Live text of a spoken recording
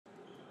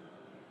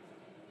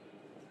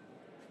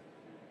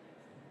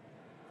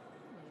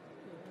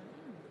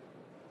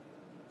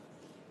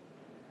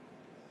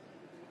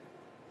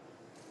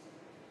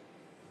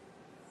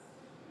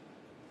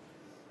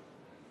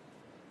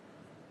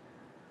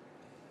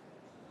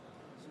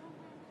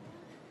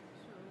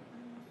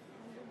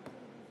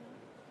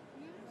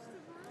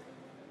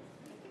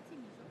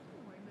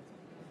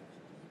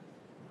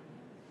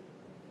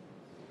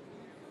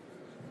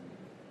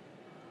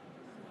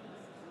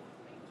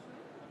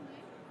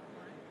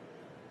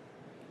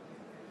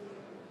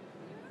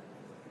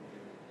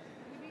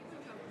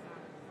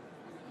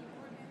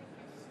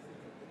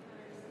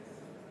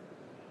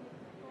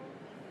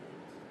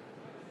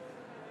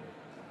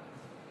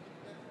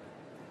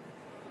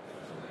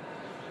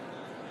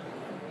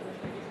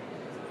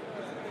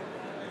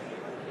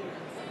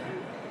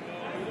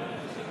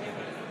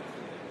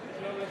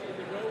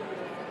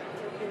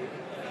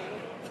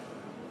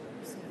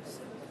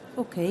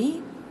Okay.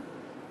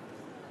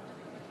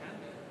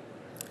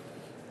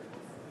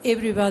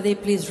 Everybody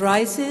please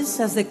rises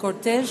as the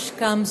cortege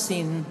comes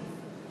in.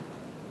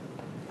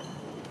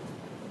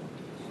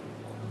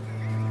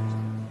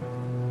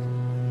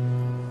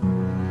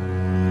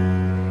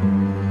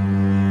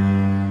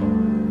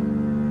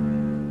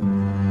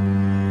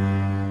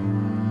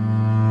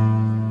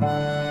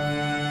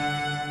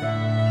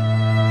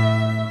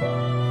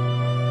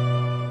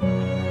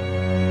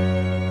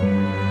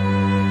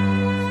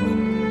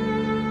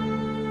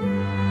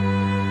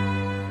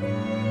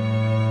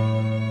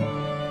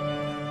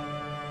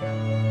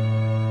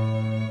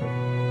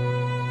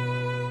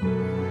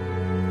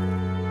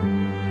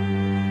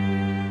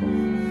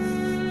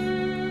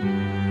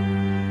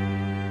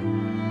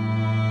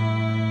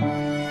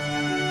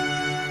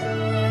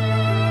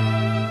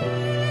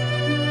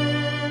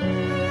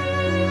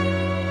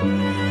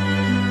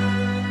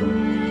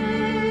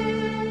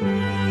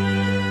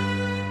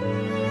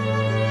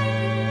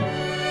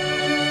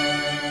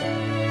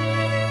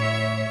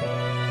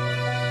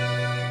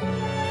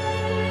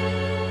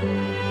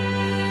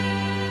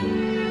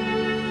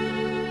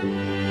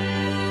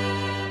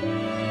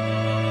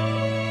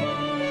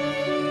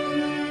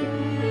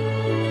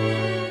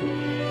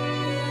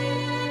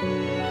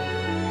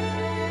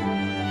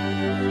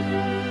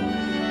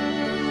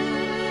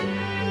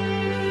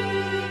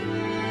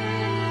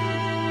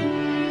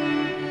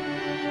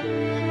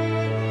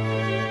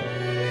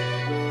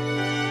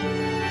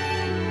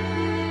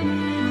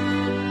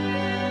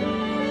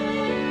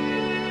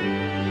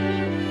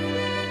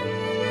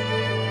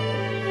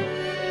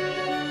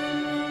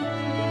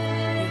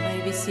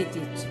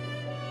 Seated.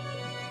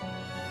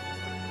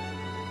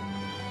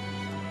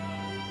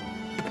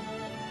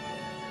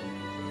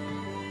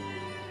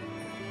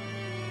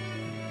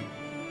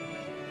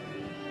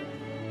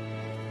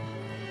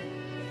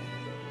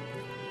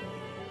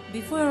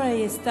 Before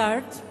I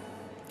start,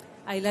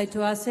 I'd like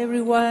to ask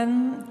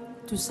everyone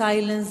to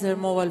silence their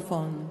mobile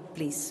phone,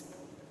 please.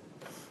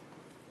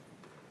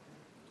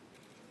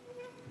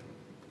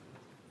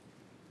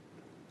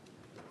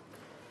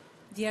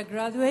 Dear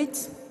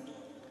graduates,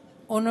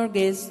 honored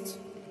guests,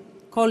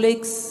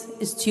 colleagues,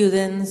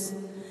 students,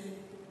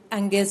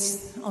 and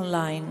guests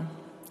online,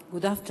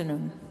 good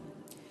afternoon.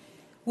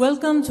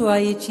 Welcome to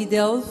IHE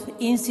Delft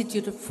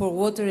Institute for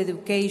Water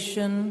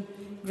Education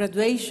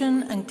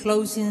graduation and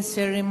closing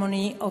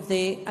ceremony of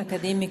the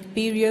academic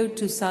period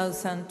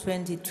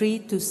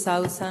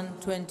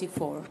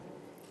 2023-2024.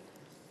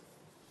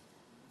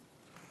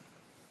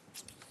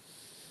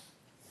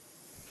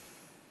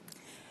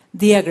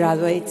 Dear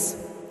graduates,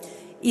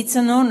 it's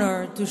an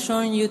honor to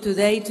join you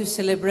today to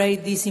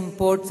celebrate this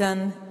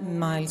important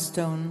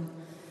milestone.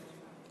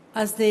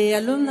 As the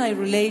Alumni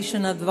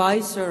Relation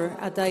Advisor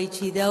at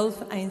IHE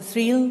Delft, I'm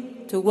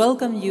thrilled to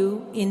welcome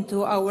you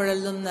into our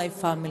alumni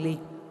family.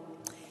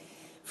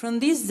 From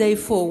this day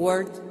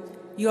forward,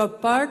 you are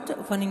part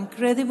of an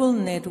incredible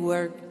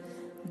network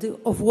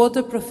of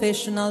water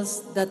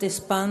professionals that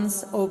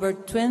spans over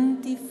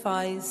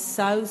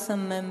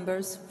 25,000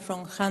 members from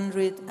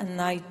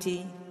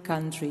 190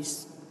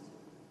 countries.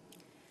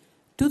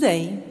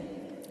 Today,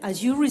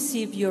 as you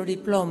receive your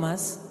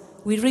diplomas,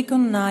 we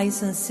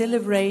recognize and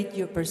celebrate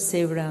your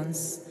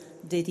perseverance,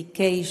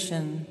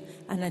 dedication,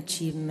 and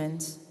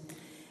achievements.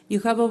 You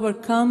have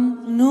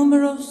overcome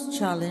numerous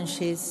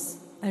challenges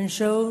and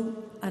show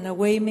an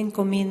unwavering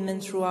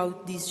commitment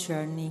throughout this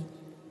journey.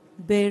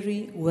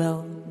 Very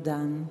well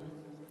done.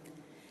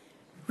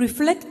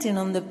 Reflecting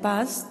on the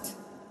past,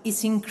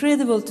 it's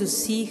incredible to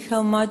see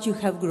how much you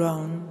have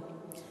grown,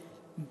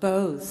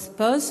 both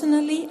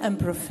personally and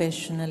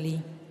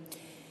professionally.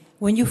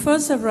 When you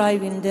first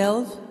arrived in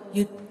Delft,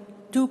 you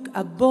took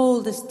a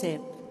bold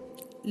step,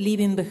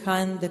 leaving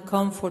behind the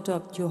comfort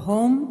of your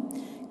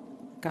home,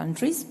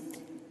 countries,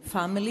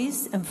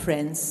 families, and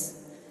friends.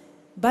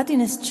 But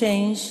in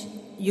exchange,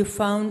 you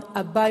found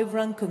a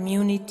vibrant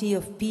community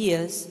of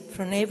peers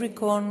from every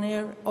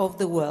corner of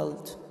the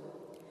world.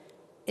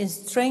 And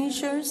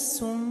strangers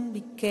soon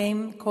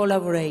became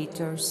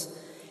collaborators,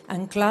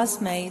 and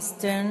classmates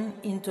turned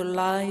into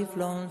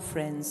lifelong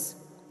friends.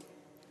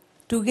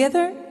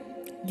 Together,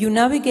 you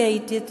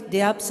navigated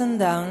the ups and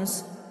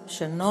downs,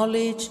 shared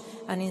knowledge,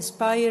 and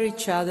inspire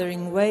each other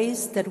in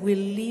ways that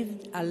will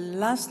leave a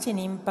lasting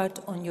impact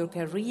on your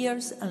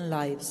careers and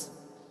lives.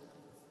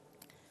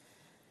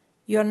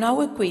 You are now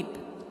equipped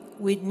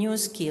with new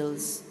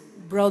skills,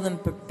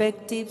 broadened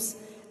perspectives,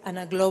 and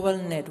a global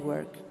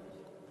network.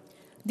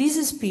 This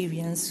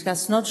experience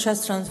has not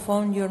just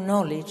transformed your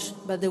knowledge,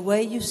 but the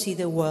way you see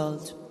the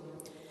world.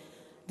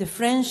 The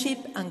friendship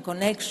and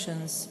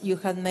connections you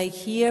have made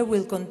here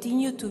will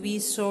continue to be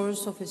a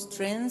source of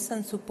strength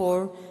and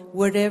support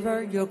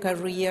wherever your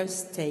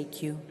careers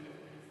take you.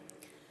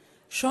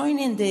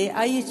 Joining the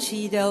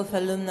IHE Delft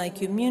alumni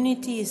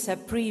community is a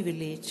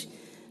privilege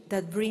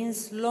that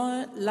brings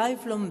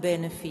lifelong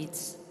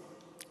benefits.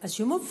 As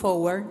you move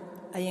forward,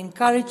 I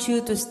encourage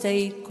you to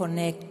stay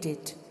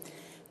connected,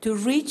 to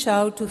reach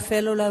out to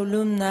fellow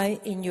alumni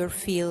in your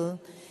field,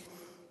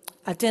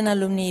 attend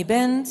alumni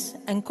events,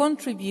 and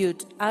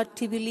contribute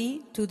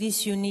actively to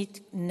this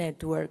unique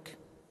network.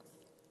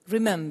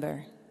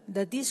 Remember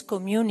that this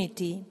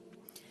community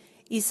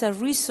is a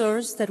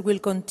resource that will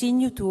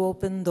continue to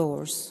open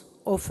doors,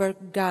 offer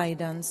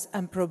guidance,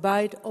 and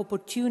provide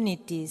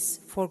opportunities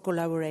for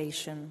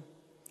collaboration.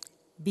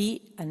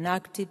 Be an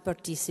active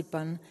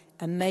participant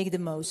and make the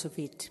most of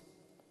it.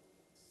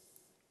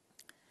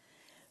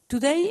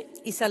 Today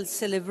is a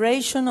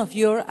celebration of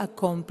your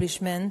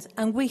accomplishments,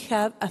 and we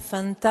have a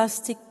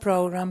fantastic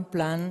program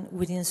planned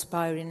with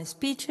inspiring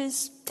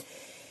speeches,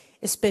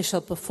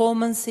 special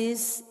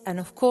performances, and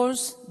of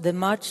course, the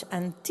much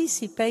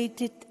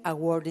anticipated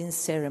awarding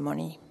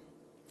ceremony.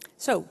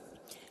 So,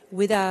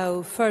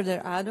 without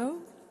further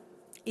ado,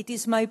 it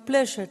is my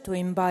pleasure to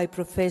invite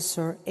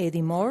Professor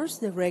Eddie Morse,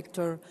 the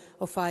Rector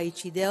of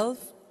IHE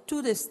Delft,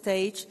 to the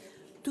stage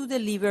to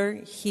deliver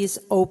his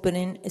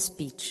opening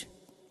speech.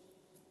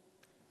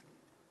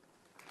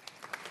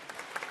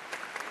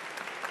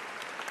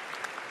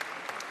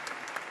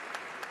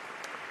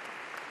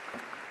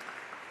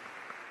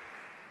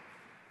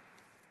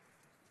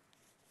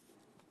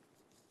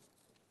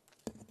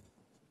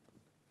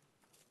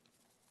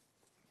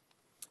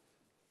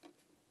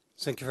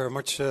 Thank you very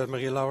much,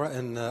 Maria Laura,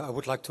 and I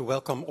would like to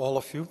welcome all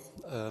of you.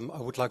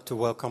 I would like to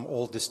welcome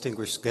all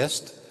distinguished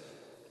guests,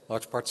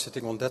 large part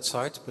sitting on that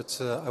side, but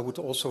I would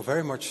also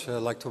very much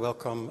like to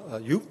welcome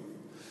you,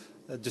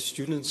 the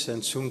students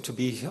and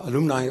soon-to-be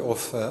alumni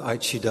of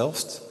IHE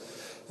Delft.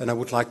 And I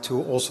would like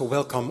to also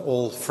welcome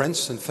all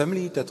friends and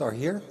family that are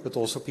here, but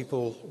also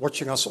people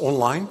watching us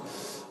online.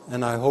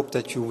 And I hope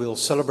that you will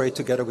celebrate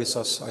together with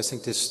us, I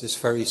think, this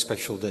very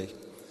special day.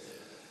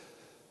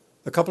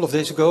 A couple of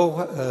days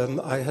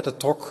ago, I had a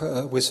talk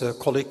with a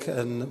colleague,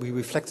 and we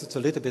reflected a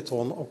little bit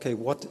on, okay,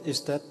 what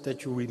is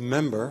that you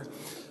remember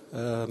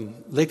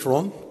later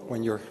on,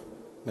 when you're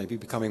maybe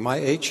becoming my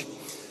age,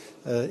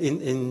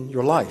 in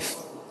your life.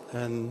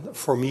 And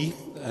for me,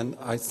 and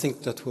I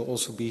think that will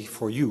also be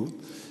for you,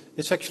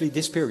 it's actually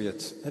this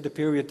period, the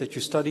period that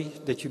you study,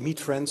 that you meet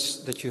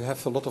friends, that you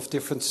have a lot of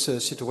different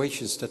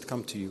situations that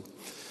come to you.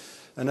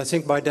 And I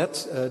think by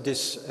that,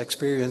 this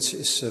experience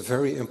is a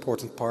very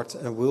important part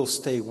and will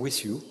stay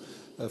with you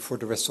for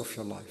the rest of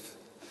your life.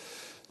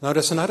 Now,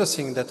 there's another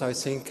thing that I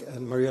think,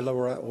 and Maria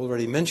Laura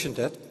already mentioned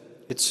that,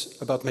 it's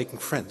about making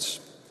friends.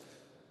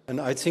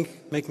 And I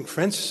think making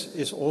friends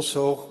is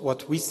also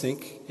what we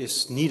think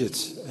is needed.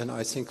 And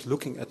I think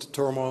looking at the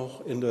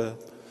turmoil in the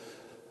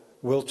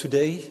world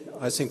today,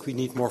 I think we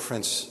need more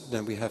friends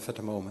than we have at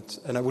the moment.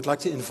 And I would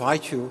like to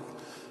invite you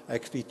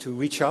actually to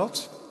reach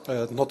out.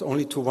 Not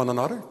only to one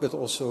another, but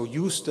also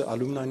use the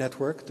alumni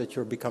network that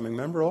you're becoming a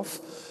member of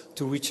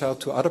to reach out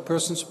to other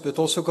persons, but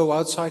also go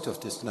outside of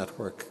this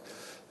network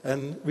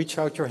and reach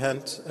out your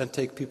hand and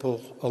take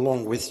people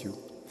along with you.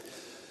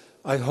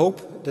 I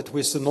hope that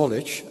with the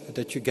knowledge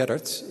that you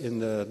gathered in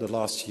the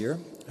last year,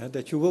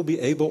 that you will be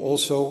able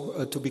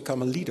also to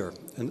become a leader,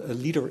 and a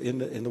leader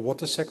in the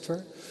water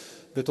sector,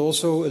 but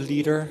also a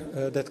leader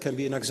that can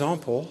be an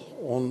example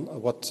on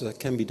what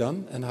can be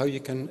done and how you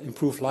can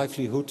improve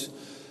livelihood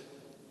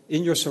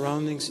in your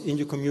surroundings, in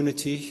your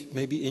community,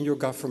 maybe in your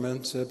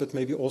government, but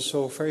maybe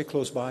also very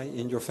close by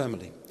in your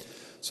family.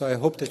 So I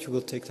hope that you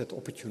will take that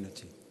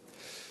opportunity.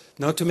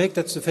 Now, to make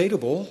that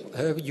available,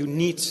 you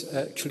need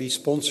actually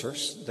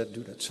sponsors that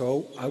do that.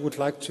 So I would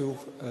like to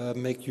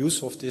make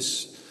use of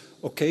this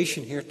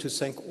occasion here to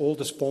thank all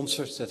the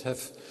sponsors that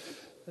have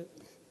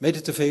made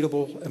it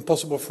available and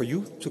possible for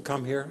you to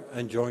come here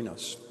and join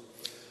us.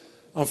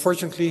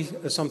 Unfortunately,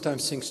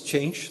 sometimes things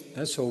change,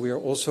 so we are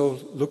also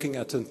looking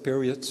at a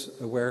period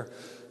where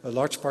a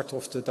large part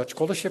of the Dutch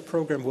scholarship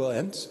program will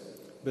end,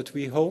 but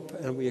we hope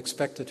and we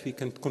expect that we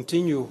can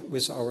continue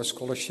with our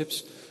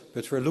scholarships,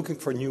 but we're looking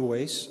for new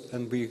ways,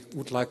 and we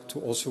would like to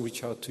also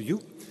reach out to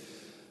you.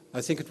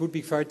 I think it would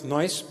be quite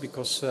nice,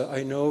 because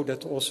I know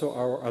that also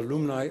our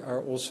alumni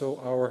are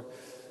also our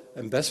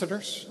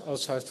ambassadors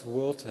outside the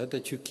world,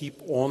 that you keep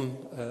on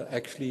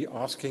actually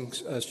asking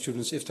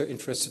students if they're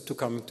interested to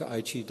come to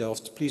IHE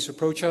Delft. Please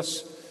approach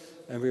us,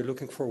 and we're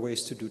looking for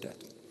ways to do that.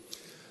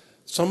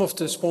 Some of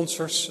the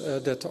sponsors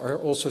that are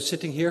also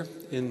sitting here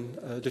in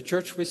the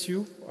church with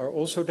you are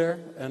also there,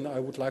 and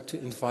I would like to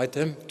invite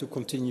them to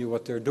continue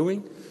what they're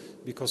doing,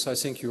 because I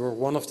think you are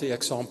one of the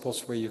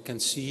examples where you can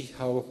see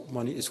how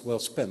money is well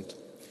spent.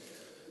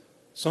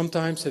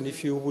 Sometimes, and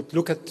if you would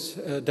look at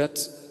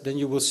that, then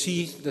you will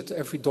see that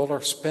every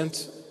dollar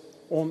spent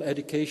on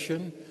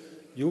education,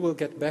 you will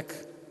get back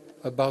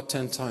about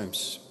 10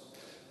 times.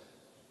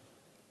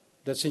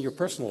 That's in your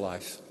personal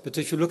life. But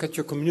if you look at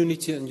your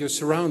community and your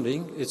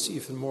surrounding, it's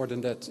even more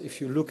than that.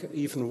 If you look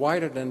even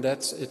wider than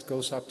that, it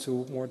goes up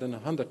to more than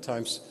 100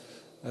 times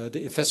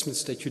the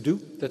investments that you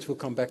do that will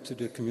come back to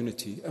the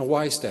community. And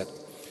why is that?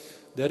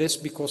 That is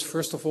because,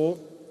 first of all,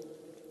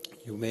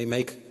 you may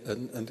make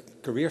a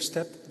career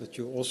step, but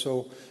you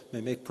also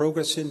may make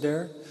progress in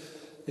there.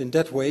 In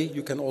that way,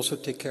 you can also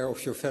take care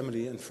of your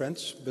family and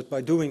friends. But by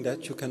doing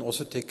that, you can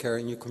also take care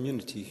in your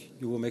community.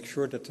 You will make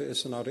sure that there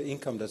is another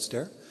income that's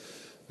there.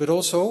 but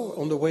also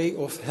on the way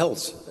of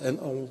health and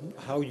on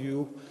how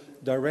you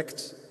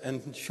direct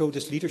and show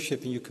this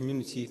leadership in your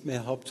community may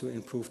help to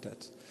improve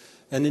that.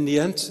 And in the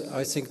end,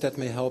 I think that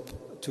may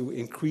help to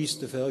increase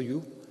the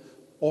value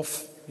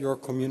of your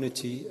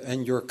community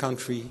and your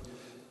country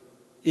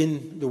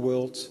in the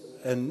world,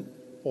 and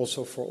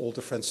also for all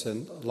the friends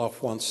and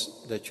loved ones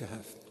that you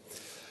have.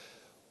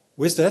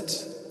 With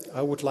that,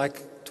 I would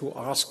like to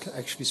ask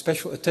actually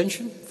special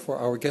attention for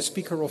our guest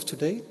speaker of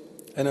today,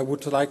 and I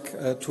would like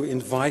to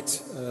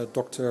invite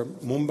Dr.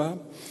 Mumba.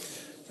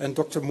 And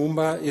Dr.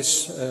 Mumba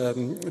is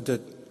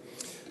the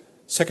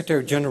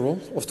Secretary General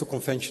of the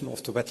Convention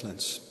of the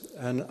Wetlands.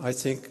 And I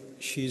think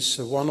she's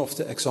one of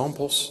the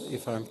examples,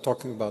 if I'm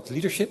talking about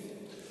leadership,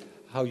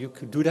 how you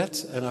could do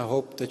that, and I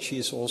hope that she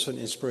is also an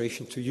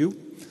inspiration to you.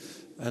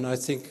 And I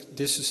think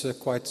this is a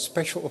quite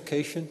special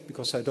occasion,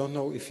 because I don't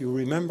know if you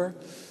remember,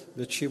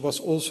 but she was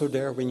also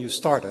there when you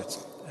started.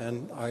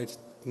 And I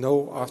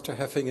know after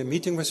having a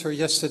meeting with her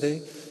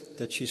yesterday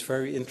that she's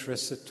very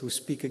interested to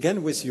speak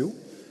again with you,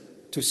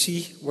 to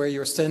see where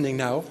you're standing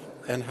now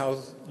and how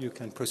you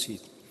can proceed.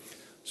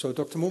 So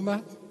Dr.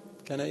 Mumba,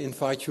 can I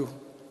invite you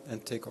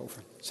and take over?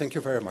 Thank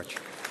you very much.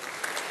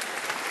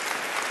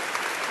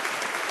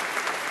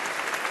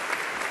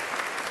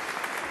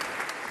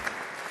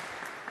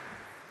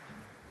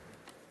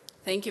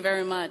 Thank you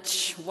very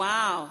much.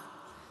 Wow,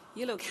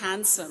 you look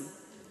handsome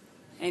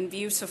and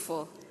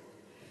beautiful.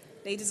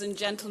 Ladies and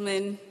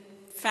gentlemen,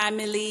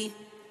 family,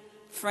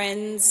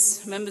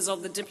 friends, members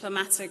of the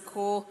diplomatic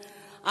corps,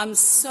 I'm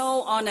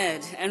so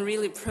honored and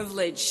really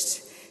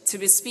privileged to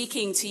be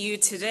speaking to you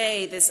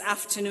today, this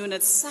afternoon,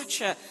 at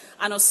such an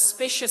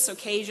auspicious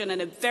occasion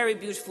and a very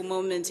beautiful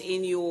moment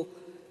in your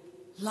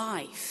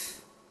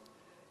life.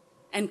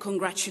 And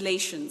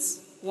congratulations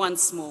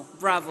once more.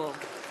 Bravo.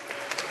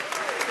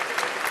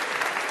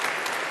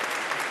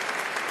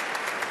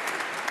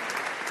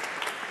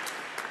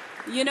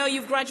 You know,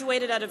 you've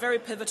graduated at a very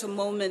pivotal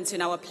moment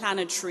in our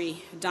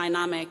planetary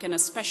dynamic, and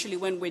especially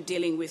when we're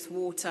dealing with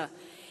water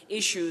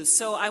issues.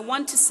 So I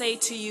want to say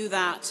to you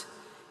that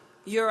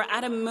you're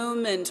at a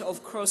moment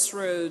of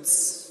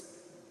crossroads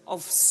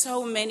of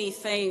so many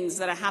things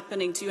that are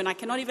happening to you, and I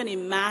cannot even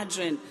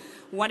imagine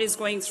what is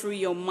going through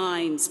your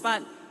minds.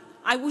 But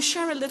I will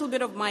share a little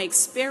bit of my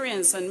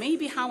experience and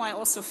maybe how I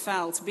also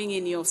felt being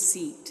in your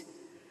seat.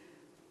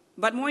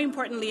 But more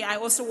importantly, I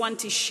also want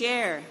to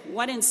share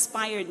what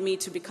inspired me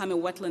to become a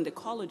wetland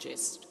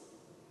ecologist.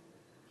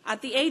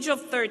 At the age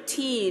of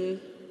 13,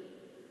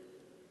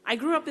 I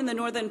grew up in the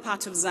northern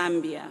part of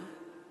Zambia,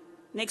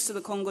 next to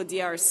the Congo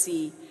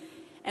DRC.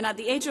 And at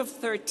the age of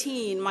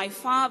 13, my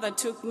father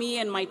took me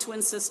and my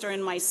twin sister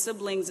and my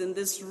siblings in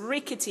this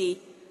rickety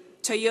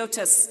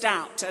Toyota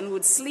Stout and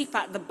would sleep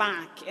at the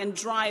back and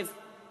drive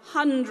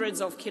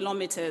hundreds of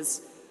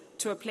kilometers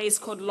to a place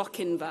called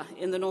Lochinva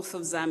in the north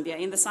of Zambia,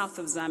 in the south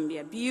of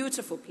Zambia.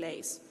 Beautiful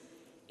place.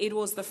 It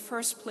was the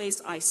first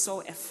place I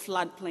saw a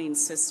floodplain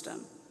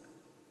system.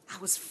 I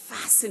was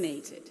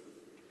fascinated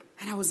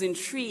and I was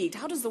intrigued.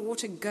 How does the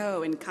water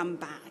go and come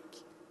back?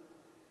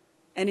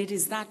 And it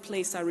is that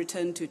place I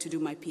returned to do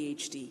my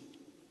PhD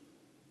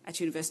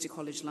at University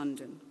College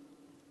London.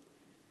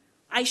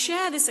 I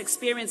share this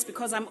experience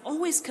because I'm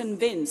always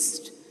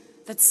convinced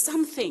that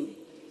something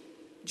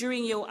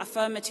during your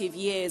affirmative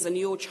years and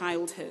your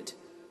childhood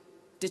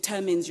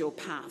determines your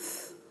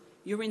path.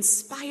 You're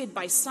inspired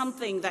by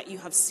something that you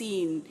have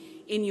seen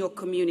in your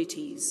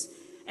communities.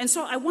 And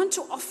so I want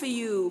to offer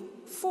you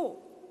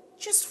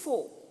just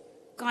four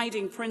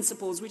guiding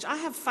principles which I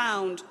have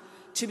found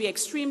to be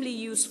extremely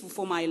useful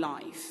for my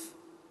life.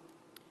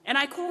 And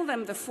I call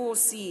them the 4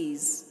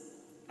 C's,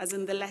 as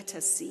in the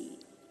letter C.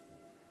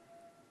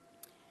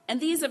 And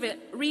these have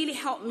really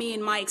helped me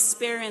in my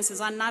experience as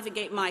I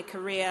navigate my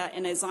career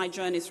and as I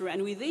journey through.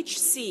 And with each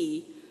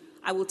C,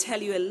 I will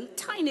tell you a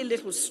tiny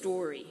little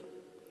story.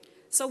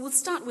 So we'll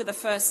start with the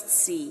first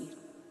C,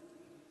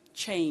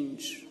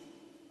 change.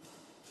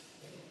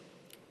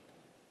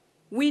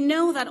 We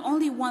know that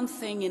only one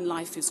thing in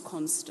life is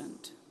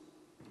constant,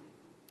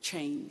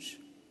 change.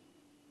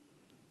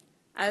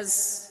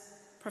 As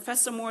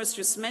Professor Morris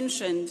just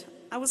mentioned,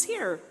 I was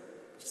here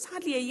just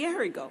hardly a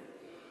year ago.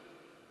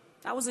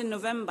 That was in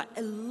November.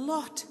 A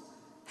lot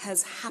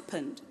has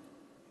happened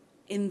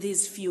in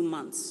these few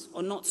months,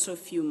 or not so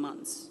few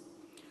months.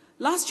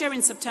 Last year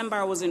in September,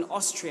 I was in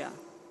Austria.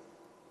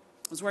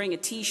 I was wearing a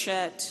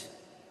T-shirt,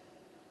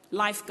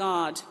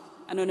 lifeguard,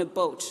 and on a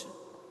boat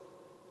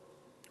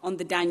on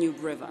the Danube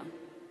River.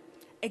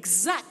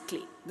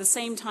 Exactly the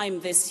same time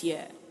this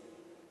year,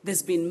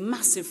 there's been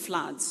massive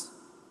floods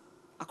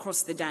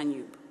across the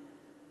Danube.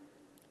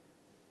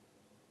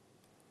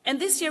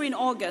 And this year in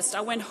August,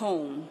 I went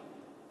home,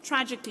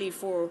 tragically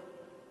for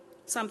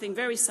something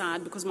very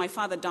sad, because my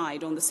father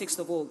died on the 6th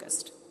of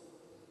August.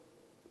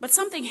 But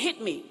something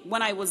hit me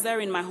when I was there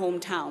in my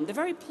hometown, the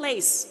very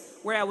place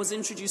where I was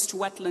introduced to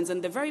wetlands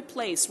and the very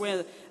place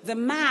where the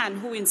man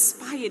who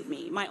inspired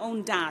me, my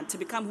own dad, to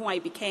become who I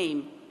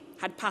became,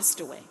 had passed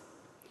away.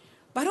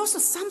 But also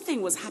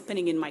something was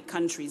happening in my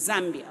country,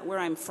 Zambia, where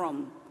I'm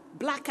from.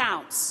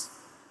 Blackouts,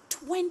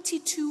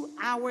 22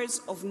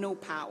 hours of no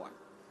power,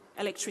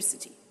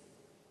 electricity.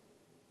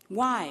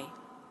 Why?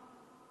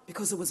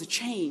 Because there was a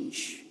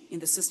change in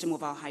the system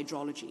of our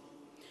hydrology.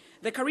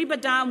 The Kariba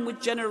Dam,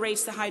 which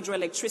generates the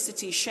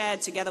hydroelectricity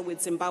shared together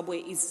with Zimbabwe,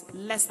 is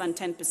less than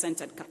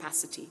 10% at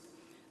capacity.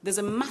 There's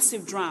a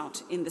massive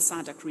drought in the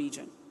SADC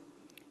region.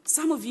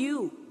 Some of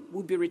you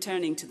will be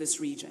returning to this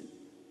region.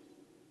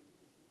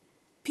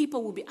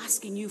 People will be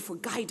asking you for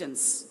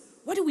guidance.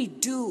 What do we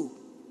do?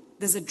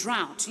 There's a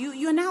drought.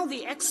 You're now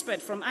the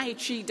expert from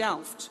IHE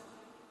Delft.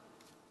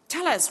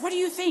 Tell us, what do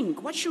you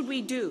think? What should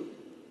we do?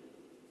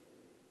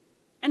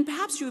 And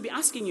perhaps you'll be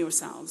asking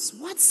yourselves,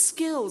 what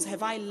skills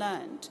have I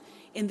learned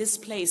in this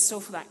place so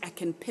that I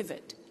can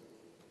pivot?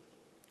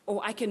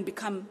 Or I can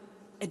become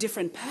a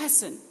different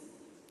person?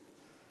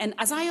 And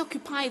as I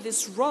occupy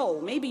this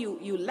role, maybe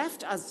you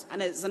left as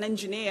an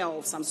engineer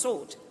of some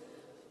sort.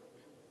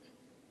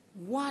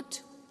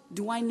 What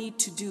do I need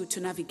to do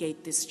to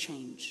navigate this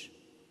change?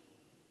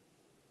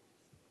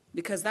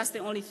 Because that's the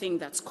only thing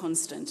that's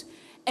constant.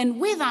 And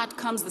with that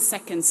comes the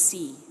second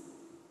C,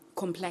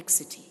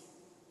 complexity.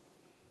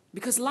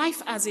 Because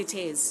life as it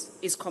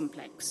is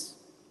complex.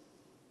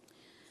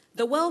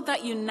 The world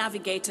that you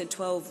navigated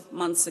 12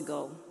 months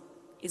ago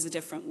is a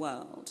different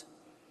world.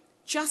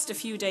 Just a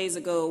few days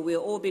ago, we've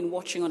all been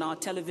watching on our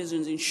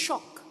televisions in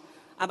shock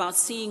about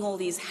seeing all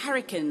these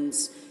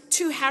hurricanes,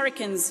 2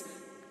 hurricanes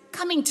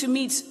coming to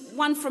meet,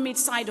 one from each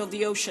side of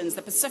the oceans,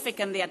 the Pacific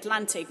and the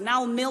Atlantic.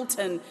 Now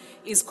Milton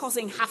is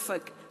causing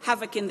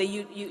havoc in the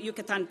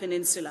Yucatan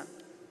Peninsula.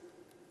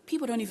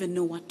 People don't even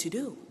know what to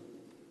do.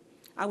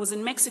 I was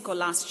in Mexico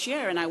last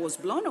year and I was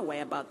blown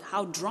away about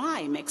how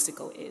dry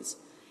Mexico is.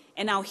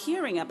 And now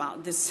hearing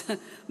about this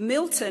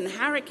Milton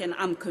hurricane,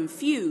 I'm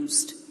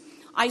confused.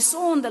 I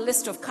saw on the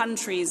list of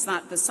countries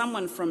that there's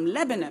someone from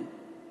Lebanon.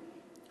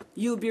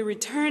 You'll be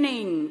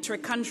returning to a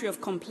country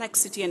of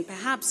complexity, and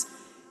perhaps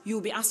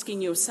you'll be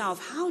asking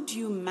yourself, how do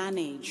you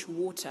manage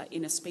water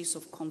in a space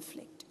of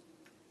conflict?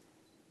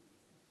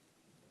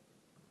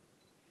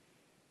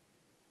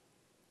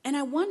 And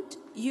I want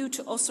you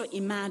to also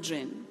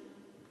imagine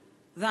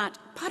that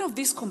part of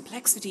this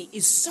complexity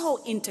is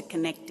so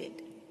interconnected.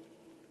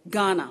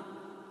 Ghana.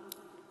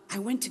 I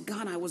went to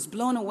Ghana. I was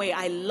blown away.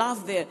 I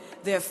love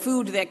their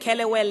food, their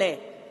kelewele.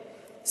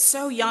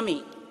 So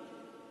yummy.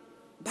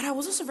 But I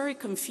was also very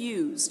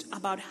confused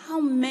about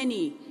how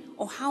many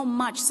or how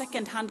much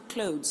second-hand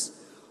clothes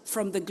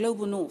from the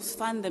global north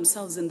find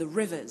themselves in the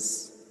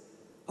rivers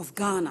of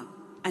Ghana.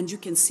 And you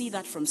can see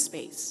that from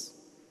space.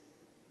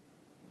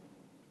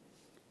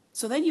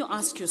 So then you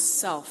ask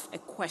yourself a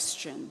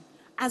question.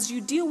 As you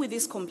deal with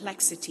this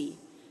complexity,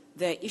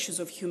 there are issues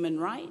of human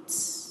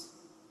rights,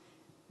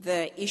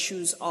 there are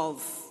issues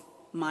of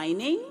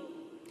mining,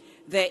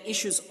 there are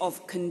issues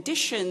of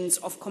conditions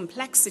of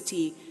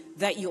complexity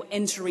that you're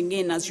entering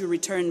in as you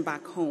return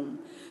back home.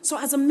 So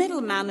as a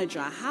middle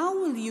manager, how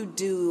will you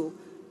do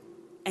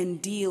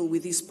and deal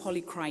with this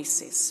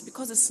polycrisis?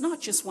 Because it's not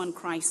just one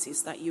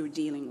crisis that you're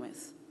dealing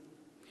with.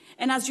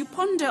 And as you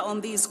ponder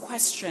on these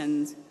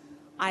questions,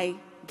 I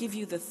give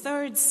you the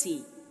third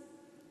C,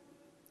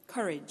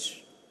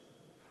 courage.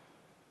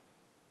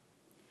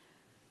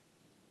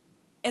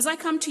 As I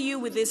come to you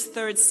with this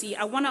third C,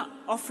 I want to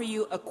offer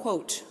you a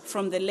quote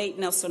from the late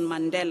Nelson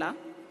Mandela,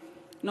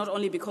 not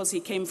only because he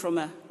came from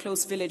a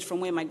close village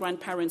from where my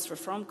grandparents were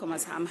from,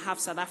 because I'm half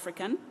South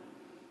African.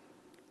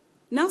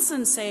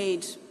 Nelson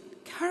said,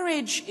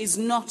 courage is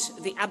not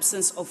the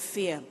absence of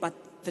fear, but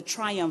the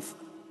triumph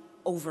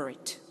over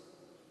it.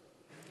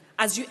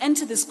 As you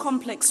enter this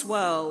complex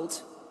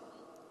world,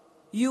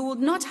 you would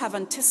not have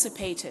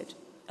anticipated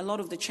a lot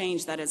of the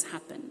change that has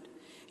happened.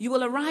 You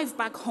will arrive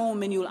back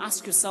home and you'll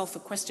ask yourself a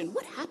question,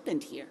 what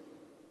happened here?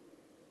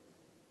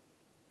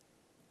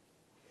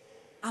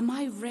 Am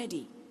I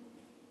ready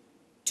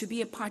to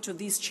be a part of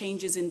these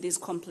changes in this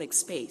complex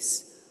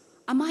space?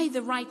 Am I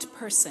the right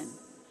person?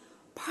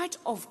 Part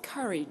of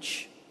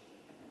courage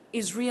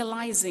is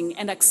realizing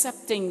and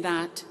accepting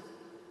that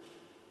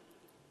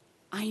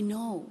I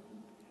know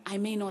I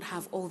may not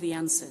have all the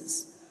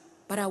answers,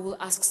 but I will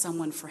ask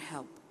someone for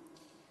help.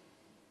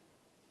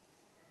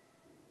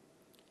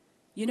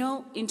 You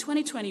know, in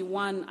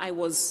 2021, I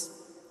was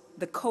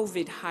the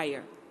COVID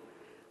hire.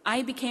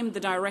 I became the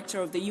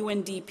director of the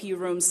UNDP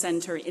Rome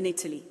Center in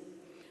Italy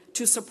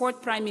to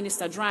support Prime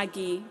Minister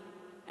Draghi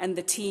and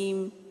the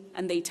team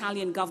and the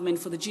Italian government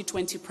for the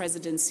G20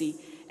 presidency.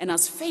 And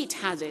as fate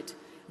had it,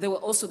 there were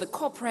also the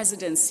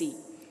co-presidency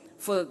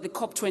for the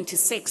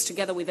COP26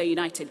 together with the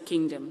United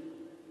Kingdom.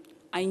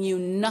 I knew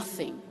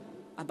nothing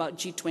about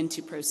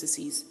G20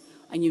 processes.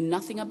 I knew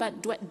nothing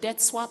about debt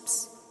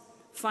swaps,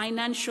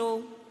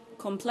 financial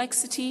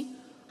complexity.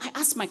 I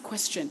asked my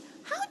question,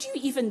 how do you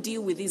even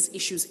deal with these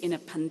issues in a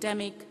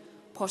pandemic,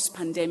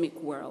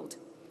 post-pandemic world?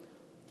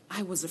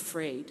 I was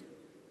afraid.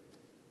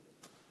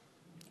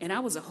 And I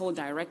was a whole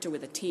director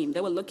with a team. They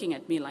were looking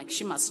at me like,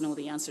 she must know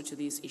the answer to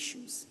these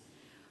issues.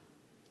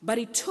 But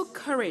it took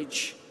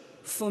courage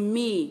for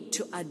me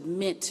to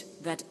admit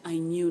that I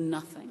knew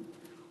nothing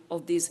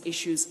of these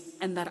issues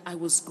and that I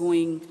was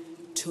going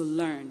to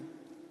learn.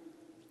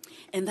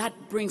 And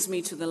that brings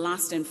me to the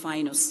last and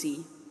final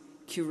C,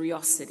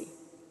 curiosity.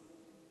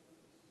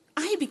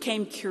 I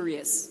became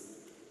curious.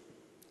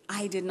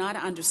 I did not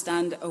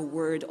understand a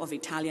word of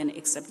Italian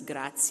except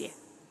grazie.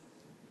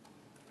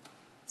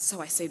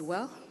 So I said,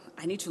 well,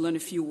 I need to learn a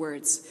few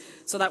words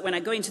so that when I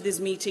go into these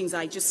meetings,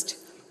 I just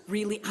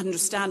really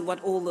understand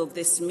what all of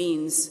this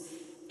means.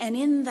 And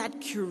in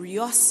that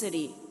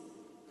curiosity,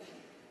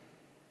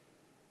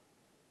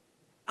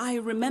 I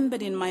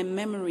remembered in my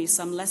memory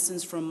some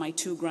lessons from my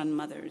two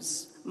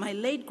grandmothers. My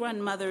late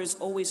grandmothers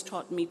always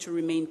taught me to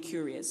remain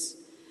curious.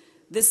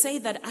 They say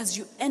that as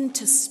you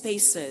enter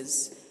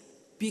spaces,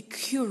 be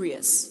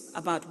curious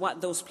about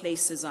what those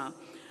places are.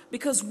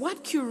 Because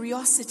what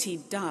curiosity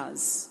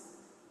does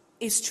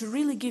is to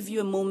really give you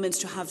a moment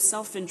to have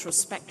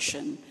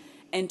self-introspection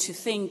and to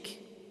think,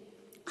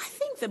 I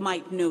think they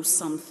might know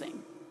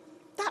something.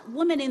 That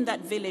woman in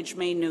that village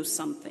may know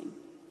something.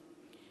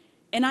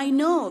 And I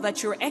know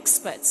that you're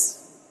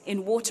experts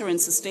in water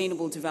and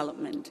sustainable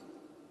development,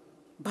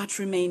 but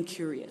remain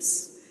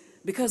curious.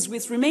 Because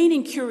with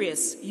remaining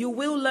curious, you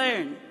will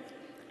learn.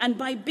 And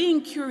by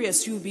being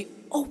curious, you'll be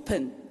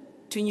open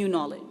to new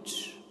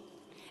knowledge.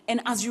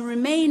 And as you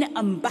remain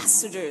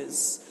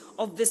ambassadors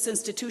of this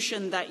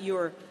institution that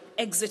you're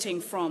exiting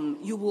from,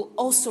 you will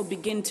also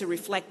begin to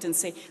reflect and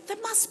say, there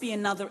must be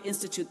another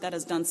institute that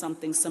has done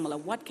something similar.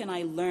 What can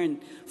I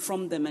learn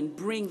from them and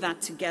bring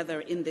that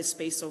together in this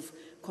space of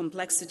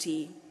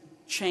complexity,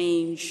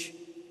 change,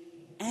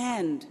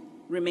 and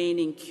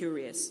remaining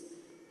curious?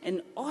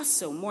 And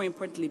also, more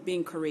importantly,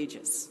 being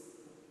courageous.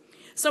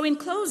 So in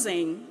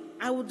closing,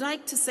 I would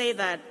like to say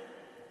that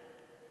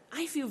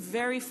I feel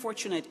very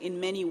fortunate in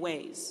many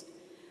ways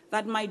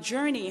that my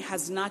journey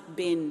has not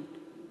been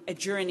a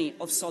journey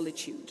of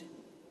solitude.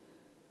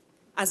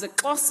 As a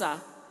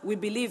Xhosa, we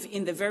believe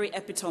in the very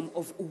epitome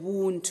of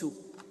Ubuntu.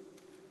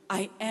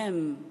 I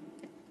am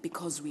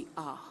because we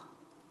are.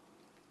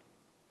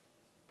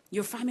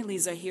 Your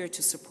families are here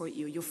to support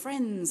you. Your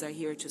friends are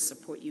here to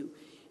support you.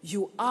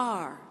 You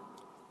are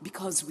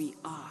because we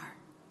are.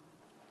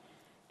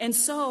 And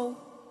so,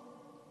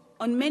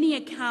 on many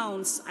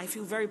accounts, I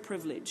feel very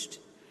privileged.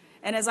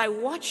 And as I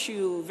watch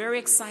you very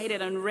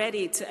excited and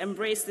ready to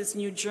embrace this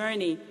new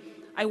journey,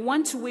 I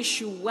want to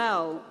wish you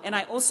well. And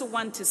I also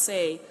want to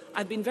say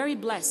I've been very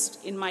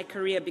blessed in my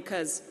career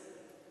because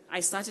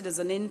I started as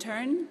an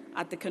intern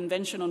at the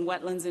Convention on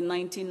Wetlands in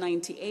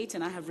 1998,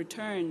 and I have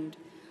returned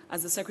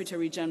as the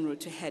Secretary General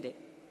to head it.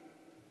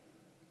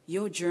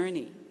 Your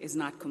journey is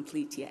not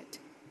complete yet.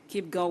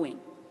 Keep going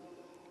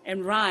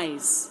and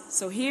rise.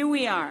 So here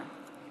we are.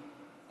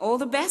 All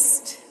the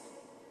best,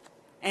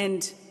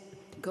 and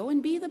go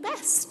and be the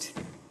best.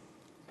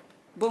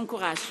 Bon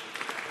courage.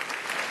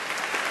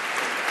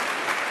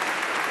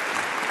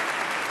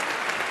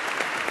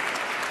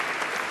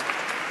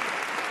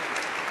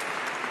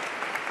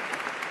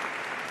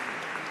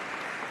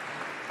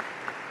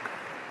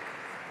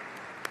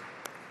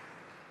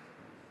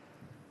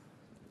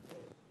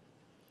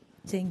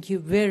 Thank you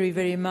very,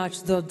 very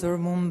much, Dr.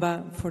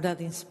 Mumba, for that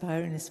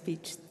inspiring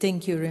speech.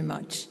 Thank you very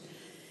much.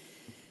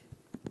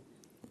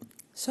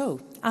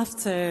 So,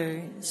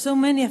 after so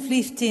many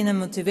uplifting and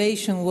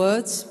motivation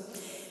words,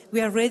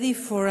 we are ready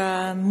for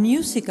a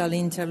musical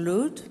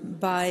interlude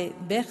by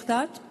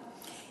Begdad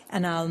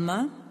and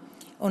Alma,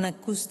 on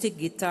acoustic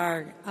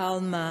guitar,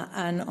 Alma,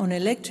 and on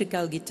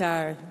electrical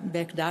guitar,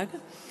 Begdad,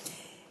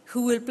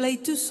 who will play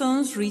two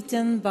songs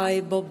written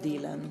by Bob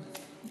Dylan.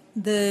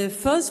 The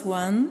first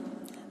one,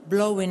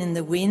 Blowing in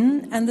the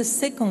Wind, and the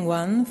second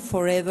one,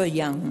 Forever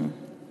Young.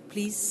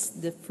 Please,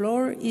 the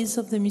floor is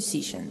of the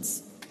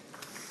musicians.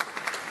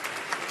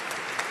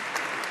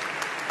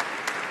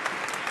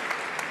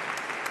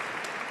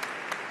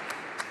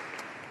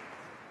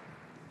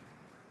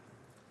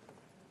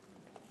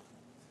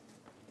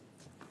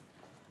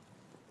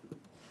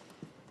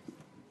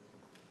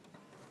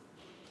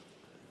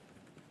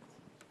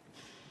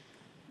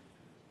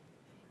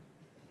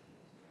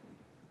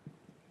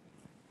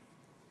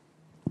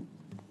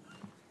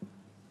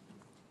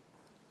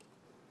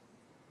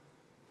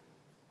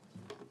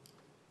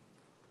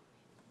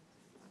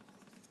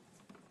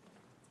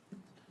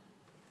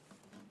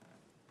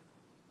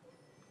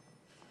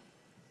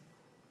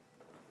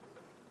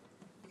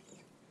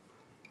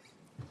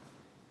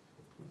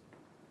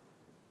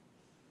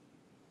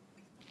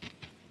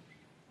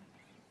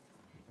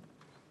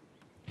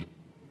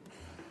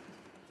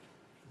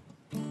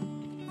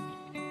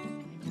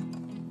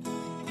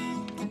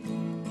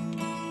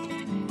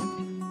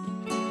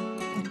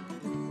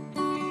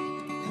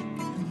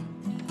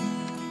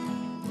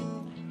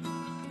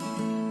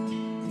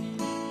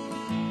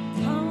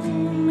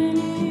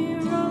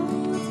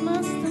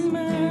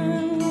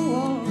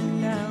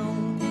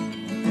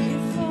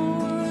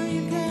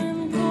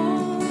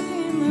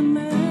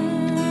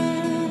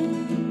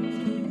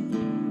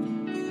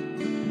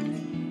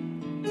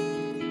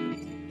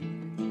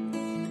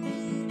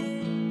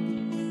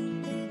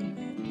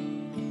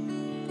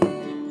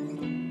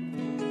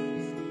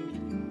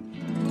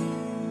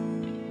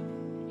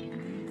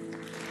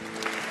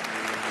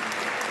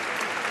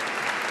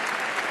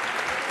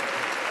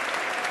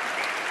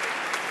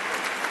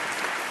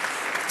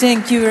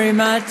 Thank you very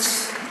much.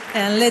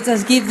 And let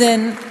us give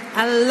them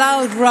a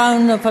loud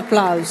round of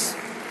applause.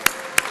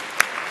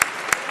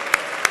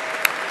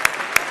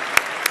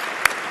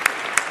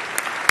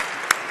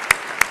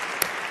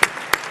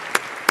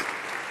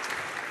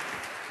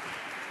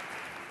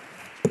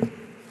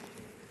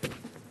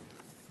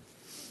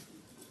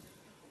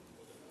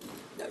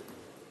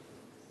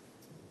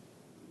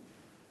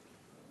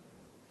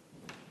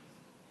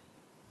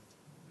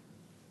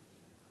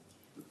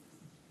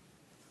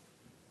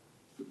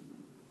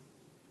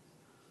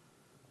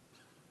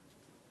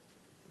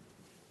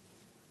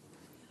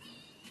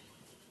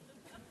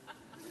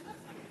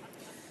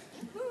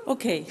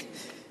 Okay,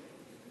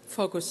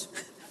 focus.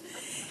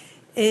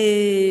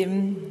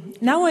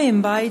 Now I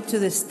invite to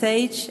the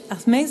stage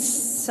Ahmed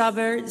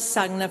Saber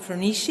Sagna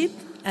from Egypt,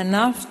 and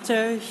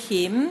after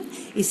him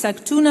is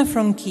Aktuna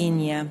from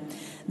Kenya.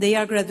 They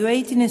are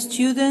graduating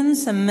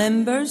students and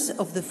members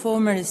of the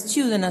former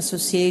Student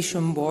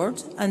Association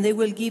Board, and they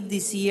will give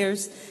this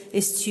year's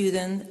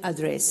student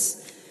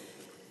address.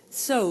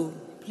 So,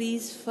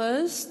 please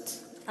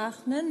first,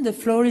 Ahmed, the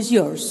floor is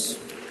yours.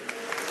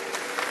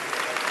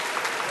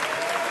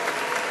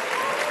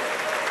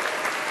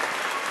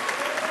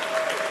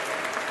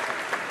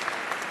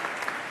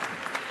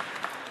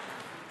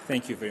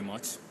 Thank you very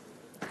much.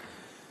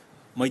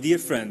 My dear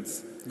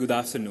friends, good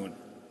afternoon.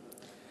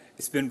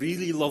 It's been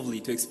really lovely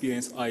to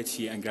experience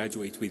IHE and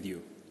graduate with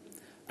you.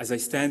 As I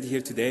stand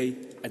here today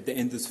at the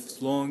end of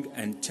this long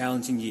and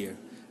challenging year,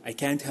 I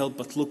can't help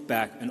but look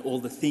back on all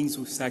the things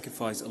we've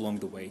sacrificed along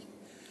the way.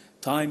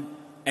 Time,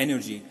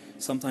 energy,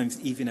 sometimes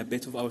even a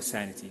bit of our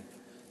sanity.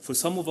 For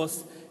some of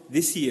us,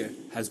 this year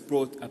has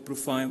brought a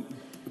profound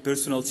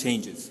personal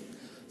changes.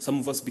 Some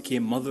of us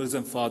became mothers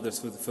and fathers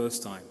for the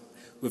first time.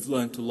 We've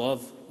learned to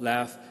love,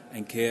 laugh,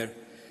 and care,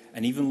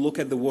 and even look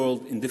at the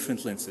world in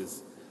different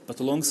lenses. But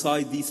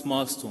alongside these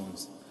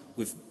milestones,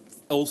 we've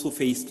also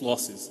faced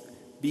losses,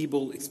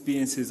 people,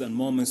 experiences, and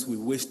moments we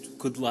wished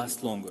could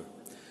last longer.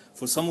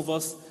 For some of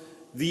us,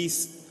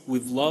 these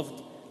we've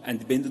loved and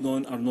depended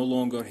on are no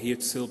longer here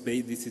to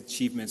celebrate these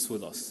achievements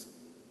with us.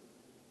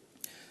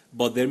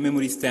 But their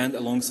memories stand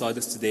alongside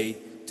us today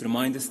to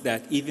remind us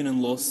that even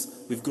in loss,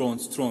 we've grown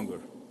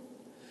stronger.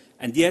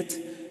 And yet,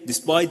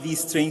 despite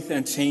these strengths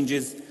and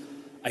changes,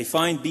 I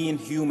find being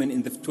human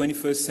in the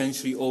 21st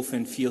century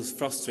often feels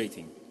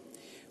frustrating.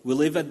 We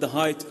live at the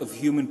height of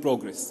human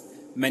progress,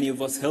 many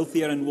of us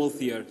healthier and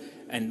wealthier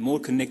and more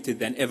connected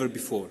than ever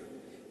before.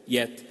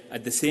 Yet,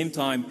 at the same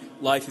time,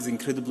 life is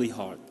incredibly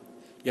hard.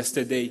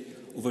 Yesterday,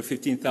 over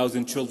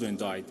 15,000 children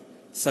died.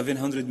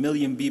 700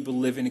 million people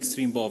live in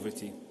extreme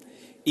poverty.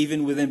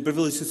 Even within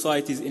privileged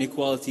societies,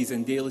 inequalities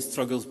and daily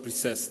struggles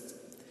persist.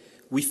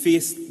 We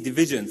face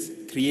divisions,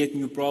 create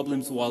new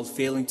problems while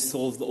failing to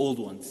solve the old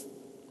ones,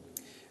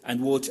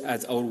 and watch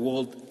as our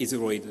world is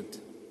eroded.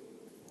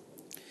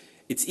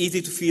 It's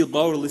easy to feel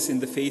powerless in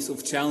the face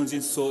of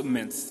challenges so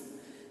immense.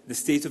 The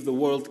state of the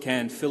world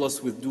can fill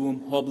us with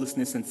doom,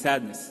 hopelessness, and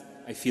sadness.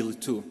 I feel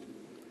it too.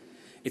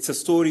 It's a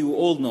story we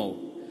all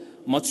know.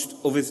 Much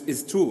of it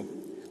is true,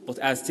 but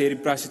as Terry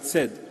Pratchett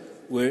said,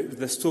 we're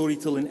the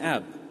storytelling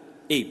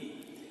ape.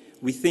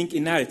 We think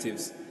in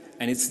narratives,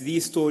 and it's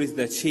these stories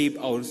that shape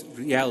our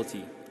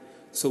reality.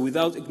 So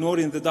without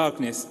ignoring the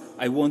darkness,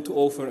 I want to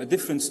offer a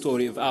different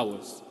story of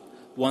ours,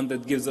 one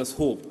that gives us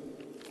hope.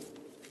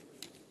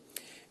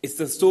 It's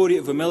the story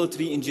of a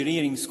military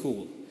engineering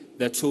school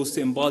that chose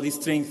to embody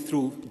strength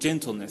through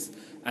gentleness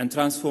and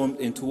transformed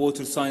into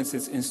water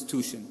sciences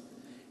institution.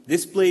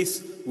 This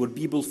place where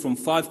people from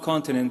 5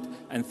 continents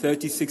and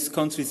 36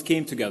 countries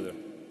came together,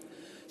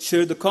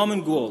 shared a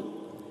common goal,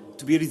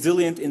 to be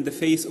resilient in the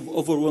face of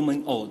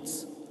overwhelming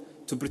odds,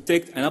 to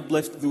protect and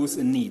uplift those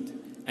in need.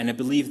 And I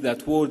believe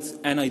that words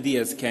and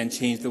ideas can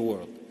change the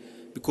world,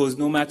 because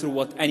no matter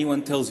what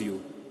anyone tells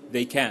you,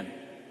 they can.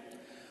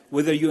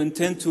 Whether you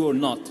intend to or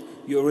not,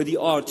 you already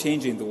are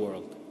changing the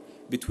world.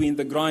 Between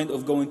the grind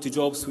of going to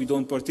jobs we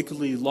don't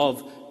particularly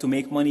love to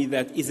make money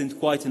that isn't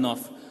quite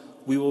enough,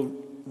 we will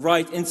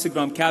write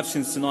Instagram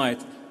captions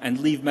tonight and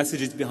leave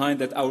messages behind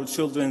that our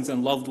children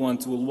and loved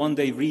ones will one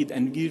day read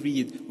and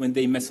reread when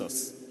they miss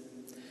us.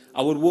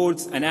 Our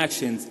words and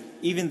actions,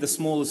 even the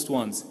smallest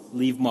ones,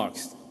 leave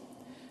marks.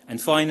 And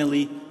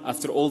finally,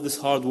 after all this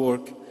hard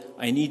work,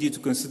 I need you to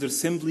consider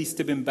simply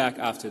stepping back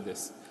after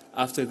this.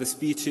 After the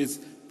speeches,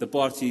 the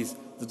parties,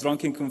 the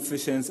drunken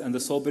confessions, and the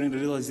sobering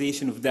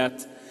realization of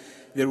that,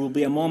 there will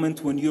be a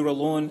moment when you're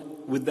alone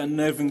with the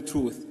unnerving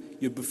truth.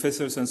 Your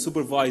professors and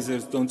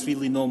supervisors don't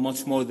really know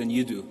much more than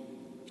you do.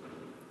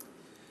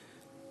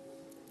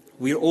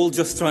 We're all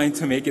just trying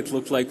to make it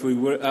look like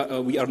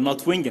we are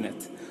not winging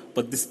it.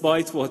 But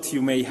despite what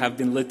you may have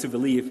been led to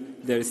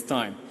believe, there is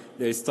time.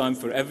 There is time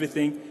for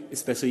everything,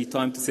 especially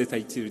time to sit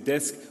at your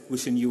desk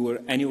wishing you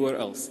were anywhere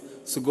else.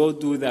 So go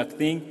do that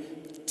thing,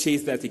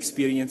 chase that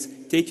experience,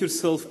 take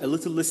yourself a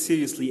little less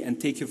seriously,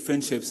 and take your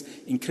friendships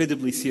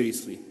incredibly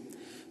seriously.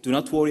 Do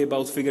not worry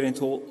about figuring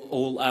it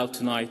all out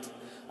tonight.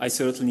 I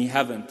certainly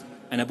haven't.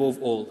 And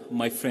above all,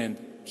 my friend,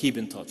 keep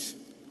in touch.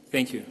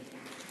 Thank you.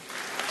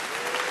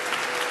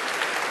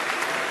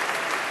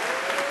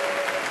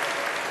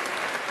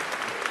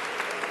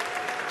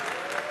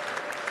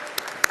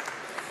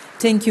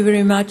 Thank you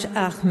very much,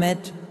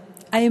 Ahmed.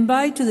 I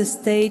invite to the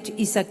stage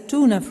Isaac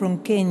Tuna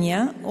from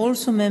Kenya,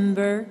 also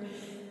member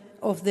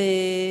of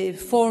the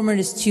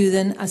former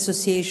Student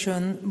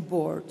Association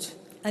Board,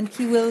 and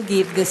he will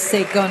give the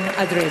second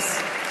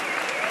address.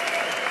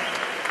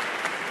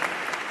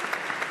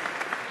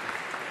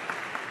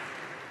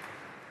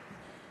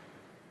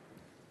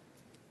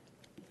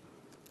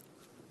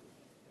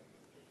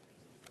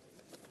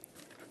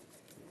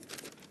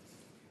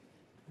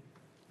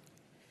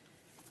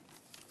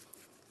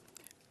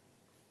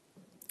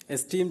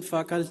 Esteemed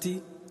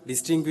faculty,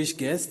 distinguished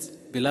guests,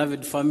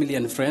 beloved family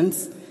and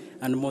friends,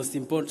 and most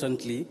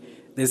importantly,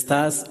 the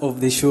stars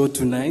of the show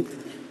tonight,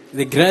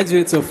 the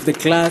graduates of the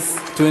class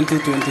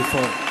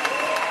 2024.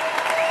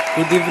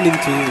 Good evening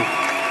to you.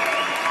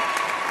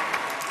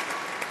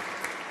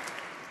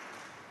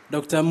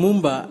 Dr.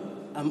 Mumba,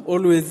 I'm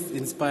always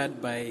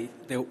inspired by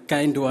the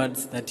kind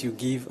words that you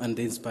give and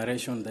the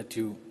inspiration that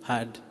you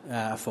had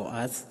for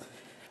us.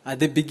 At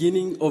the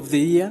beginning of the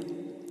year,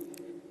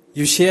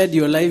 you shared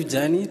your life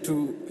journey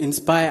to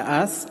inspire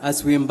us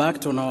as we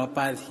embarked on our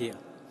path here.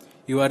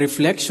 Your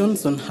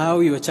reflections on how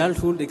your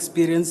childhood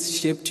experience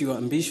shaped your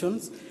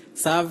ambitions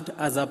served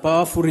as a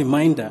powerful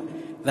reminder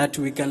that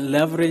we can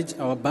leverage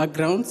our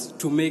backgrounds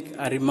to make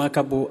a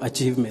remarkable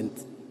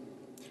achievement.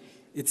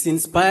 It's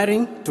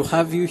inspiring to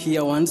have you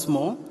here once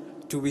more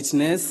to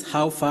witness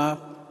how far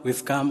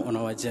we've come on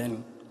our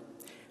journey.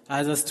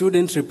 As a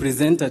student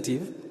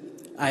representative,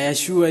 I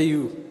assure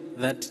you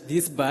that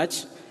this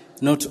batch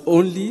not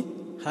only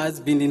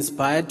has been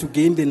inspired to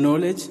gain the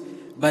knowledge,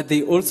 but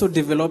they also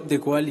develop the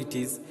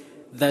qualities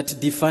that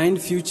define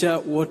future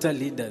water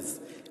leaders,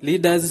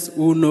 leaders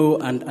who know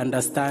and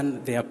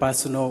understand their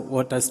personal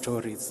water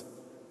stories.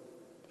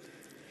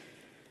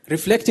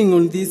 Reflecting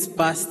on this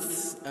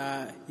past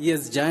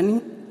year's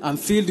journey, I'm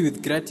filled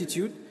with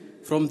gratitude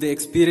from the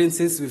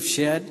experiences we've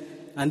shared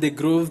and the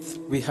growth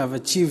we have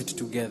achieved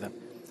together.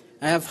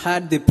 I have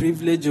had the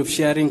privilege of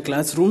sharing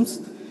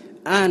classrooms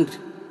and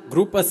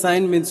group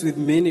assignments with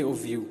many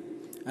of you,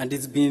 and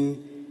it's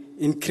been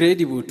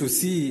incredible to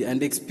see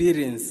and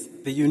experience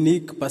the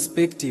unique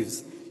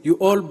perspectives you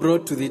all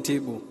brought to the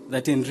table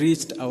that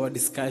enriched our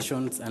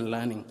discussions and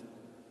learning.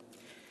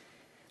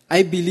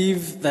 I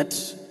believe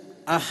that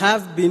I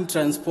have been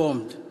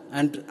transformed,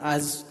 and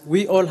as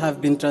we all have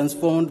been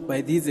transformed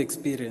by this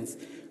experience,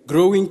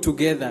 growing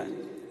together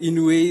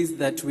in ways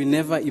that we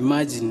never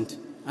imagined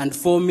and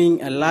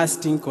forming a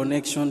lasting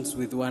connections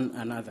with one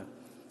another.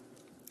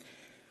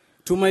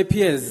 To my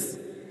peers,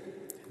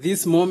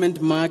 this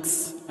moment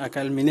marks a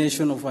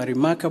culmination of a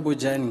remarkable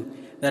journey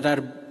that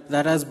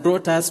has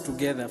brought us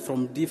together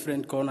from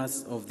different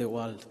corners of the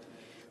world.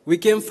 We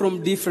came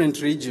from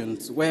different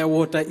regions where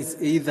water is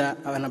either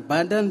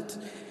abundant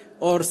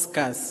or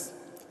scarce,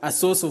 a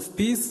source of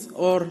peace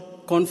or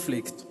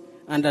conflict,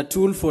 and a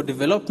tool for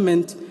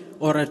development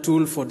or a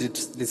tool for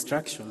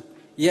destruction.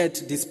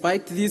 Yet,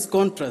 despite these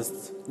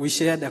contrasts, we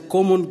shared a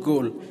common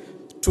goal: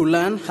 to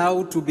learn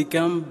how to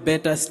become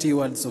better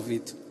stewards of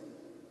it.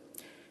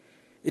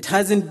 It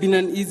hasn't been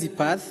an easy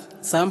path.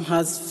 Some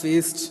has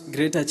faced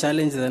greater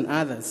challenges than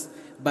others,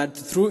 but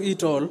through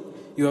it all,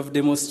 you have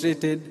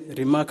demonstrated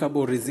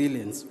remarkable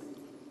resilience,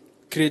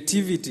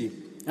 creativity,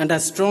 and a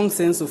strong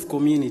sense of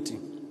community.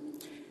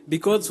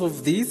 Because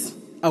of this,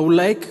 I would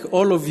like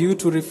all of you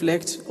to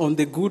reflect on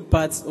the good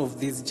parts of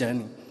this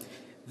journey,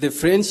 the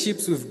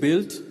friendships we've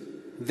built,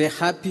 the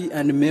happy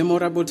and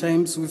memorable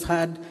times we've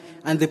had,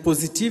 and the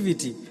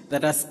positivity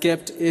that has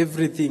kept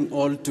everything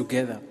all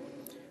together.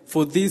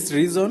 For this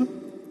reason,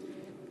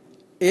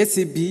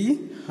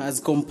 ACB has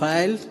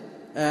compiled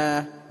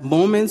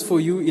moments for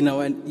you in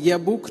our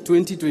yearbook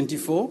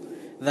 2024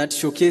 that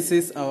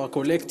showcases our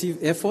collective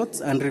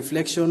efforts and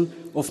reflection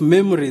of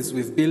memories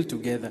we've built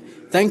together.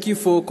 Thank you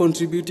for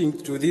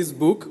contributing to this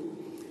book.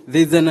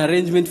 There's an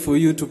arrangement for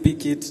you to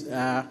pick it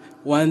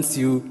once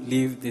you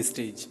leave the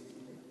stage.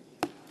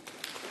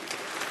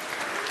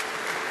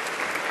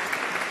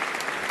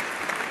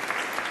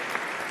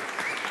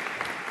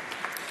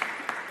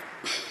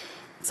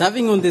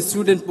 Serving on the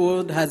student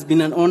board has been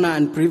an honor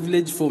and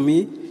privilege for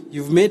me.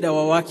 You've made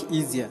our work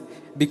easier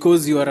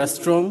because you are a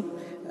strong,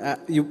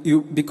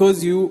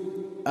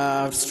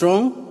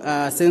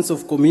 sense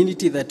of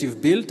community that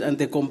you've built and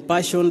the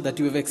compassion that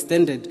you've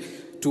extended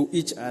to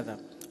each other.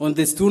 On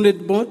the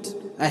student board,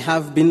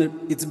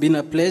 it's been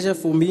a pleasure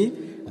for me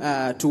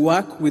to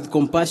work with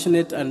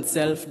compassionate and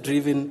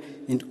self-driven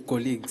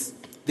colleagues.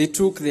 They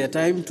took their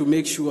time to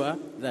make sure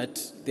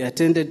that they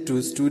attended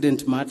to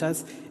student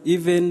matters,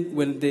 even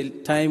when the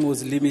time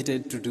was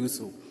limited to do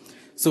so.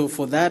 So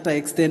for that, I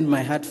extend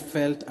my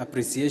heartfelt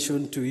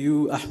appreciation to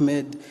you,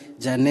 Ahmed,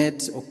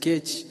 Janet,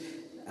 Okech,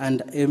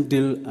 and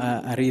Emdil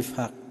Arif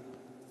Haq.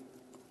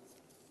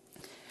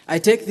 I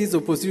take this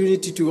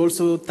opportunity to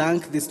also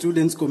thank the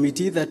Students'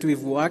 Committee that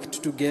we've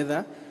worked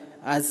together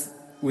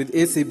with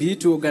ACB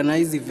to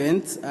organize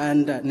events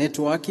and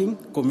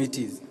networking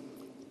committees.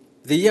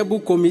 The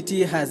Yearbook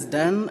Committee has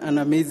done an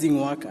amazing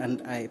work,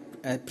 and I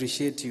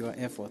appreciate your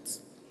efforts.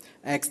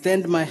 I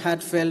extend my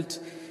heartfelt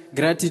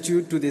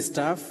gratitude to the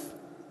staff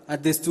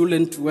at the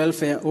Student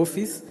Welfare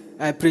Office,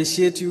 I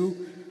appreciate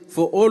you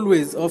for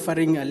always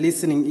offering a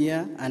listening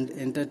ear and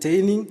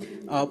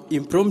entertaining our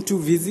impromptu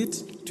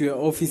visit to your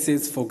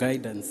offices for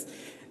guidance.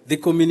 The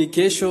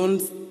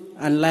Communications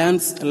and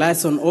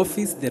Liaison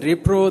Office, the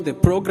Repro, the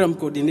Program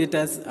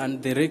Coordinators,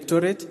 and the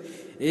Rectorate,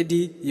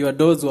 Eddie, your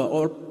doors were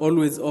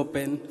always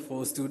open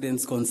for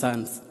students'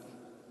 concerns.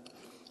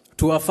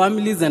 To our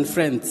families and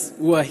friends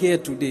who are here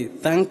today,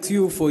 thank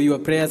you for your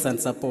prayers and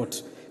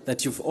support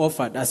that you've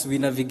offered as we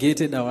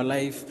navigated our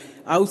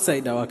life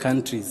outside our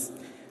countries.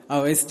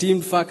 Our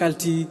esteemed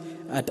faculty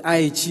at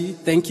IHE,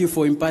 thank you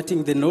for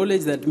imparting the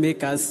knowledge that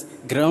make us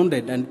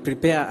grounded and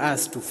prepare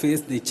us to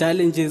face the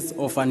challenges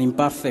of an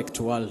imperfect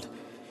world.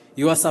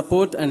 Your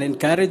support and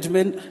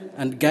encouragement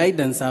and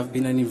guidance have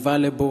been an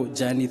invaluable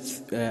journey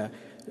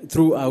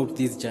throughout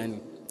this journey.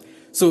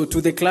 So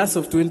to the class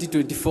of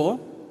 2024,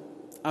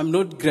 I'm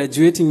not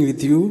graduating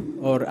with you,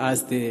 or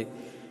as the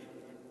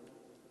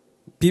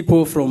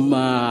people from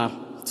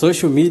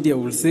social media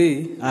will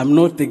say, I'm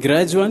not the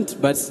graduate,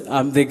 but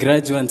I'm the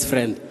graduate's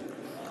friend.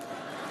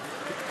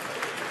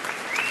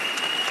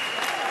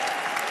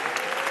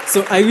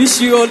 So I wish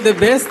you all the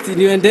best in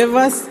your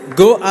endeavors.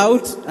 Go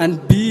out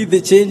and be the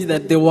change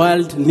that the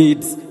world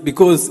needs,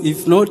 because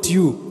if not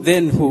you,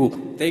 then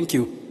who? Thank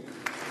you.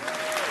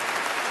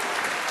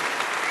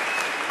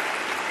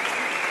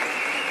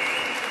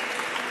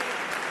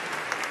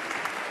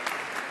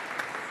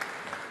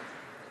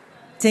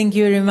 Thank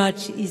you very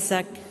much,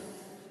 Isaac.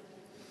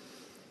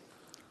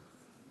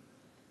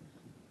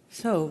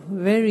 So,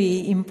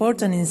 very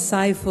important,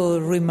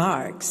 insightful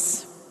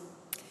remarks.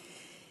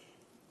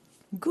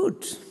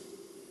 Good.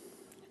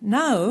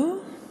 Now,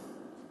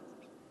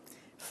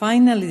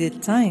 finally the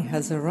time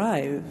has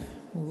arrived.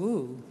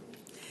 Ooh.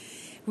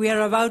 We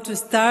are about to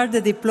start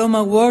the diploma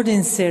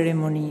awarding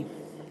ceremony.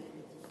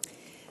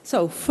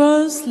 So,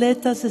 first,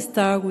 let us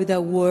start with a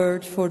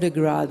word for the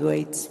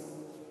graduates.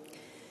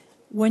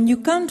 When you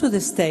come to the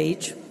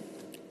stage,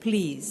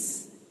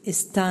 please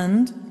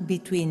stand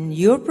between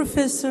your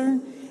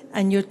professor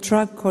and your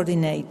track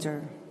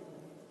coordinator.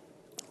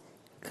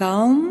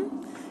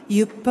 Calm,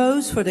 you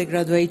pose for the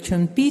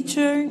graduation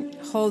picture,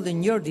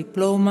 holding your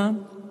diploma.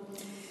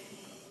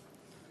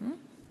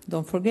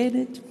 Don't forget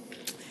it.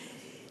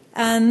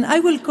 And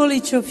I will call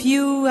each of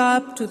you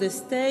up to the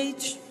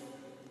stage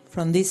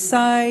from this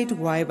side,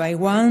 one by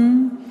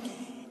one.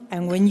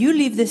 And when you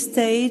leave the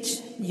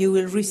stage, you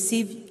will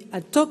receive a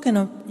token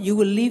of, you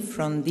will leave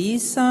from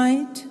this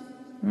side,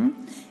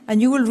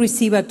 and you will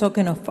receive a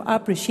token of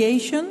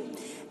appreciation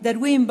that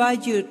we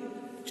invite you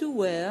to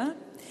wear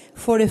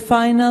for a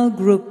final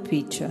group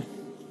picture.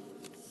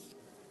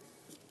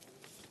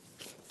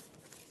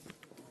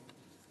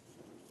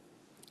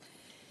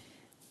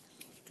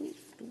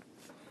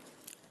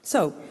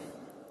 So,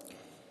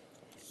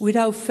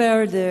 without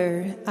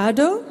further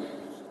ado,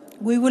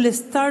 we will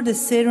start the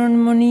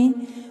ceremony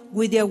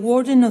with the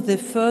awarding of the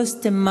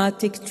first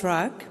thematic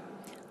track,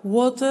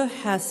 Water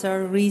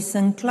Hazard Risk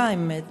and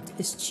Climate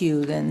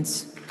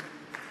Students.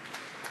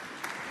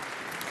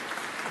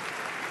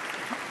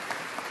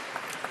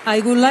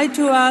 I would like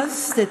to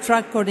ask the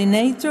track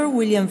coordinator,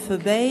 William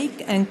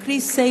Verbeek, and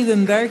Chris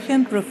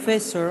Savenbergen,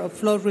 Professor of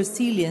Flood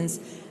Resilience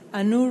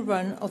and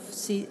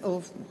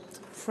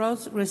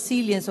Flood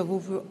Resilience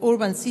of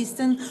Urban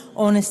Systems,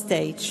 on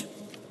stage.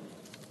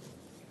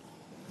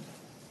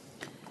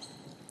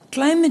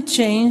 Climate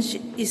change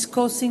is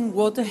causing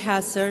water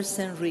hazards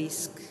and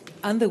risks,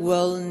 and the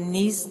world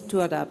needs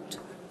to adapt.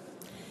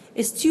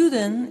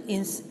 Students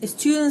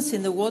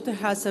in the Water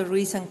Hazard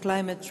Risk and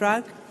Climate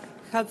track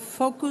have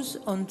focused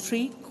on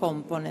three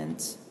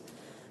components.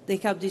 They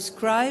have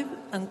described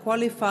and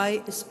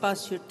qualified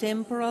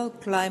spatio-temporal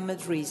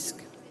climate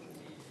risk.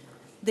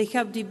 They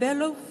have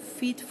developed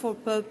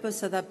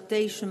fit-for-purpose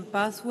adaptation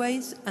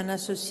pathways and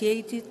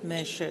associated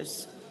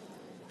measures.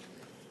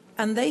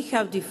 And they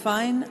have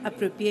defined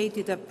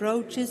appropriate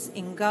approaches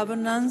in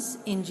governance,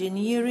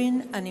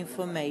 engineering, and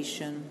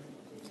information.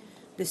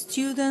 The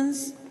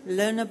students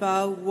learn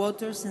about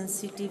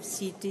water-sensitive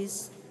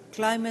cities,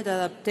 climate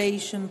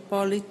adaptation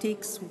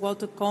politics,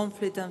 water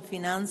conflict and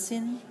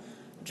financing,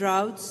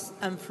 droughts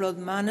and flood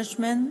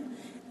management,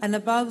 and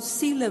about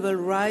sea level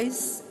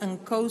rise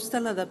and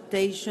coastal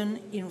adaptation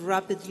in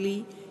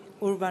rapidly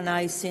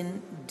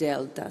urbanizing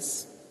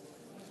deltas.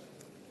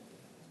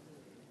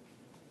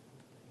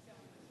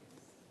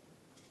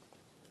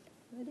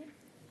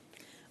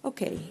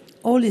 Okay,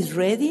 all is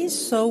ready,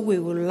 so we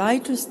would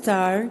like to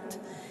start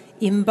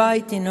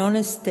inviting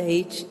on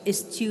stage a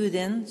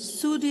student,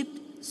 Sudip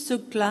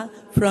Sukla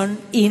from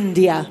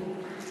India.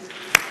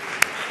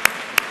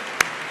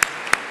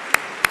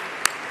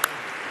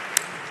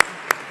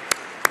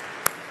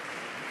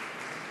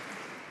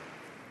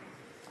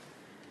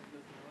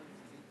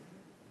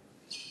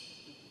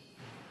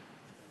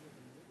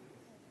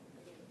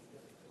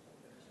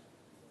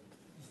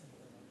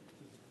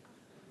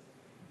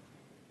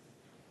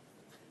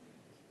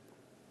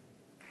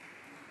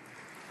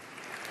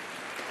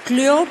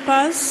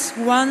 Cleopas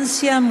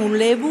Wansia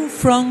Mulebu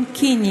from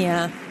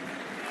Kenya.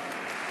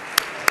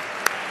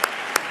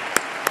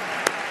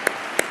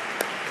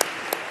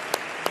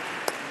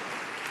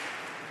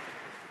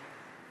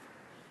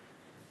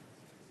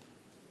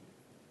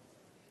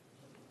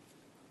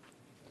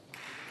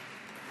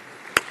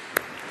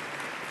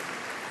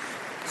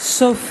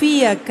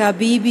 Sofia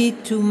Kabibi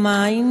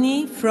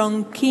Tumaini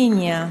from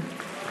Kenya.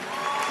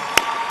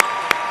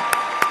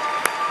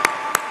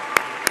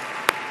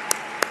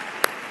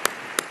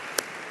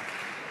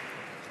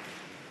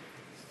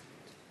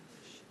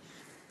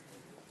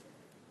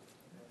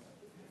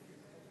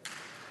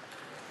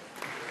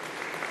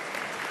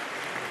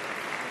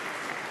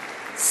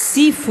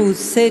 Sifu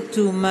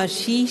Setu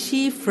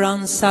Mashishi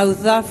from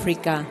South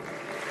Africa.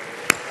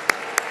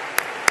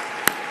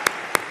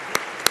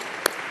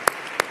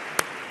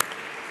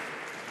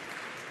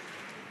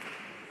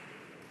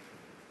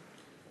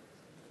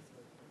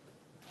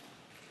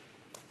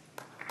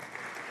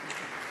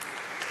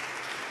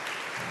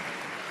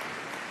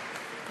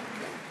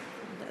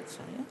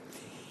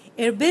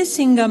 Hervé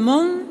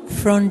Singamon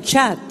from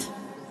Chad.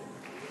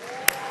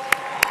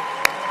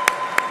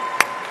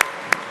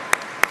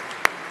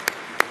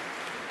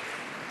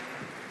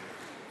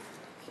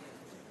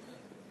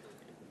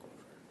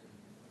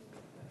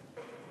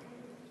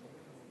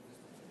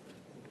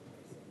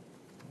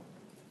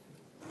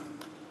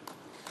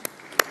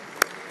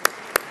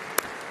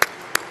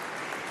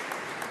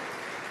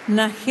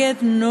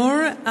 Nahed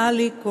Noor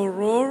Ali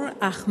Koror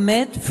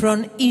Ahmed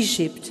from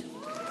Egypt.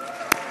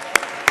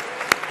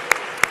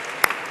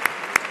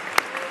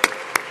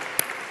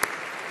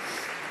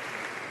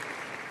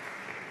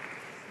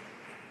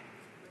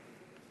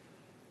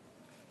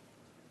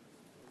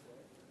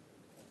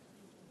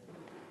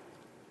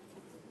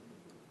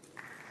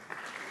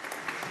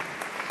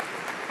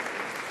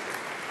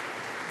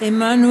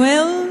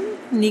 Emmanuel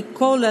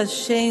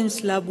Nicolas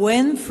James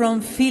Labuen from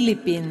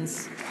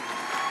Philippines.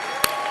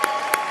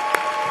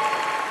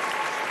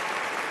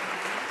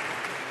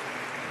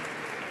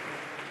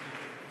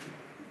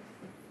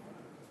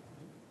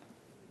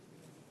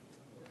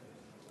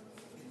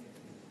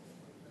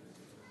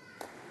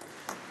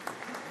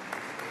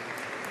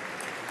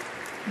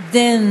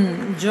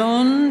 Then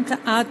John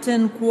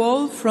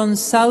Attenquol from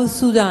South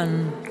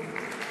Sudan.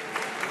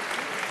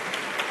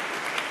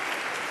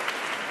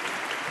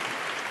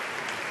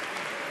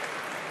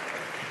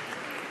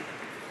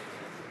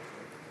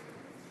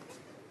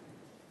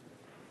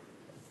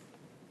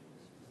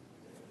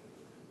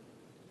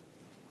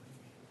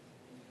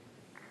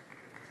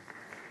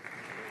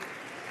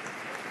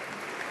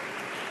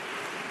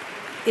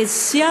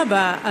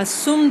 Esiaba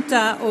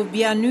Assumpta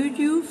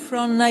Obianuju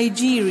from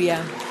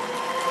Nigeria.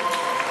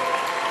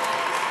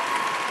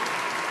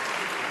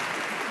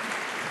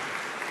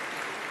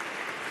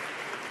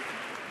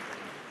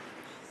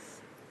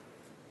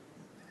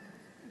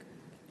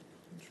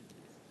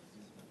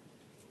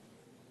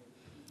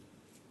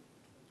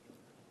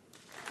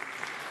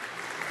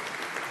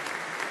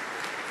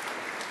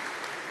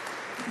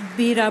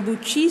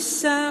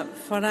 Birabuchisa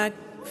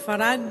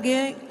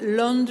Farage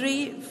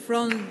Laundry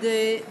from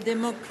the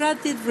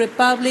Democratic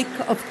Republic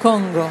of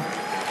Congo.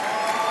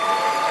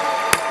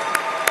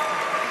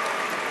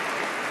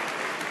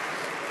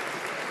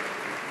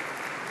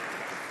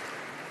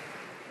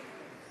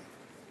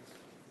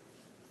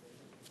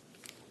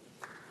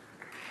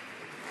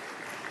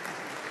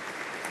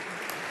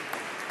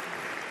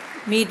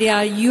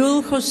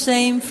 Miriayul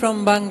Hossain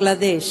from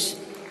Bangladesh.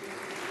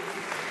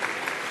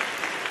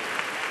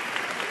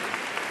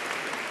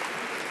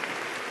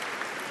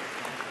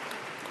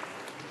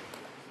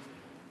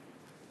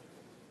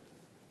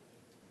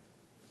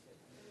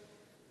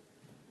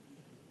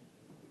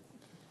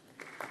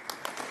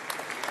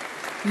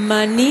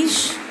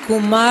 Manish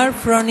Kumar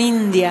from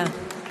India.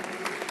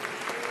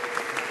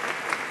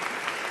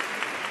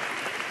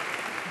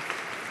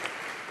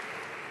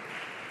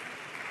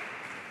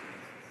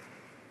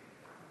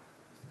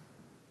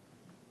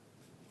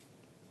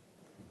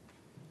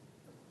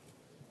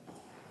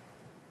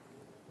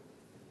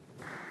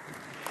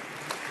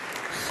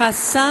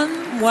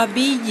 Hassan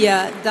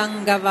Wabiya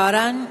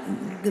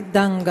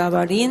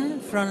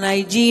Dangavarin from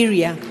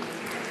Nigeria.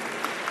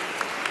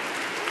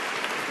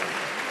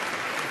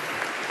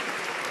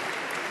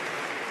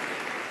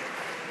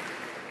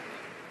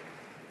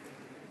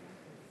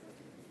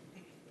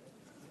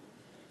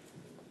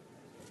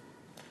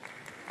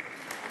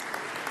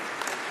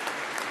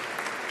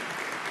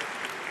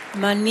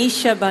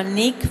 Manisha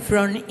Banik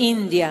from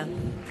India.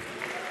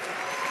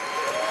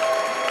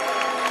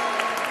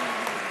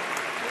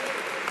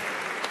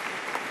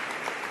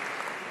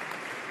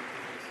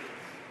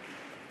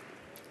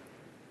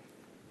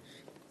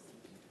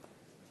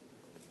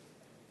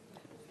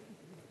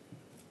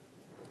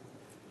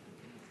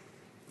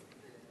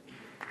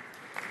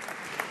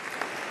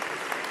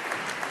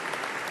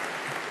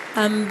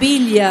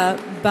 Ambilia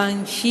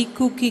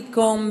Banshiku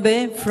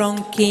Kikombe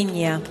from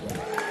Kenya.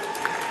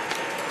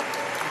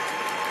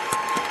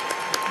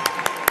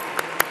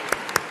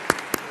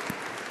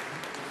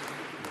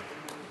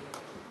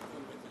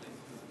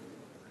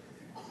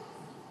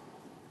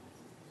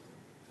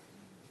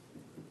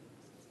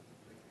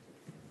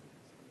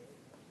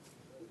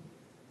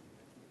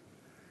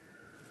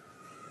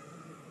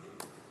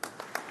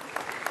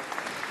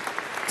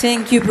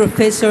 Thank you,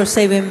 Professor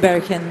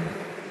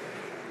Seibenbergen.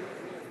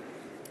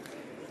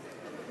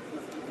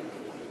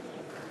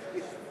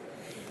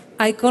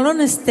 I call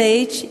on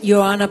stage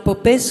Ioana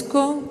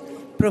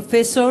Popescu,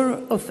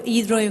 Professor of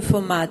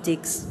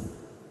Hydroinformatics.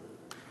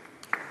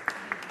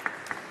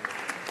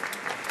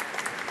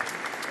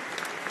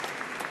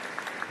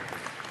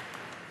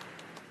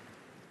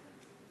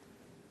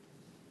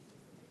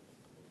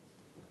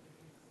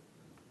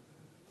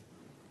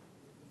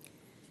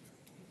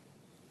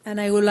 And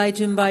I would like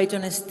to invite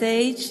on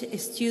stage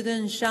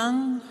student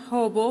Zhang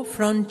Hobo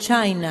from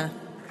China.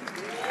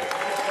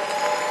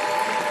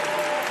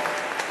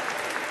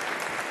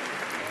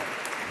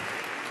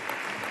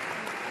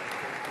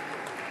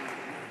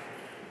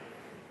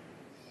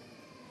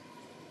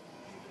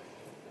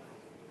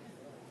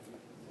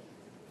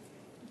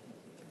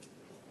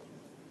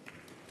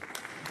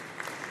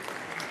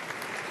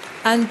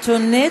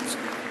 Antoinette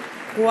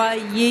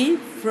Guayi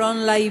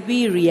from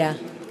Liberia.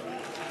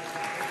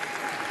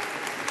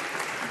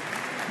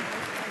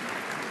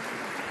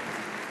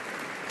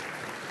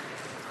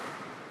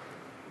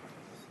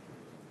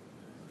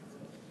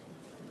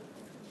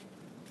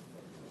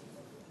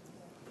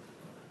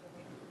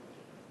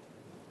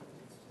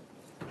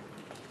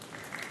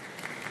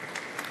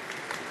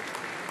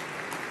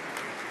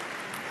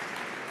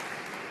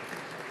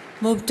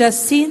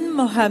 Mubtasin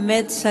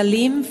Mohamed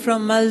Salim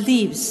from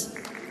Maldives.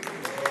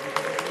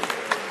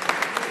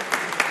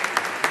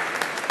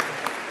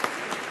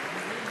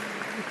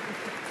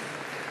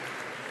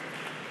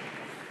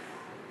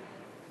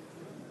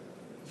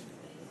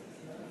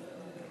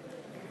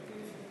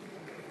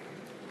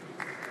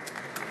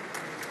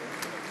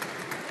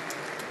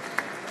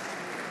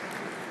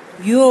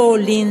 Yo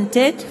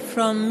Lintet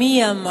from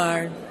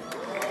Myanmar.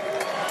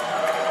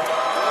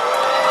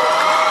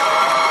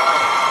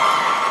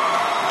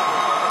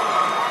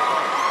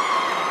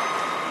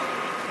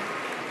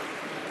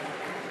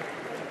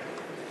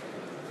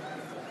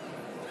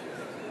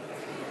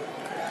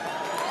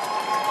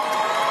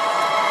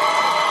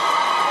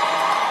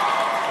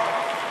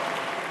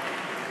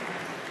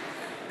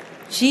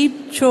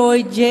 Jeep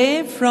Choi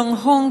Jae from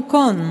Hong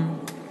Kong.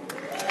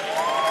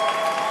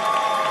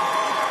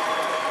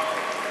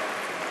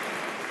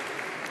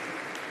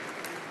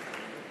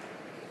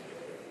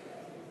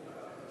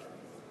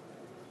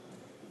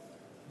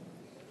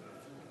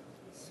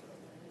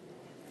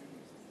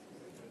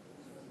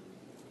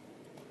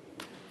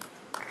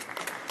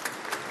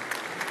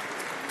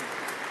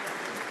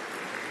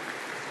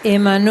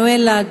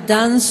 Emanuela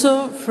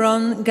Danso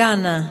from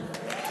Ghana.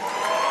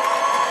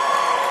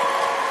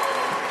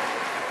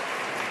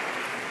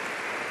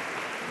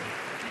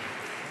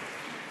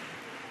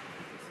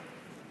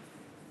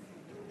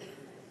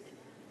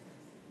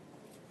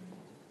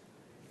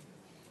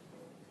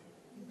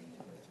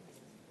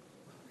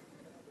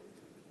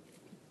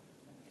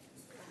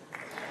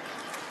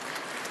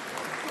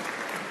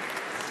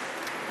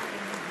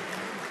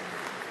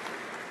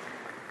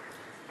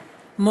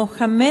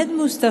 Mohamed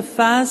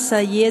Mustafa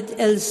Sayed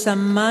El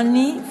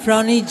Sammani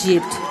from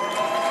Egypt.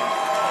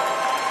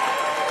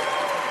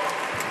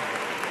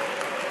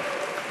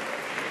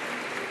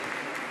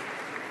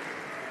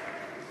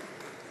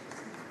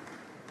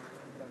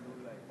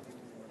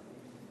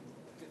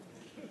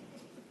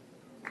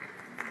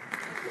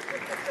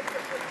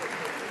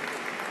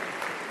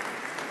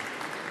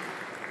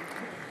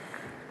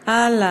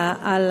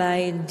 Ala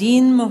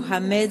Alaeddin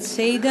Mohamed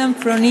Seidan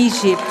from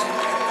Egypt.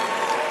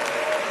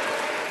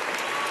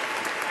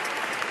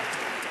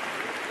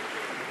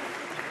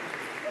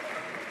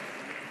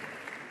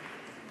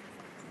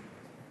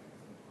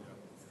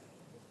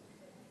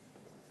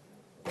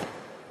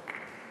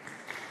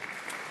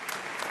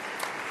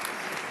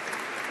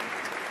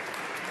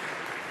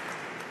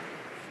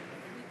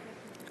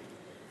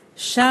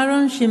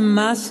 Sharon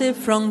Shimase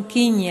from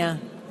Kenya.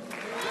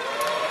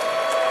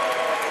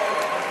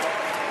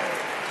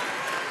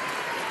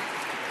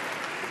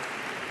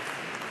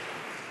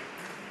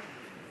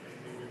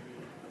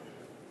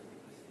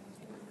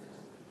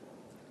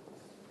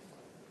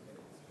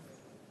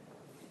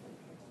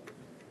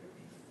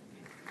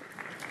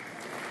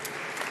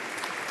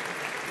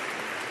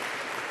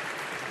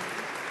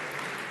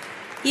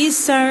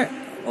 Isar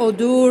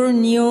Odur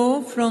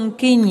Nyo from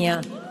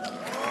Kenya.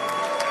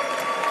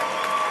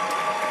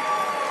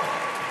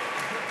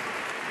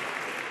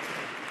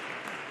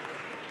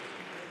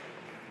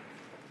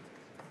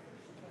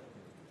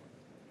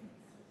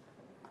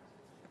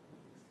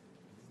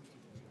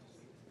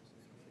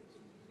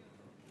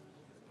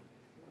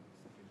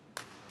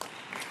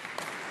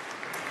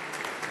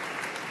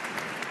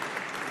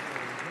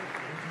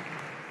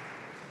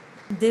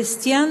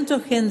 Destianto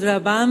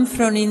Hendrabam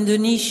from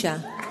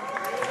Indonesia.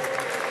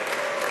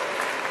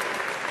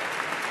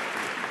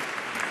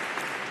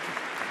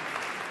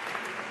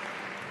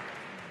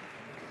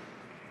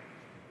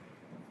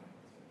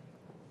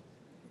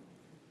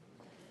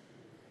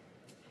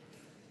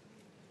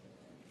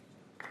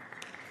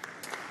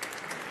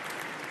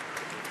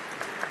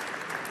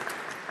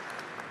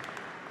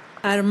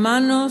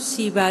 Armano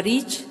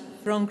Sivaric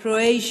from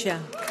Croatia.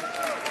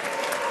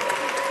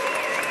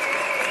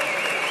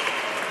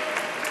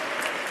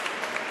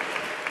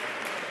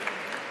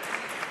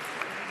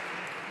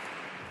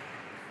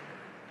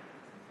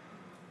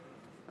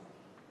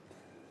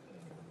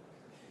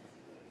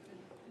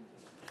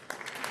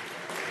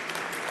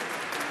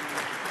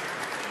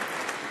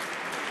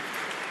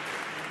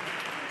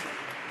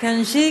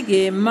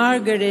 Kanjege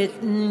Margaret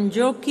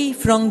Njoki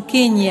from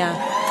Kenya.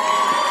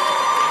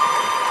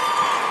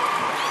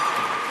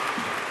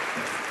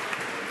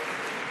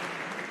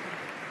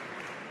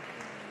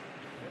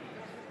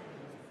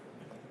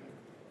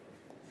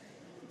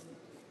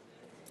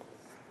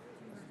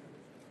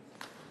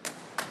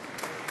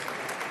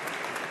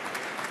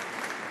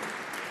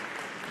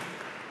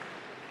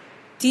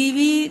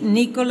 TV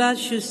Nicolas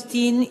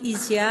Justine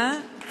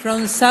Isia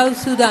from South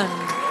Sudan.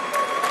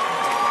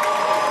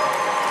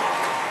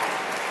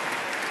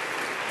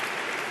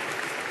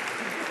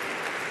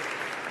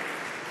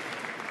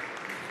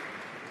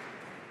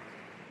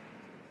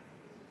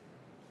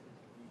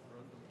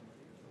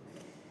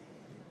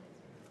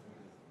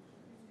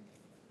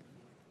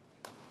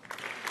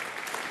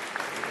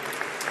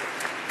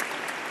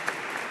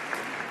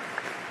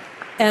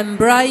 And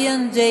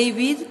Brian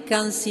David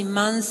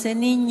Cancimanse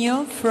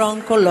Niño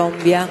from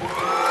Colombia.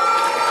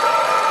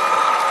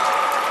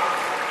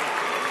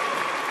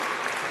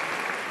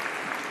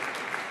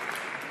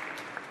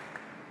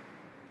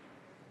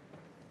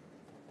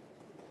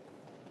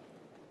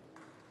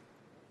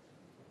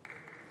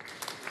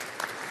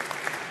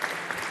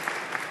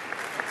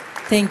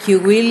 Thank you,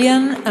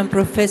 William and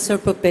Professor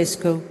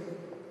Popescu.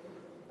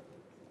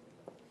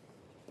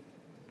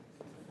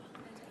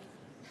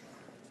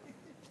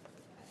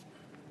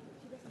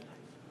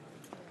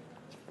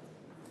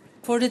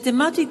 For the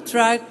thematic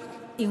track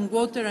in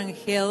Water and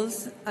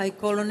Health, I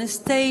call on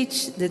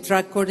stage the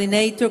track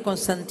coordinator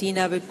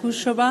Konstantina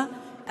Bekushova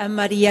and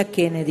Maria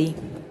Kennedy,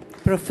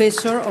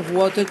 Professor of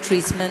Water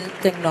Treatment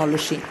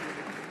Technology.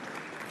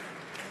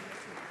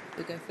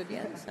 You can for the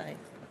other side.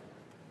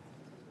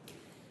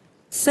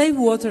 Safe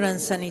water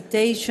and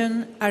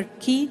sanitation are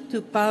key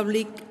to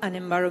public and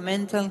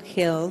environmental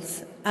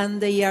health, and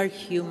they are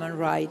human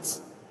rights.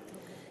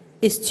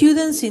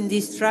 Students in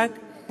this track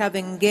have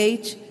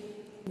engaged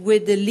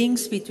with the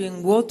links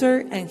between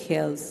water and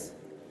health.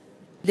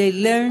 They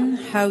learn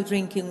how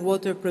drinking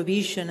water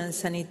provision and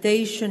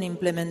sanitation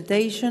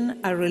implementation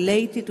are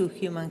related to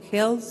human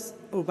health,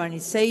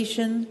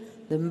 urbanization,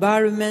 the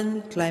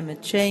environment,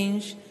 climate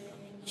change,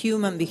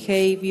 human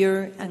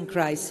behavior, and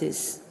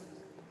crisis.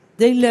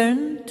 They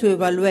learn to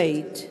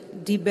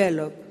evaluate,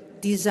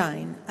 develop,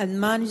 design, and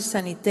manage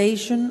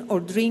sanitation or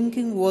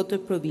drinking water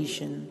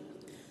provision.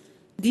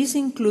 This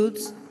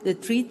includes the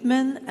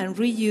treatment and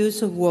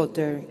reuse of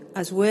water,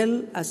 as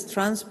well as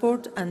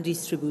transport and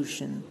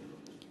distribution.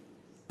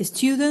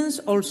 Students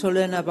also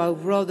learn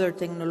about broader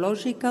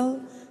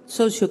technological,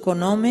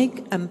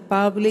 socioeconomic, and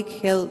public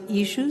health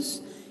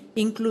issues,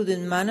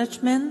 including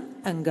management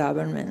and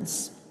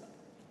governance.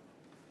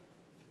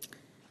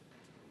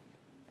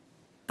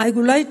 I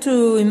would like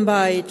to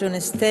invite on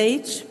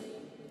stage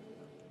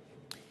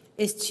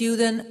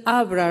student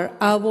Abrar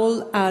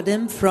Abol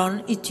Adem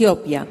from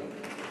Ethiopia.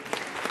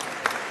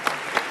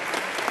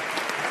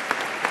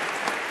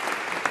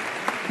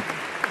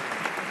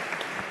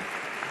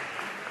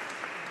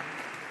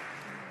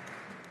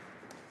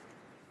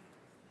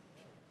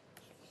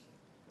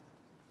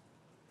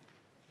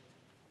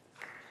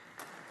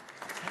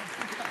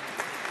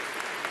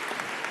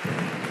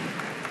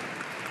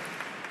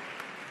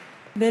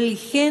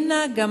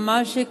 Belgena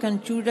Gamashe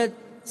Kanchura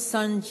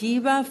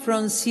Sanjiva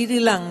from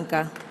Sri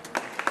Lanka.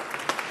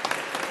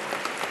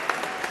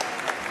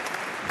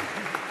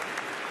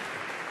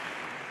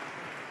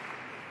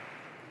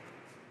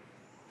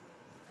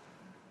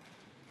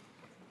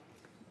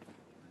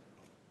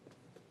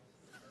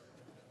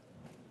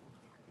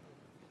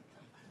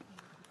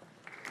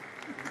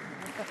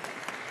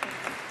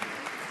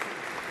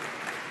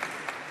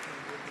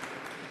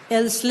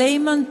 El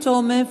Sleiman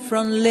Tome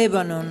from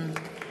Lebanon.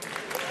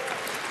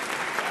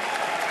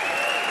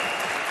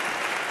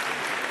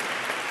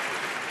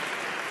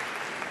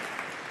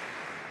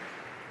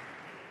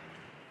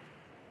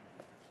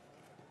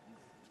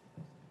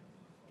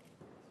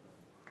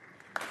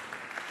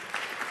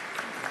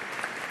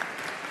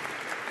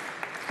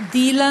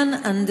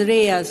 Dylan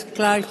Andreas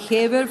Clark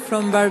Heber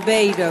from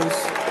Barbados.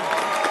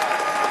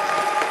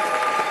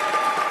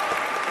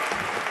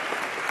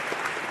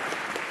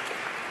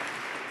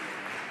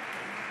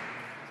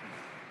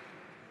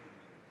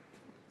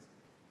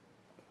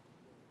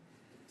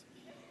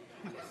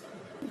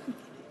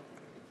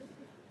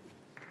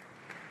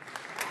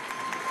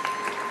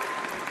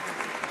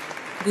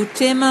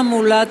 Gutema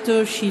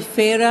Mulato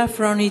Shifera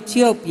from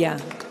Ethiopia.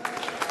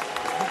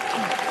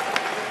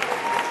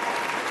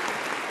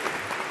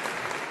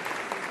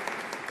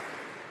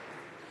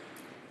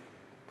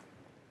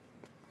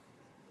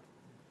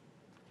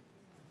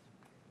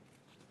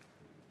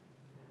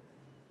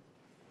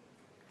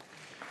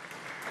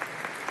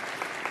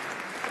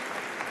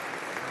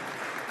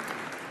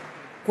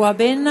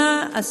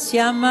 Kwabena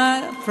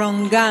Asiama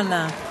from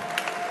Ghana.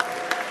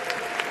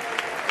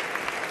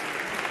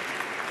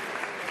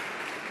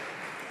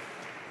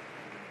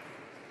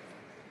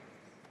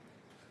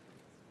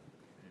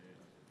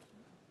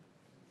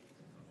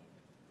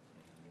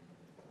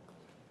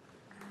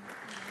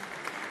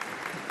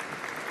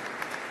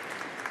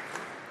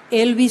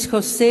 Elvis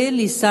José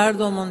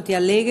Lizardo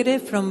Montealegre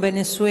from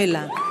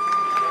Venezuela.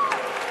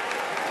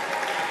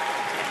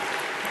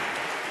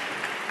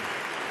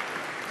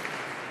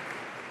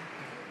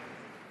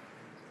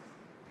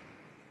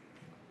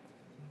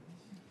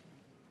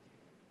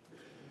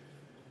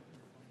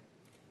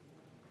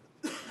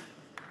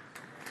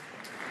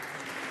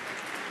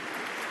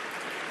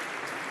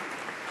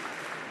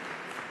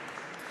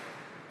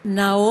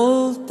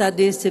 Naol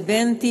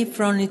Tadeseventi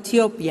from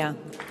Ethiopia.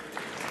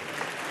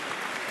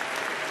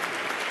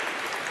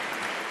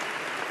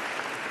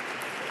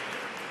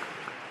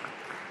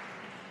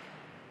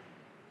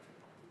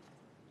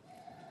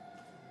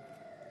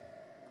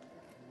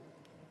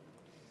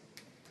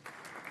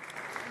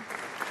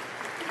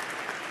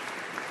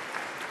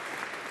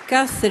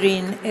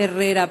 Catherine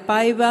Herrera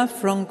Paiva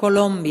from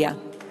Colombia.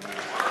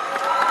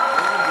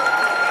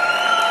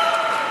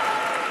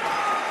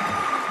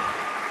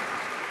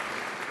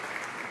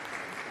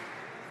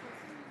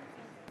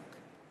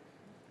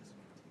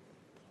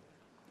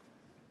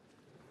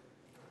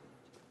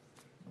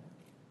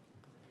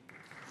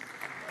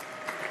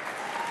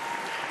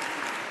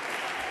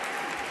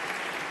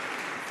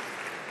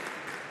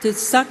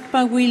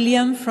 Tsakpa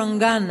William from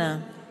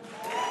Ghana.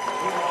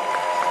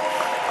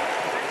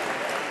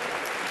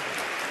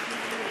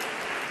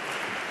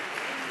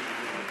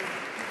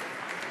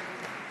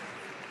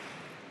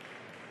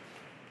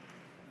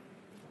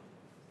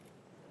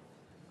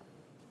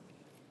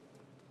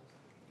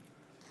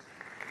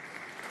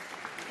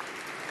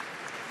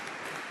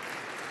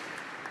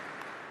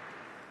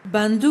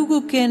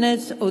 Bandugu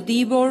Kenneth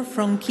Odibor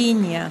from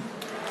Kenya.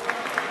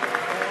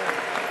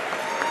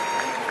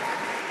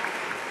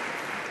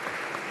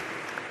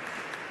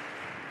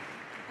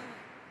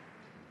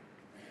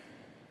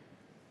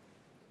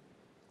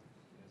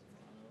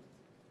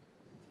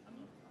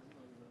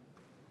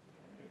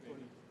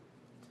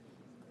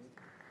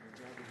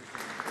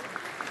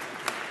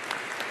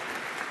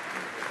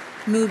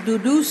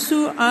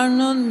 Nududusu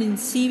Arnold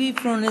Minsivi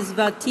from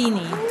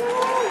Eswatini.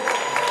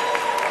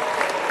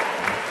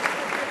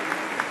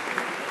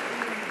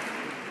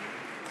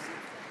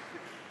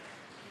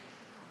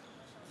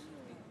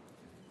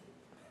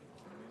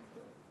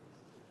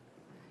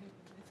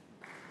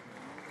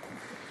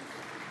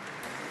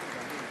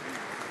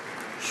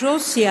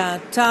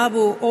 Josia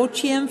Tabu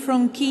Ochieng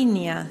from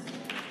Kenya.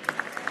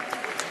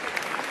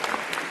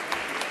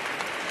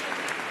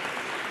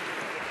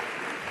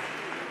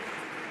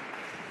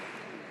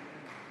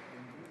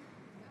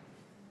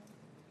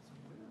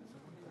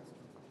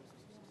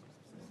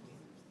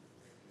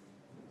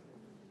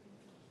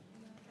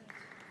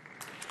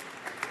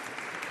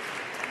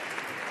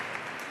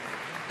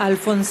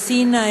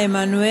 Alfonsina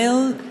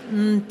Emmanuel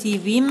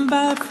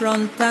Ntivimba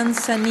from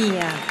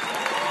Tanzania.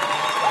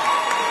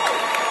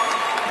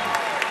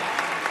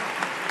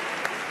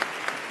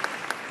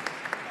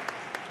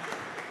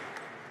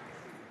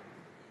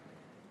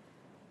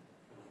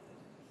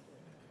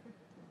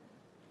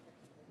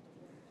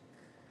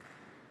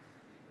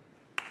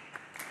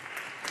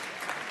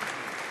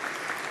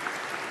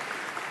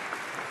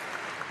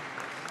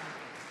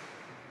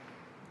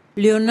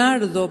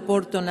 Leonardo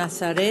Porto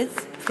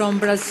Nazareth from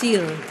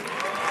Brazil.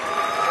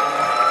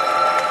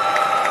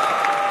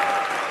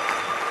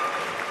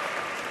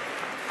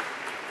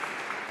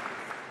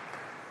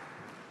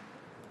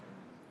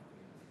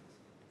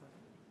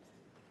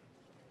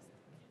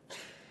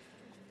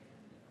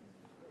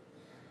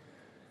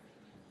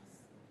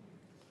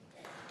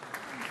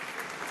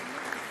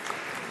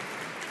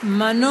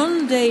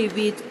 Manon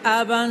David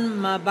Aban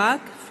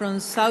Mabak from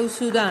South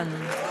Sudan.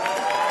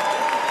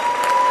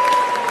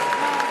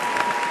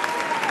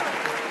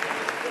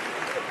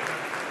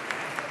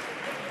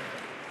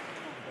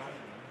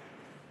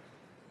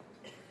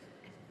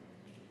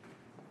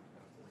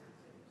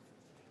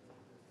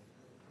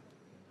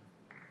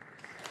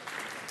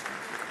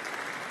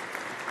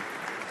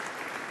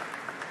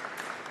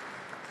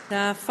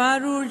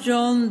 Tafaru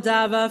John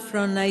Dava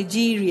from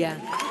Nigeria.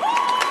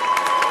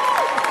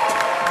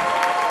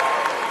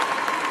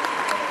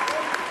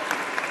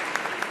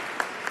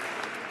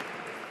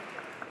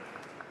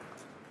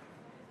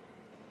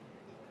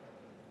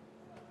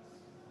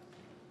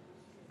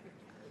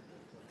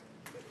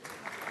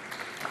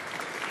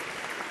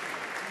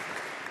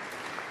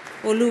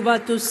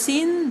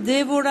 Olubatusin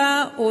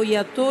Deborah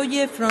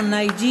Oyatoye from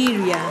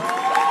Nigeria.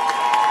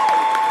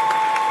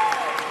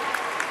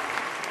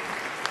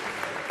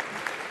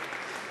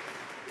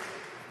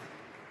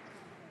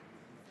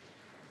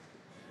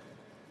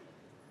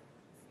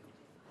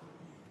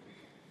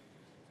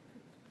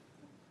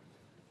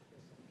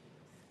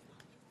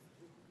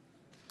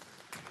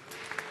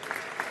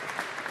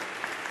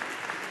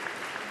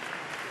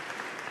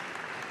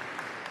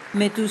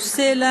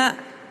 Metusela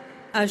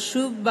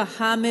Ashub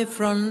Bahame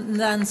from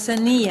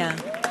Tanzania.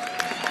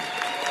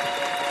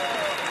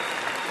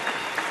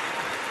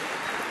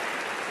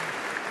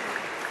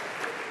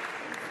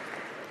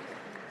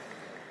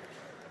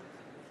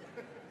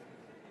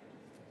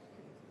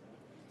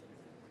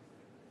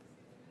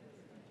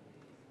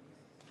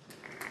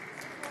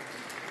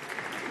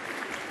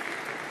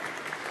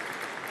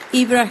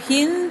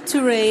 Ibrahim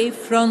Touré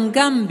from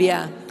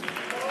Gambia.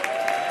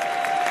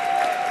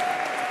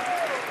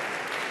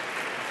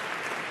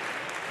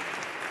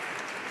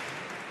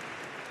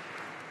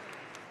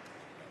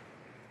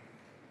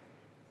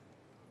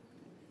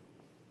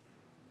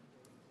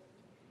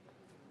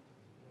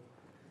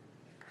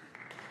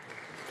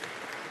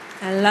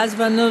 And last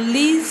but not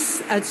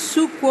least,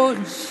 Atsukwo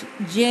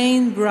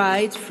Jane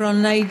Bright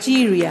from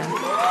Nigeria.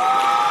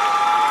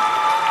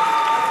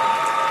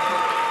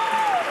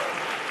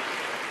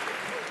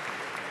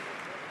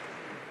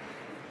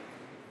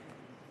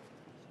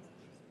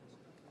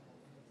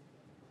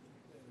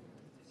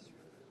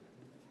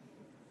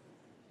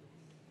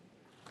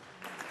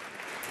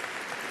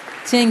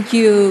 Thank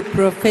you,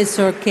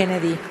 Professor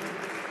Kennedy.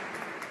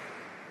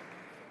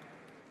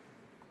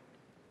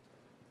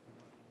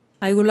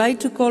 I would like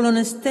to call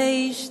on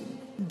stage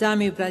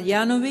Damir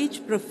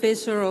Brajanovic,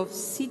 Professor of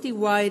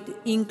Citywide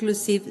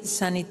Inclusive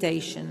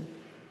Sanitation.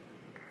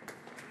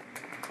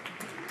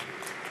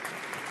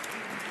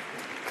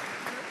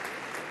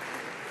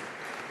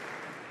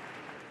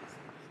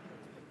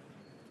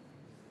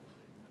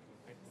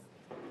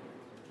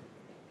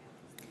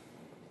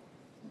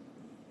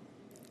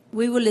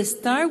 We will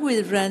start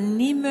with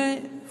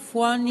Ranime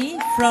Fouani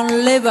from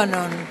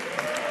Lebanon.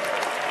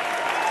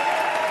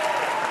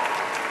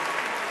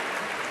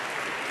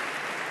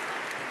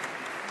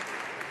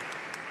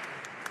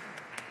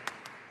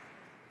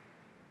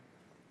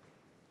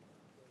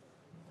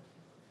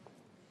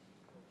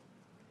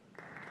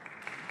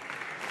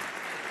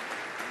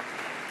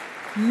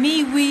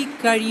 Miwi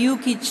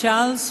Kariuki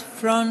Charles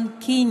from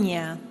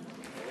Kenya.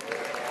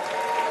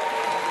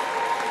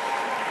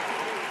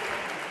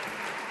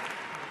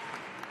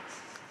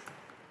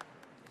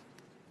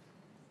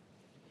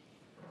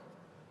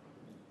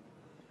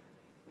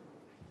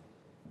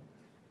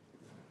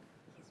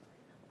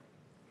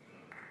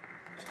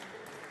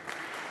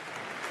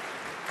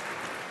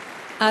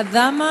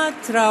 Adama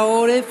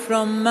Traore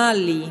from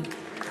Mali.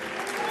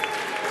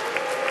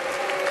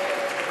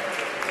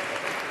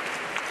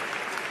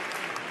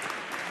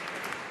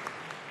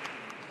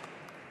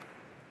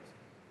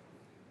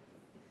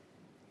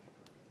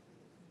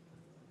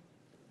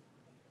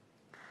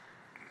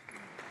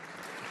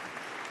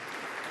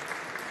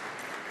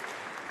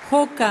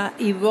 Hoka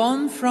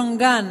Yvonne from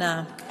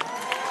Ghana.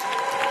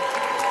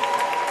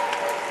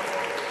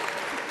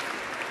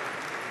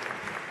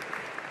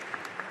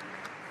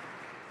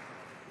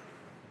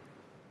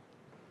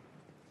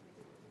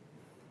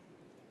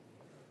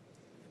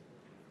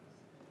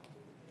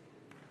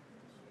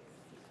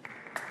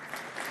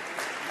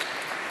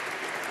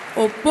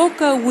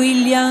 Opoka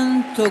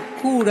William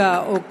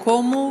Tokura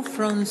Okomu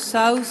from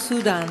South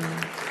Sudan.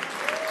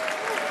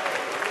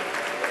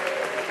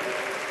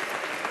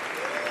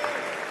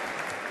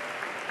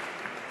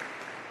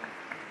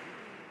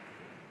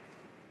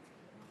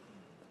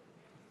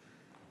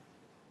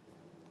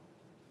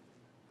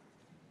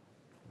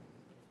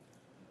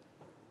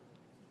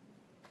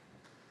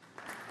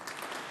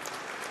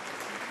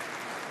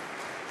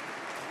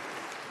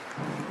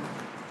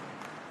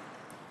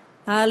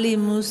 Ali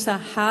Musa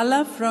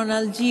Hala from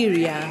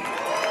Algeria.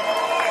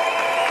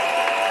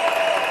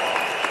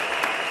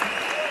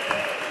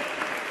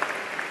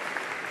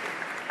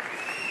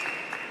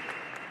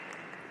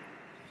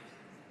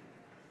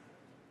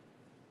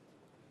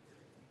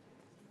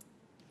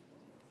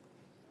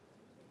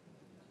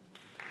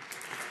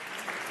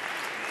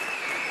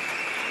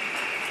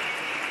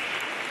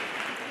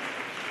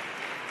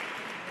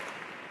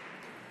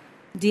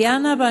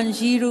 Diana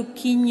Banjiru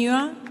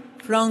Kinyua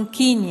from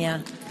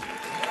Kenya.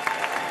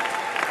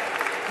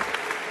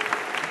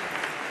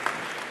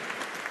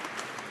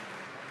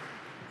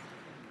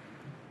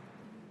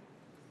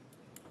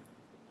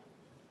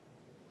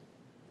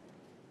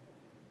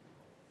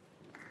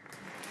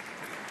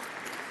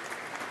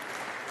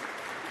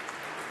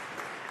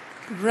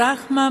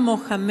 Rahma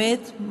Mohamed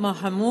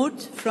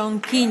Mahamud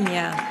from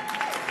Kenya.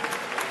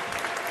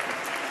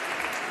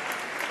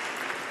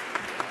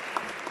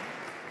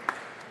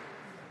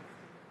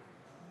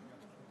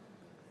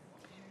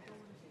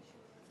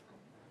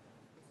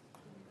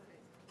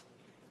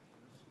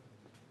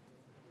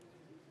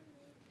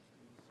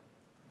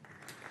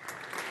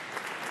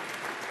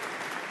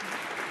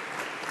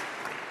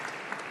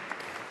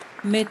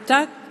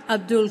 Metak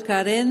Abdul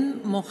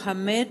Karen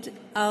Mohamed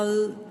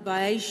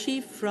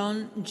Al-Baishi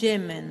from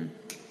Yemen.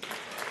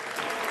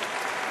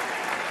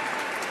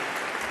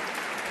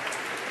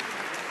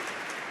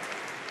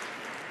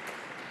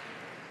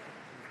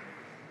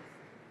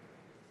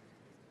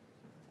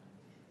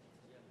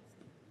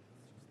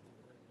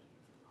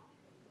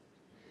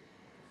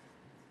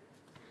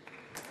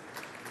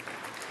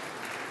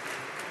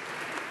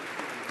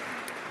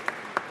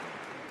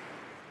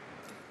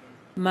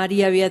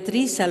 María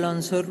Beatriz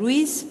Alonso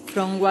Ruiz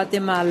from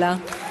Guatemala.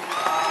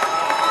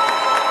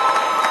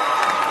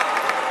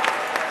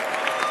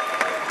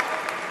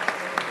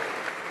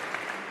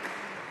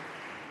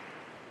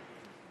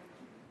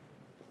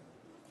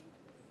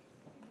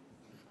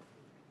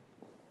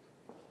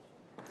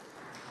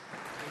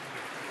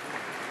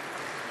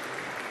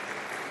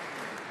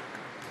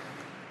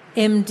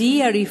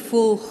 MD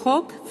Ariful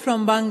Haq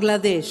from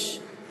Bangladesh.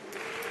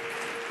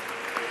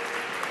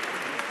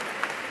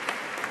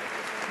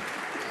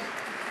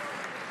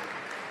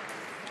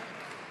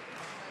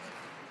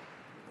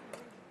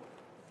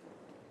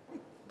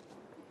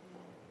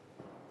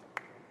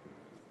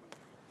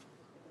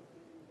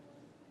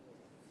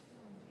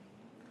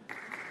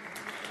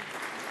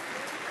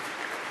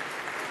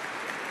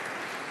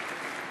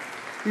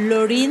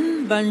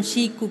 Lorin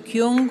Banshi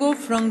Kukyongo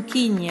from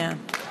Kenya.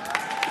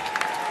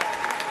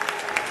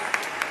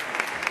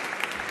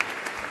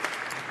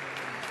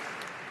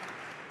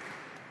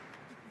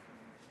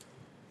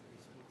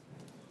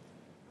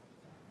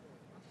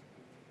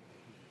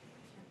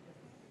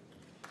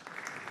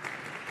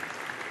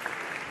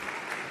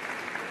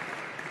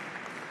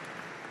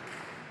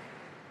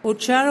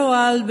 Ocharo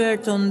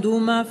Albert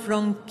Onduma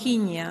from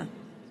Kenya.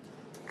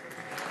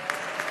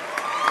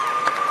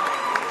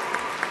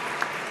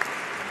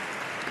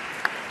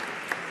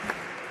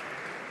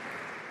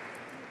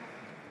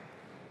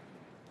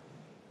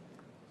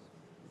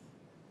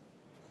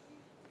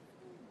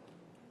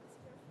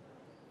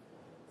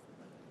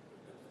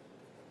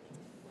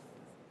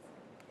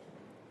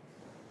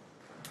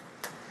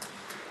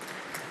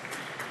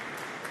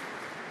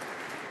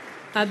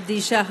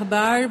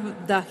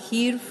 Abdishahbar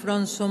Dahir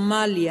from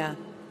Somalia.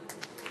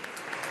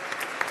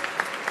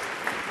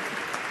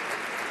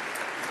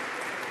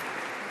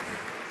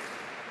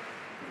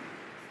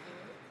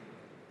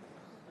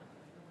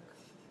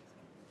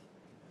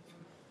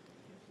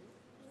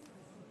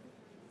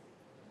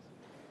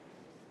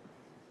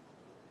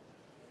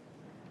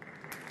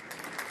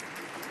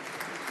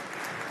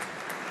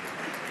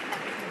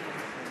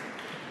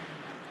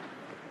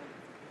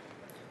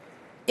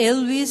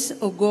 Elvis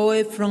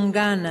Ogoe from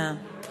Ghana.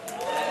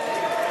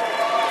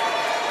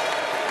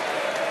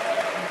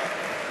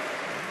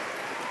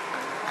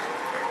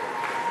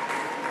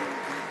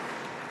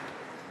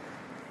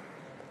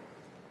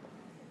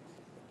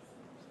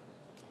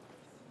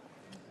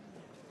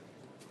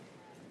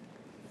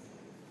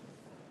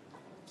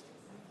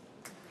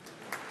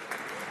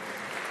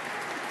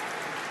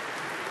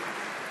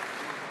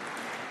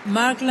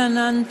 Marklan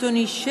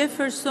Anthony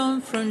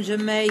Jefferson from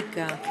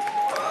Jamaica.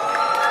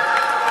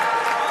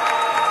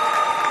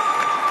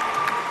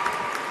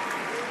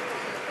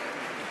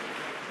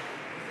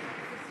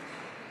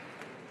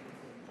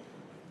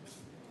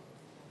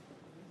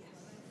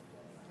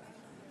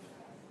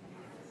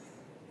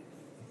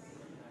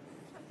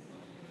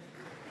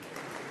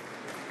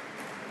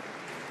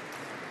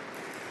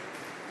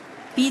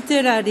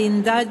 Peter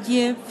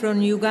Arindaje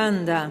from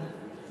Uganda.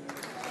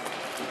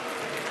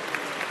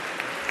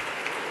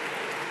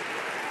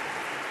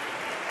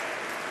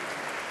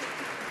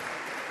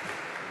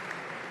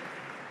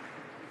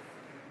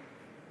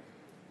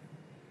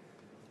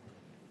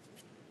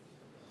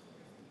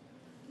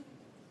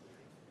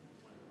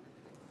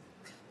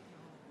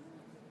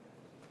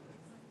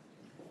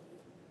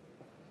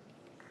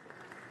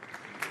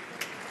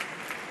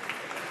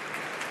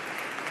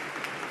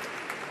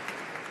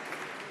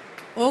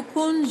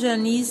 Okun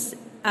Janice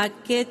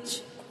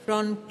Akech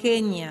from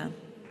Kenya.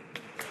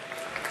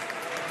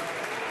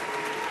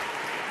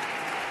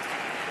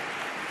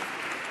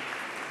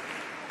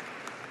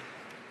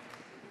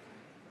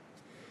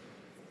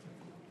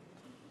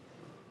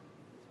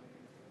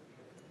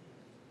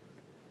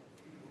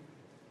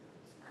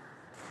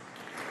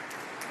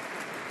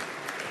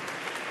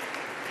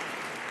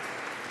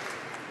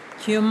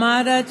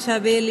 Chiomara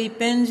Chabeli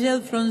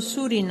Pengel from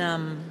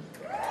Suriname.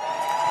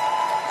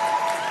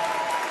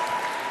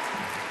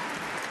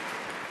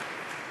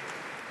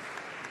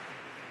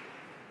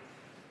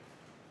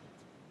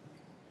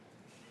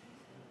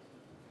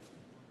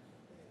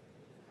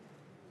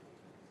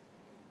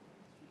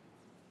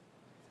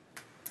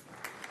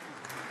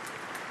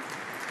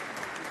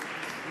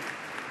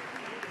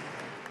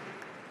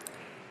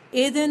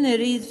 Eden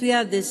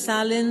Eritrea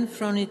Desalen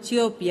from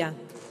Ethiopia.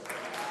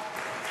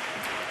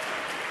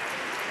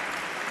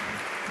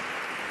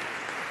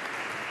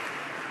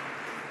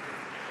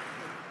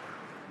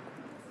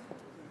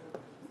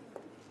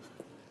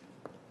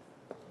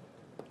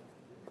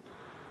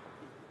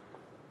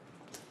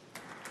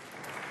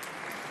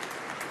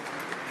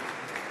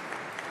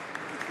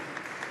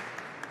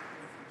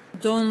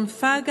 Don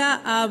Faga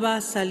Abba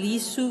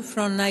Salisu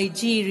from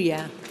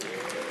Nigeria.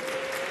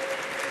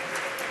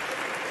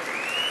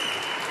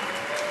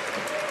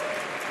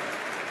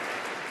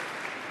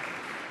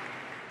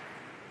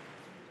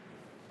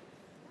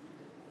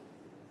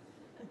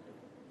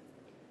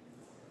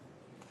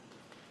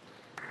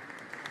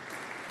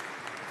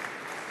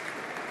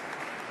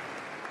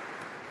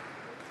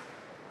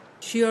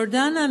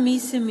 Giordana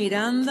Mise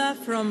Miranda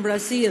from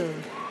Brazil.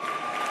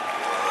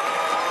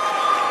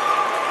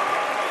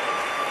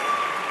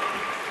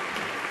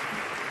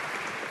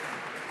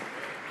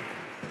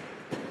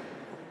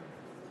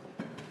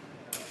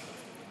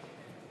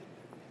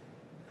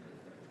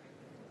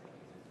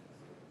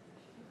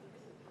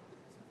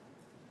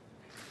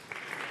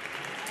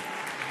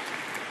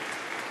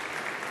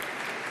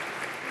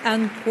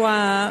 and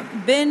Kwa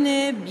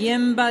Bene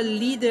Biemba,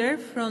 leader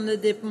from the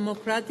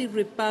Democratic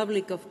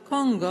Republic of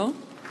Congo,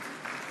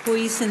 who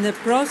is in the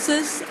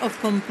process of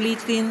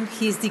completing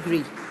his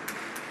degree.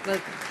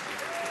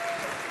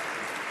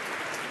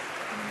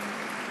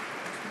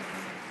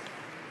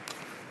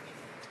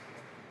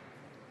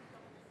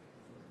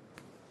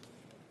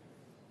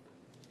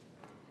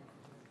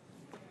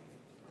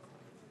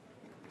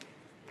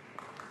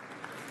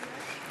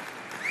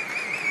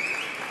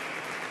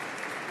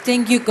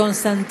 Thank you,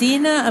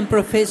 Konstantina and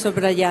Professor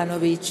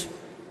Brajanovic.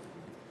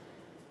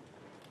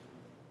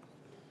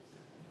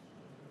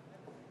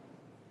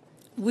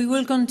 We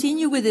will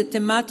continue with the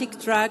thematic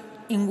track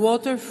in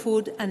water,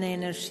 food and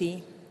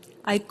energy.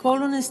 I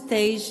call on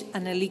stage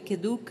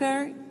Annelieke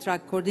Duker,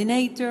 track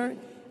coordinator,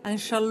 and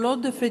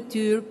Charlotte de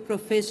Freture,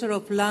 Professor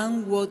of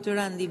Land, Water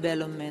and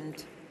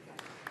Development.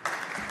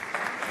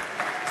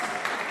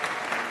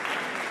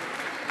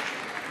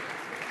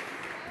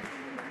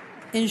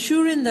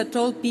 Ensuring that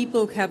all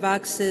people have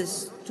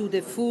access to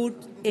the food,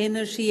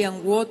 energy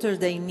and water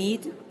they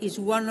need is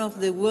one of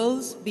the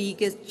world's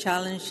biggest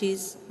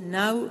challenges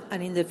now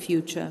and in the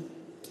future.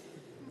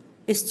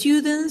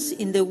 Students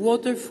in the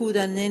water, food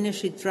and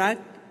energy track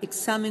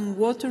examine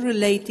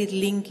water-related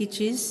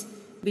linkages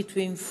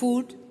between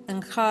food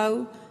and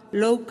how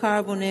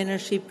low-carbon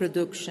energy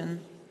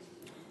production.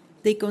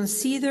 They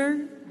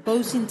consider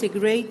both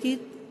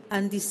integrated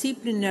and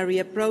disciplinary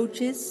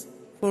approaches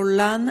for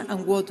land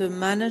and water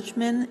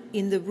management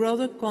in the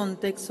broader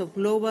context of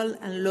global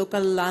and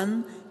local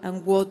land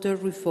and water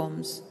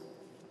reforms.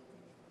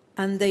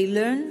 And they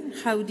learn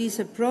how this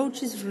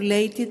approach is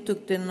related to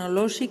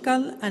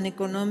technological and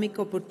economic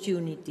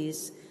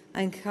opportunities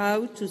and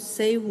how to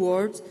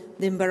safeguard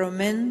the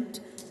environment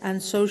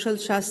and social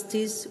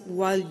justice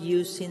while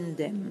using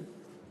them.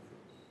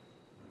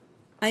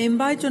 I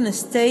invite on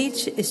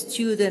stage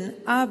student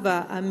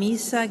Aba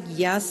Amisa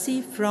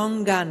Gyasi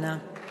from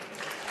Ghana.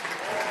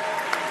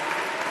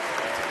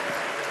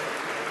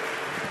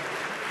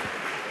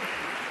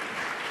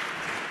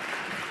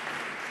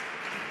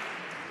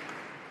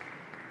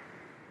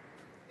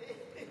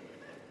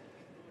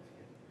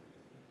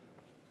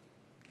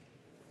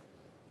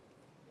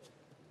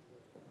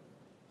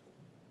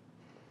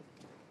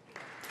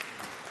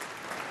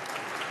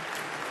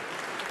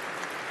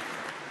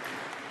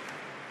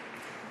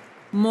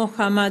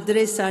 Mohammad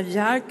Reza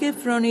Jarke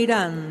from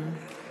Iran.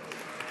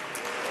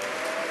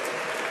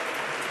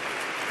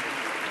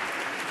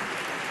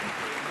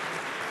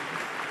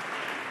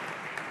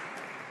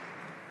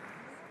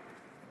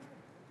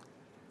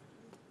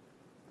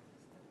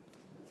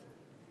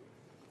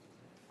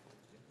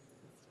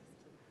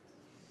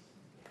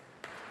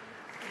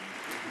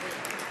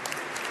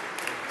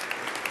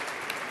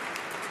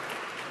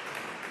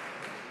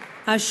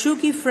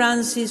 Ashuki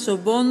Francis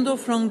Obondo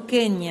from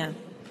Kenya.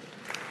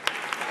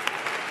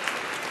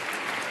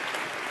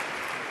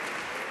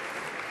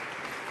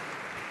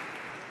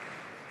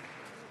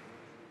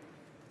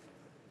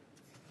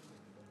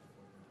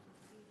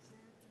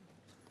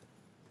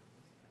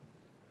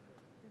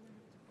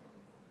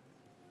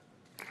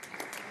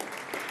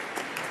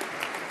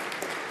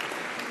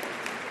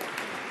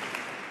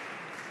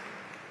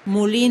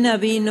 Mulina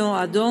Vino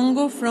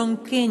Adongo from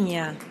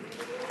Kenya.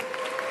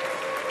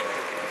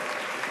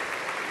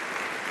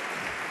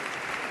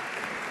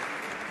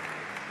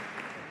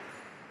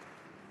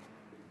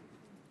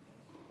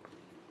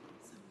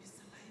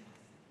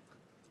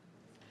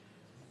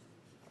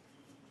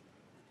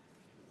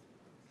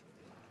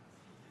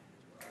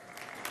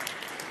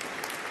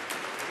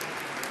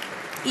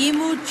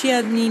 Imu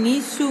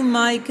Chiadninisu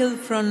Michael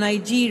from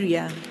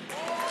Nigeria.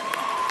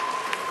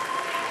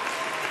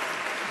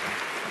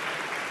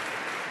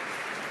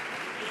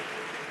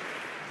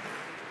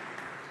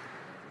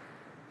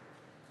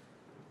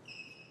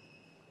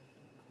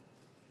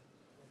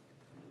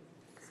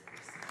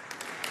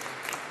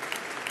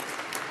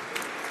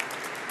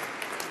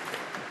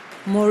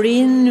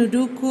 Maureen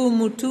Nuduku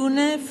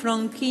Mutune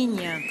from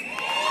Kenya.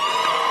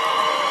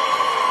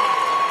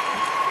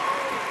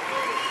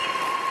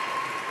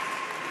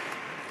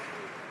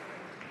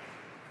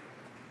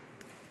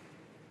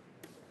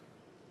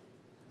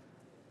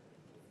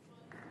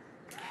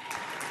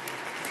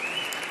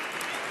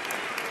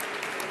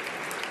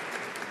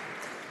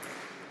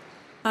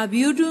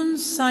 Abiodun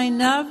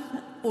Zainab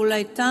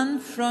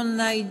Olaitan from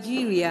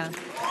Nigeria.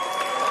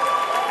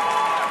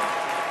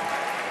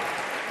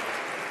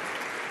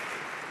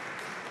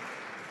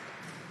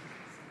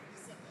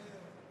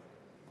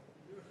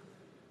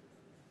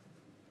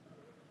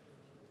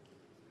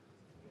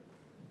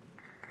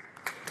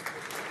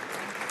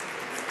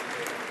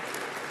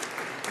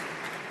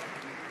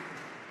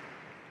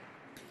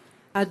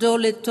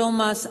 Adole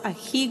Thomas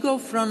Ahigo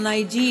from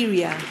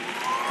Nigeria.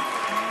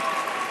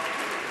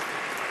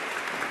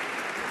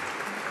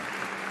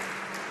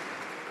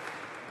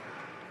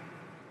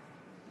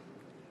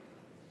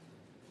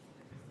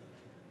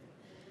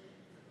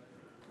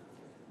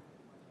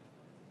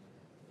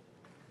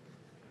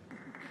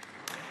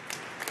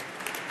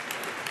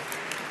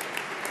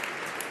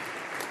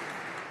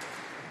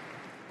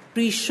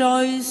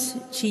 Prishois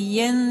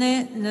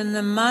Chiyenne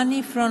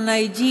Nanamani from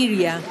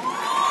Nigeria.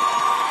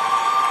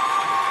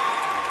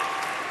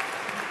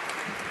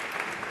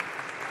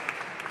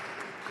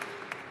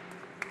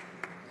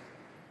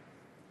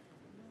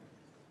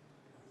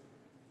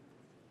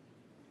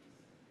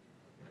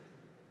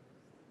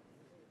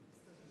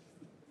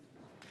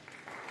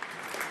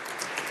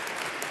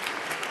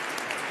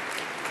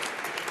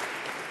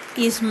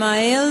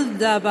 Ismael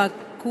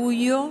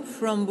Dabakuyo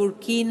from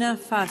Burkina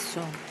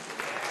Faso.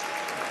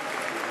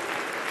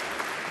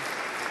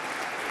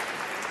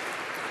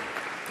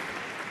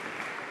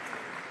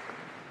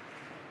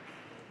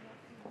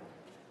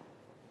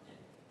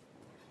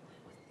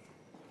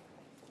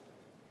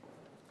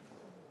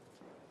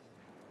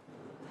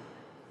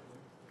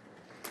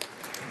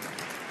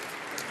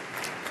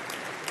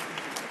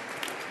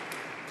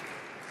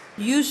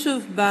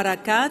 Yusuf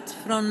Barakat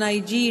from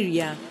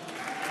Nigeria.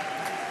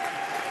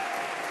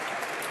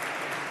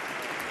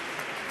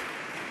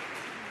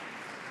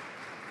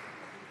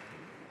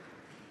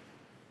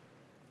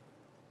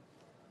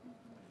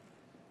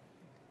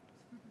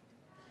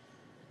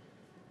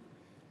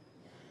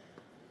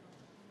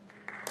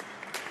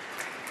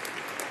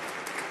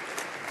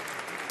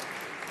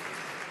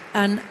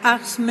 And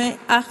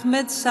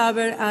Ahmed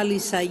Saber Ali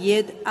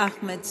Sayed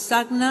Ahmed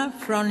Sagna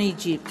from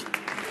Egypt.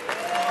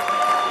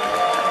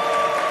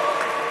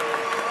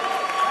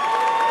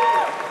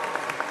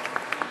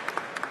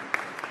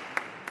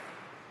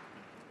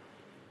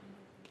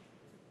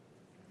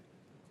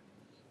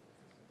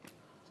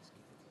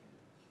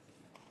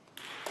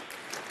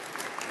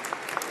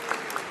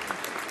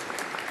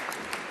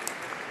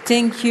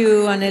 Thank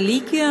you,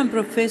 Annelieke and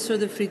Professor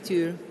de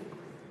Frituur.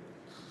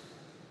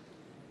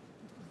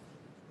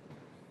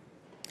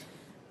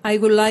 I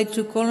would like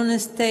to call on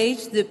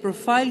stage the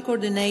Profile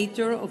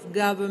Coordinator of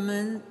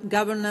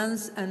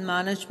Governance and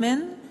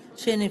Management,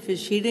 Jennifer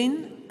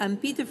Shirin,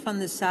 and Peter van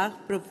der Saag,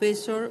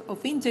 Professor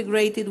of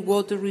Integrated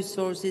Water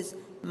Resources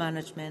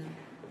Management.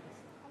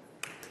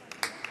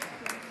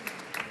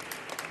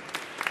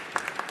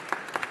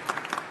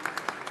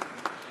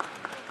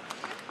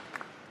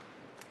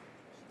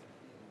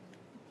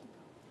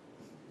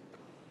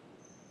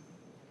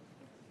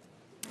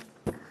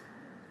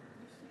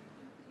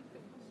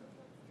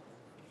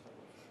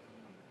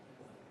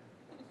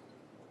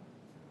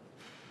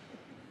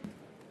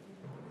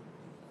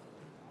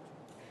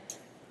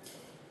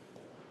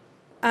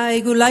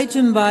 I would like to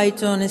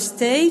invite on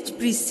stage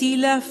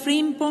Priscilla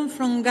Frimpong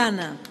from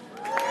Ghana.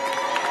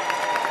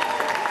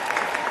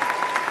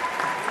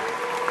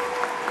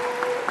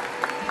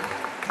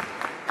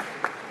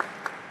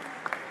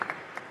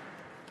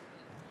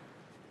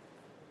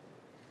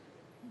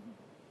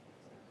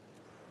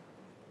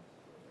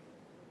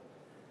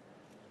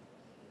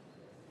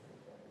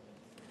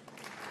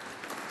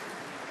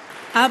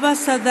 Abba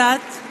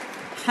Sadat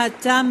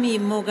Hatami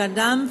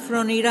Moghadam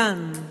from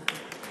Iran.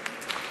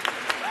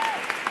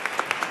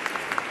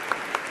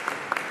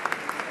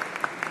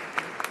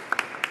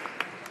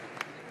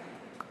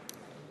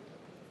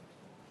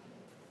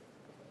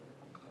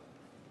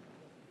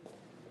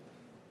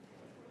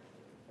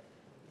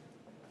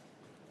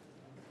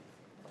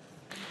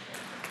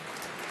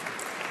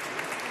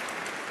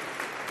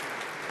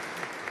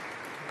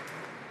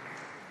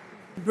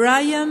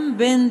 Brian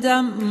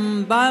Benda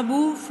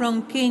Mbabu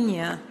from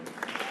Kenya.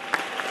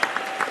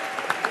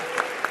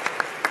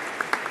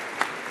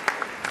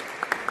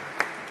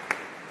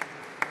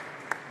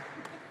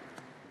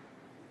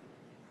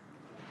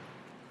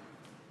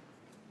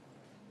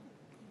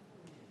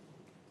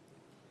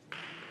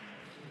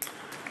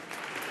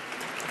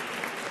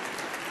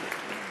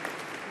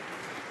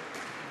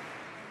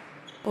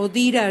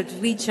 Odira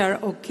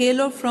Richard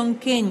Okello from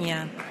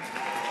Kenya.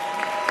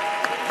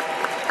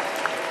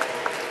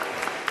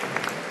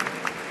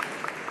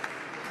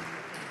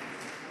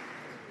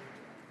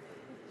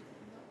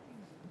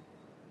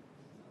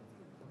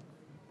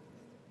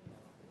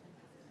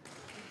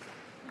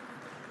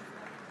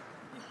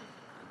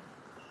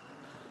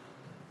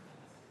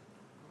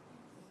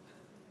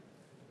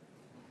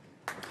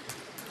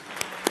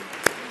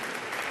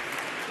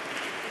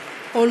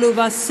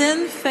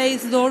 Oluwasen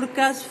Faith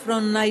Dorcas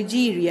from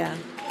Nigeria.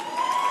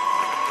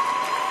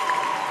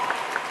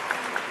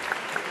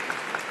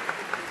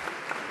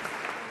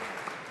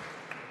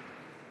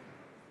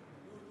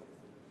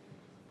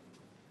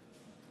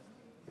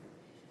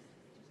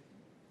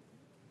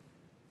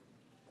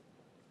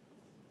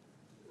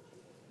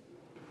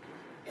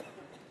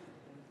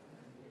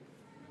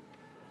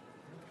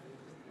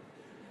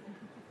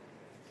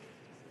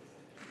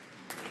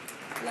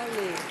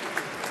 Lovely.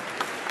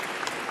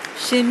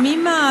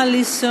 Shemima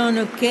Allison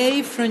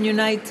O'Kay from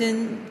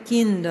United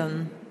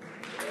Kingdom.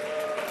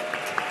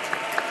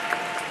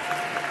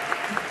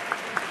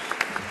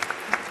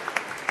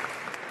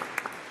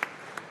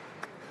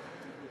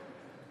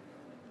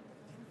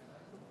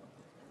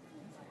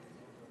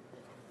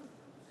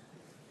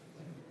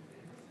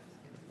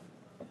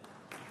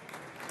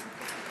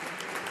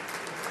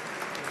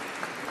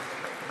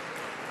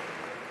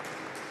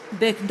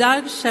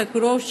 Beghdad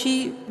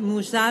Shakroshi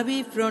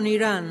Musavi from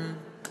Iran.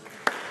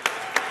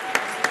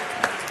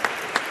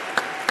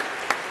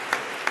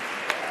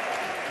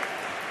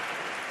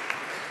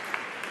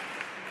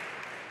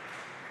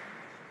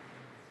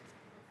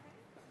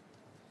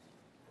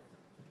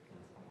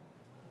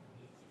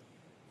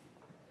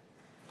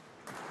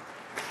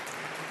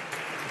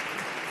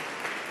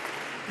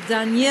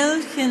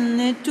 Daniel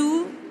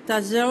Hennetu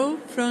Tazel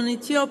from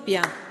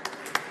Ethiopia.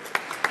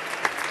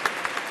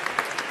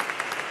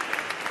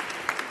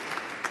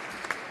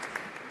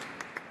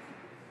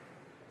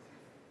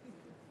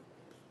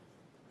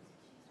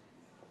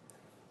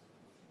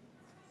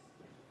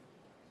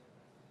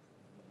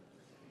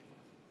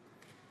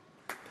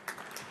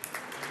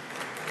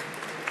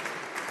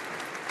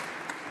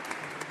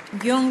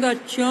 Yonga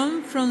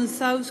Chon from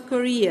South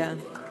Korea.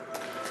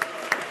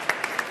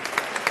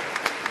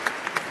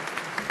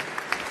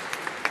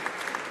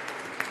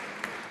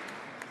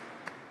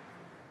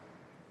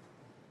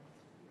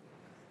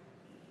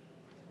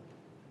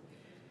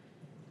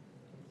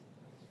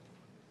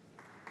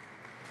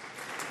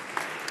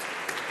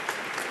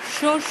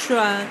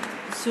 Joshua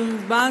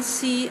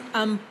Sumbasi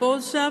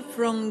Amposa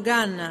from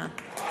Ghana.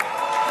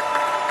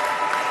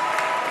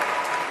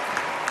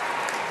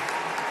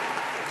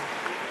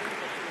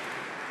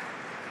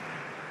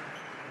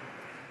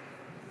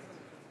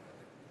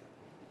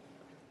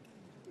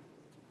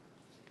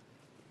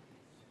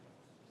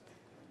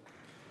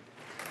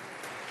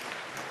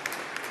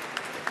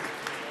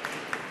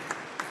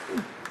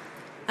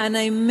 And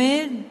I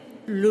met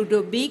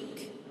Ludovic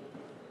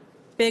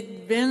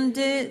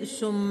Pekbende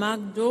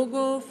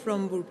Somakdogo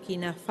from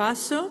Burkina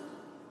Faso.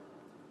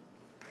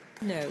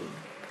 No.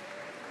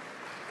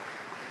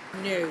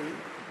 No.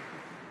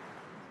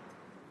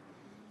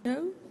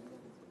 No?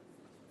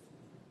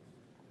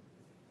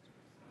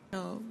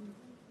 No.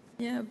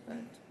 Yeah,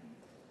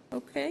 but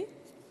okay.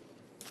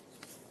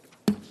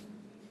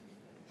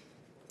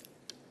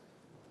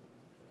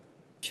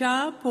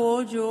 Cha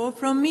Po Jo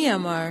from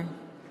Myanmar.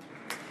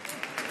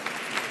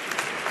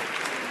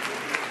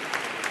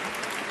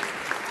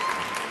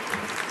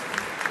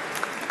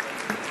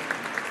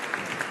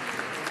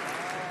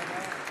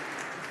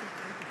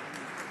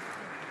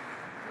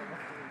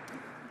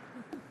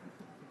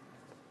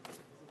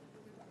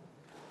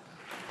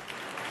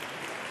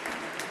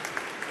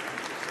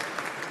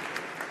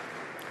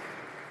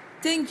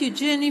 Thank you,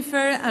 Jennifer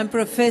and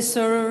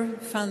Professor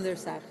van der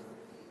Sar.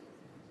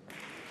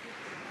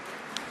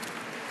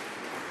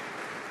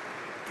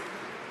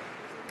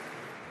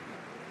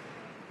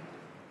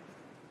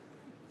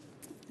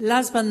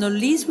 Last but not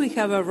least, we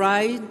have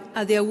arrived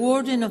at the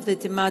awarding of the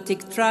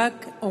thematic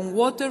track on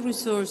water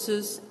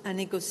resources and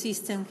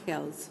ecosystem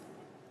health.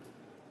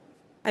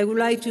 I would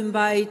like to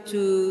invite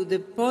to the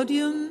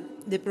podium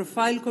the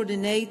Profile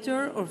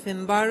Coordinator of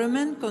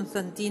Environment,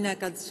 Constantina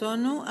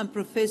Calzono, and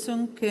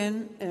Professor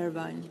Ken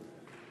Irvine.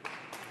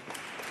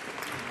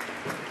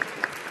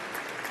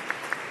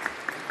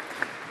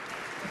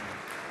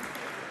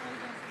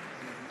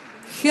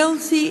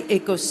 Healthy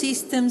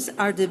ecosystems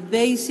are the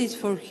basis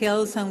for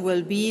health and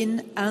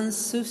well-being and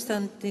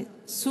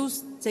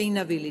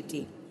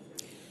sustainability.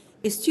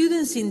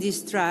 Students in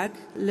this track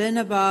learn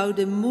about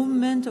the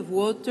movement of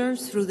water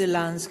through the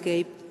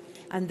landscape,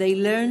 and they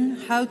learn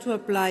how to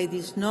apply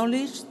this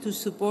knowledge to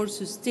support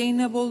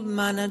sustainable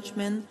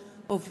management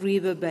of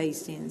river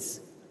basins.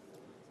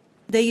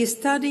 They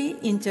study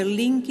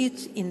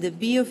interlinkage in the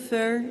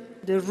biosphere,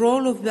 the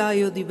role of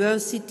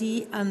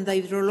biodiversity and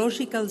the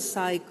hydrological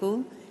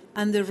cycle,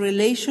 and the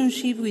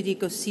relationship with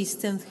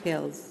ecosystem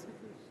health.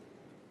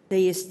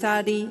 They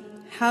study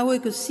how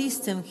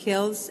ecosystem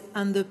health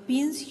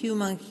underpins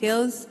human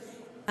health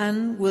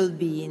and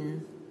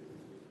well-being.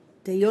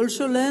 They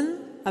also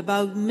learn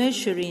about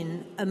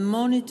measuring and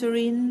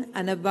monitoring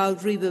and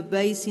about river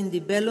basin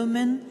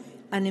development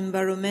and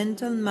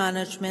environmental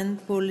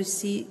management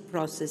policy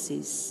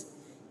processes.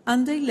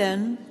 And they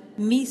learn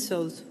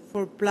methods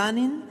for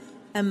planning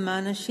and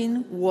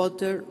managing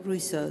water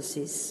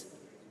resources.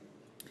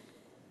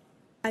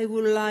 I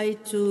would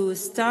like to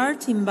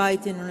start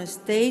inviting on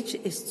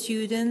stage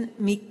student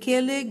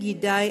Michele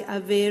Gidai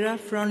Avera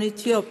from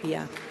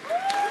Ethiopia.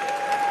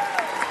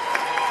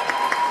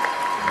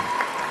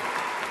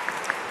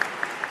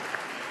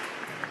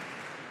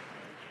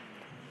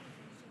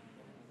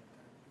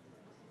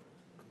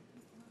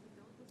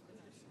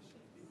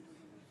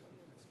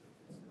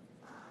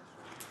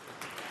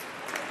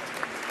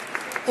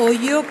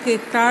 Oyoke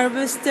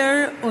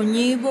Harvester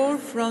Onyebo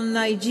from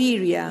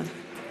Nigeria.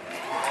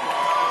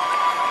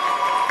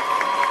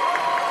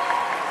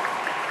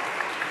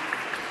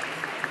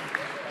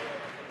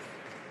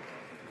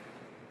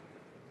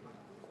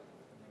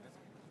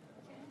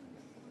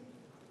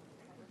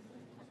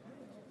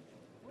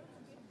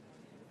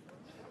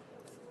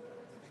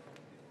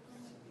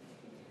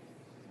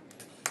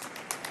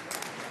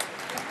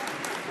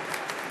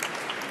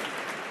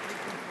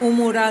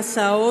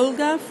 Umurasa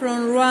Olga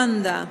from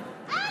Rwanda.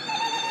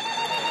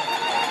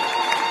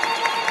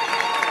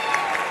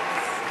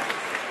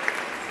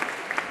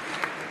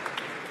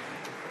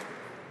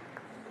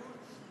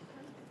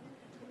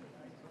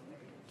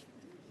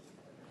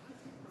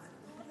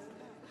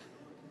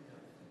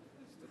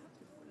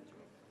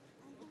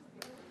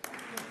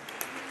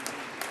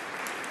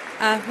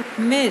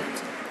 Ahmed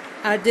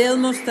Adel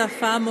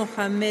Mustafa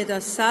Mohammed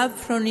Assab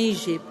from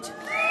Egypt.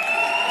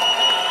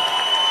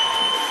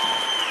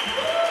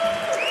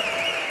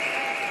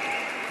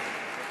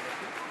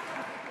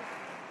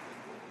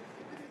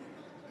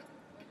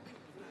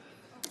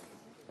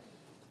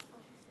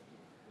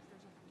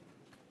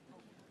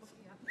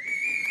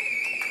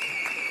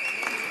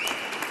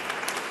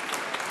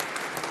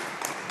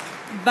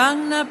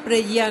 Bangna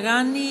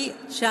Preyagani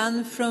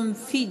Chan from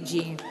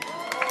Fiji.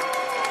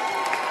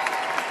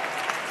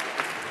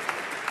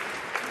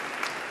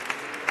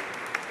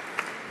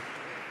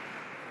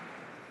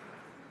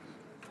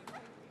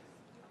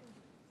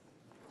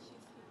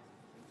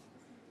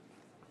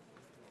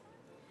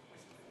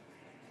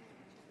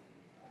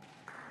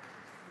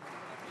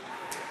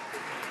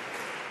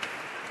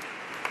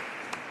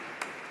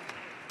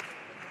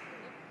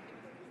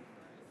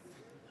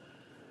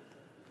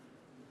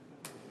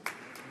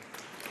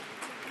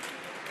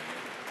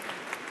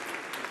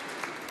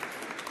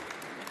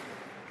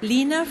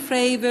 Lina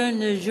Freiber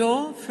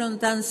Nejo from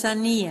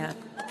Tanzania.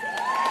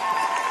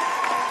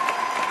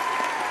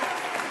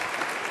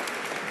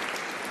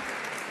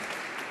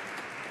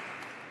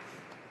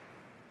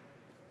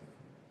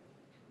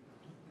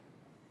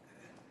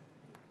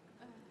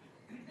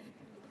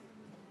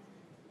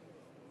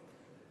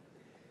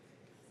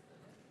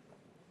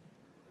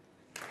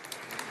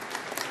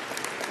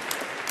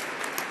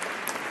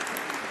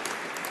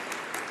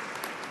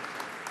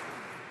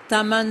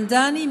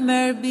 Tamandani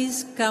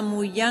Mervis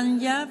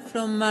Kamuyanya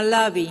from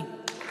Malawi.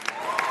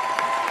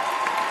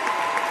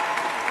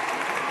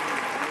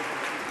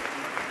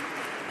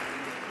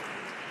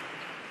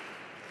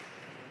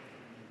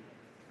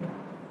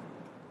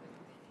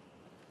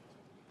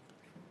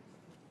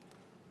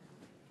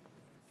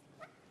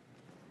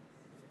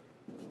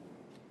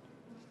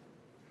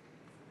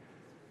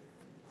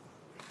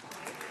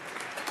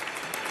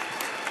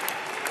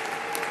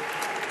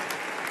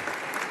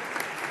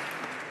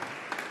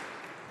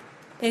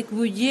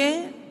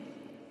 Ekbuye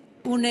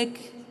Unek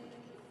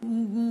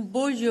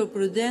Bojo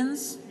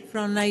Prudence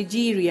from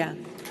Nigeria.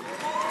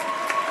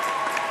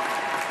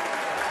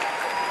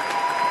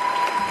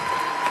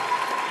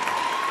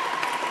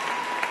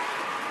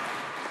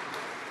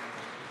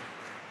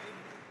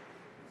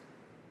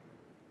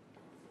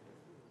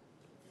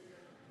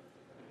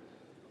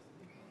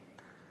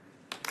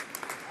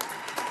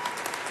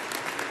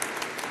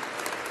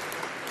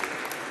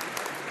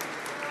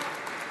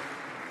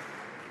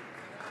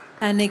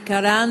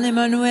 Anekaran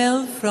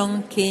Emmanuel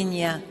from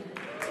Kenya.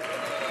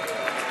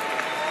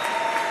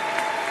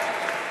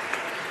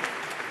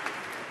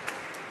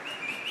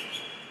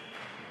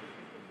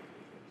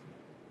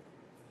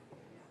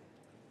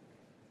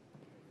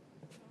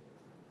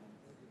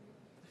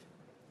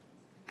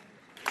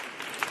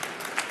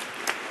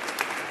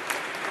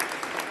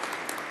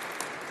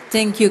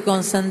 Thank you,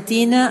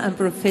 Constantina and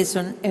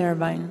Professor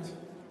Irvine.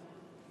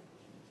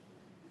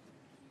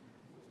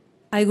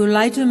 I would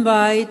like to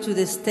invite to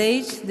the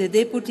stage the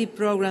Deputy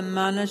Program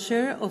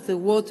Manager of the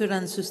Water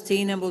and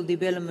Sustainable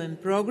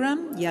Development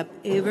Program, Jaap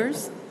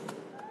Evers,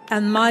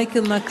 and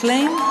Michael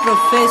McLean,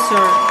 Professor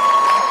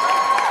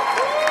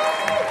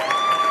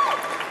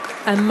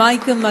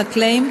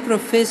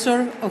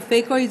of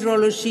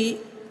Ecohydrology,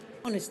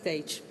 on the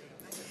stage.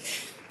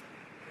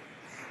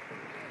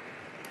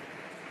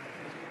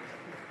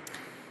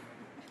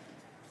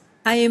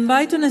 I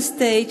invite on the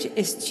stage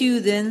a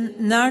student,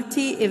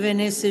 Narti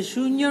Ebenese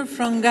Jr.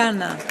 from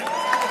Ghana.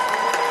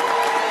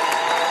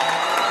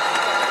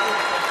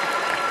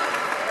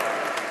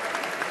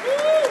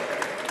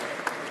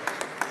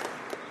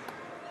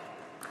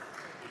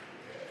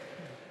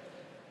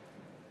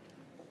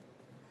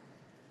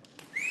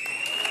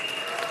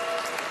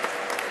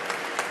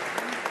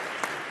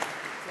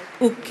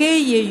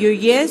 Ukeye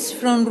Yoyes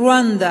from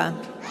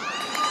Rwanda.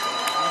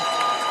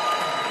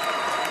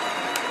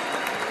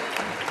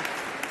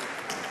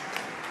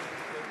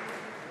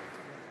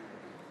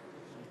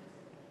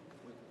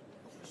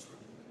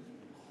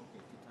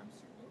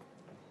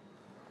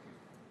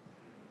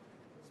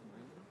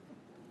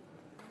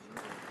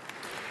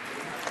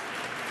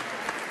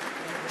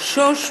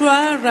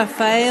 Joshua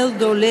Rafael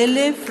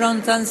Dolele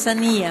from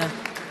Tanzania.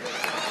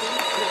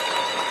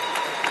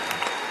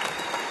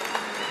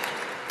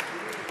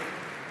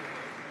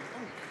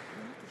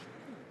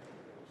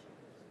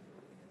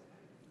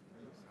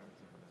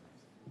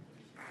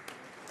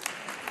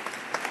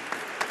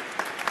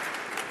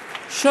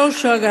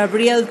 Joshua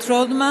Gabriel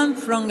Trotman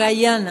from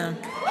Guyana.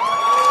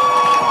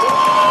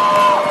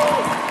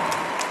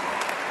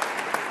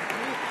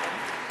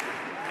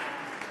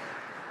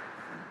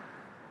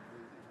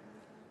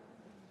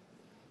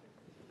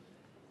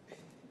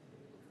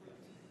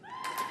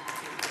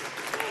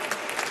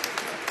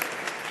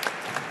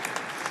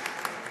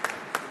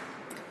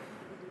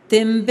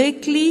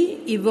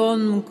 Tembekli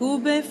Yvonne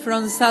Mkube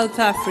from South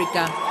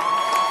Africa.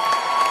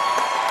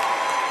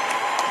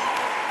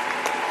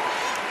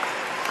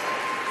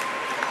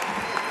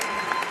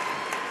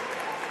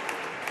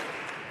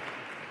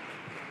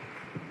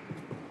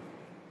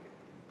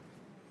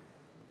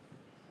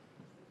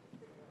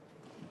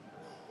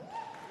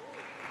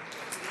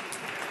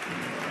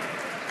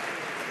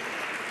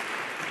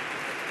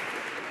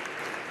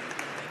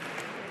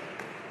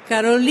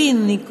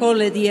 Caroline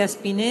Nicole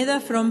Diaz-Pineda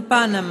from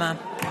Panama.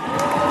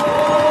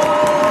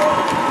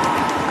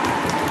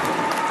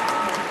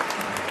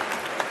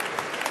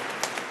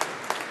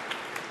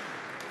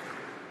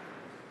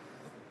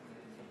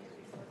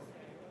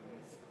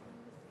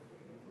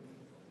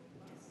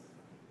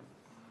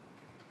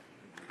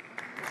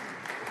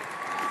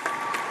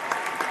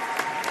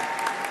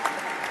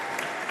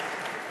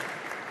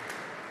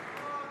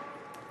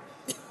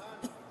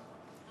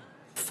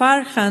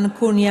 Farhan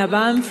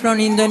Kurniaban from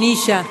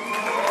Indonesia.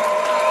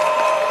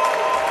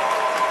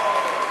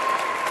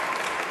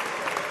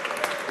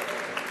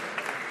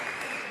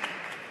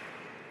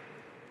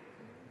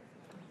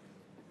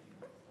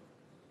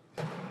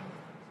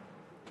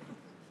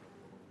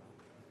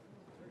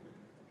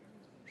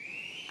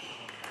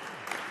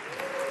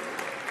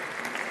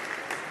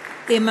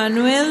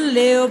 Emmanuel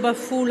Leo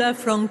Bafula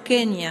from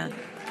Kenya.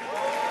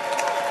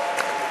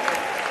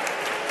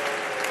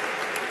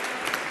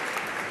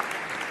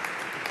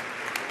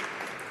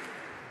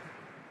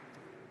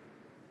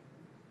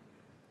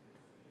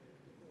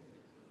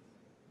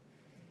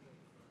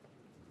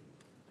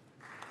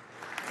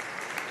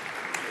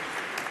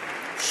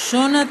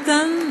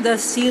 Jonathan da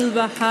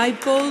Silva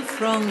Haipol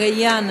from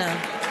Guyana.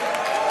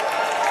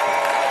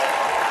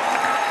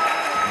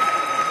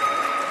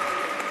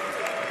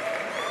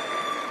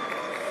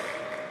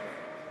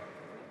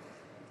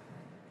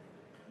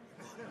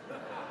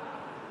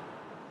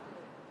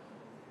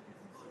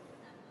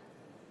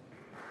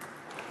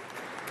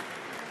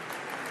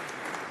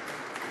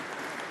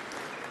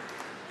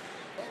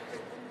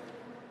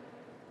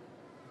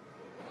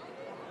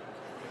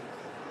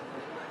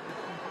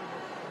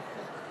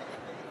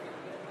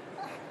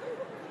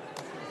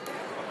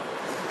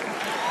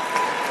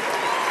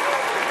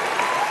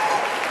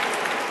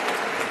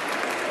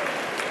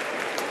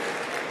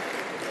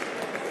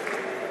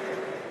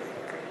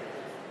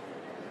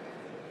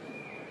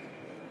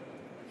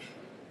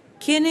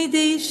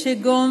 Kennedy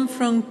Shegon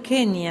from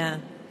Kenya.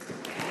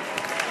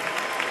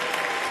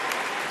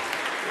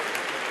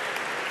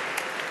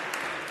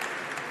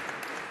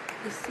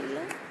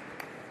 Priscilla?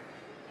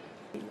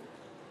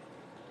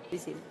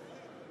 Priscilla.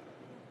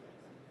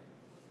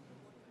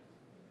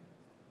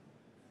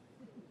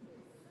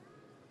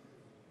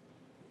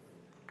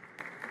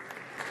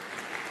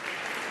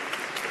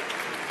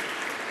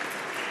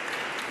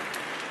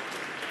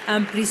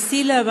 And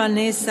Priscilla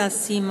Vanessa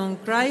Simon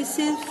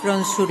Crisis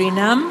from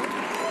Suriname,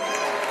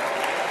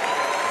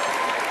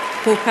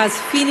 who has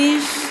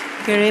finished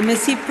her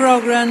MSc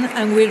program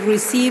and will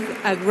receive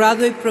a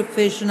graduate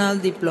professional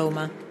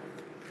diploma.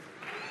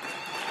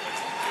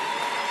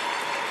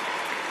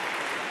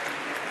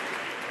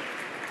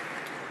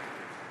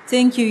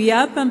 Thank you,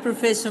 Jaap and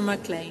Professor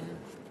McLean.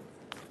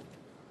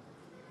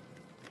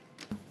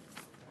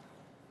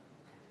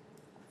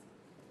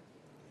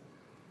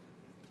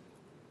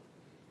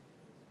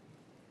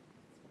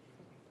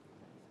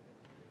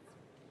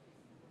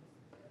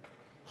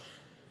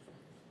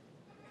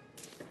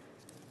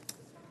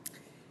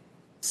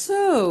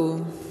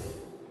 So,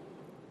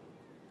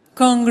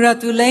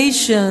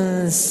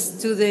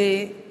 congratulations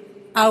to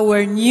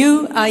our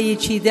new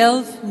IHE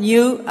Delft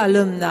new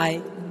alumni.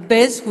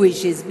 Best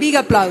wishes. Big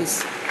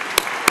applause.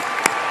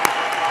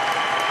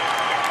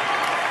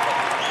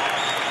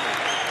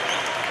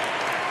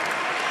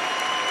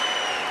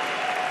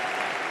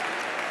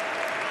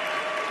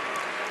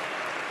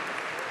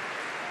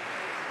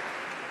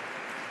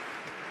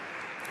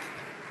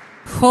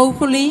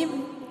 Hopefully,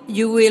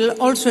 you will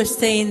also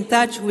stay in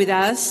touch with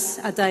us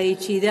at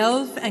IHE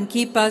Delft and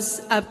keep us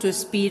up to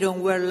speed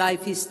on where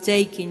life is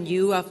taking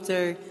you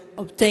after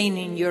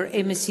obtaining your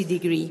MSc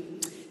degree.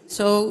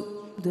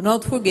 So do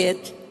not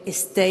forget,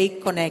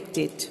 stay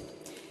connected.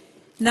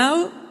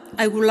 Now,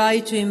 I would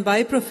like to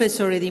invite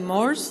Professor Eddie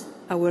Morse,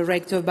 our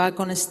rector, back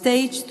on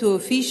stage to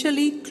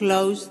officially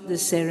close the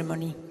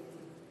ceremony.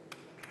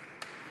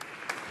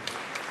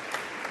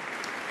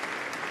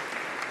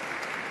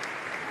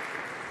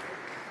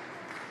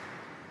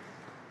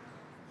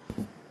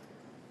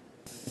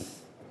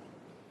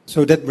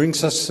 So that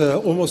brings us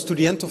almost to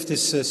the end of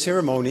this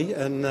ceremony,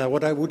 and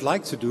what I would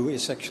like to do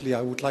is actually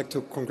I would like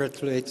to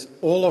congratulate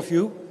all of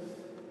you.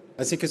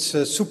 I think it's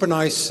super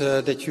nice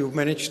that you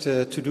managed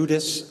to do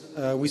this.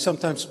 We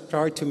sometimes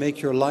try to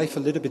make your life a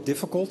little bit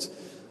difficult,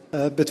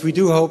 but we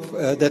do hope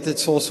that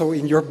it's also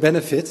in your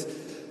benefit.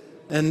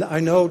 And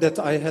I know that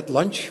I had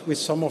lunch with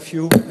some of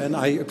you, and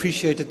I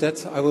appreciated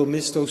that. I will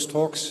miss those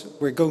talks.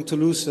 We're going to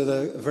lose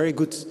a very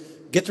good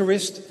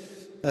guitarist.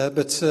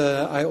 But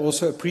I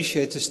also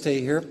appreciate to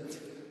stay here.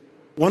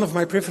 One of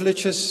my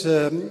privileges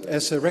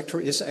as a rector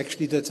is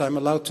actually that I'm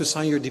allowed to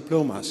sign your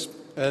diplomas.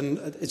 And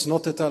it's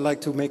not that I like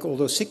to make all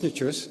those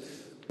signatures.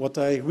 What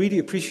I really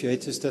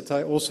appreciate is that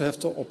I also have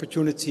the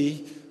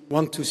opportunity,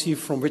 one, to see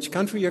from which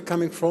country you're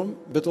coming from,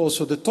 but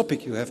also the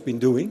topic you have been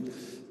doing.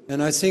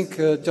 And I think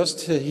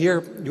just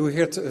here you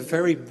heard a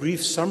very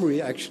brief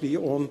summary actually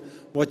on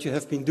what you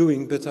have been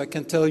doing, but I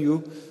can tell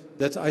you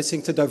that I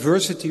think the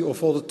diversity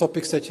of all the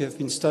topics that you have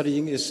been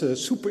studying is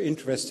super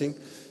interesting,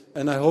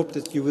 and I hope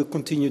that you will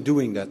continue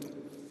doing that.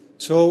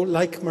 So,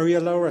 like Maria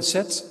Laura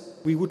said,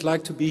 we would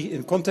like to be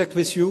in contact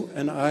with you,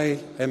 and I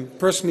am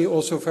personally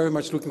also very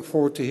much looking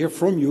forward to hear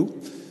from you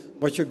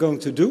what you're going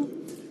to do.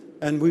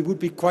 And we would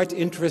be quite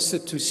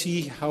interested to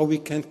see how we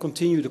can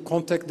continue the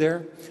contact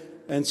there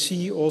and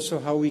see also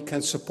how we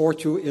can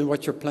support you in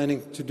what you're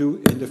planning to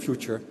do in the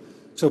future.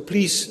 So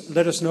please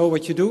let us know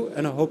what you do,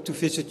 and I hope to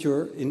visit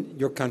in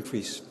your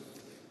countries.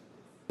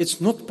 It's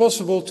not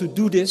possible to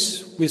do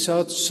this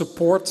without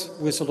support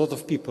with a lot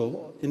of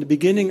people. In the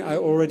beginning, I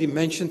already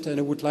mentioned, and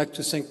I would like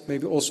to thank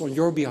maybe also on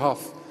your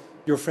behalf,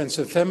 your friends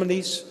and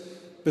families,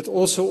 but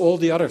also all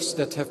the others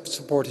that have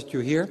supported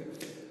you here.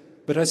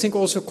 But I think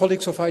also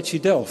colleagues of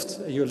IHE Delft,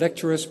 your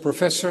lecturers,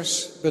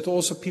 professors, but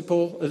also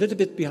people a little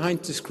bit behind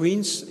the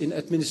screens in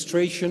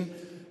administration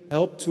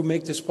helped to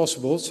make this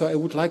possible. So I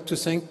would like to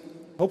thank,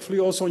 hopefully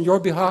also on your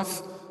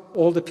behalf,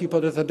 all the people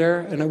that are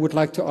there, and I would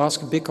like to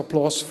ask a big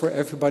applause for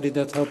everybody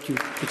that helped you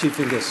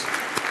achieving this.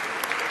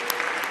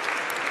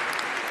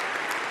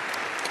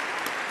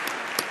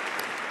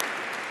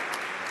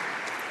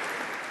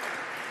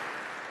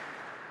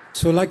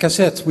 So like I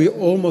said, we're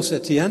almost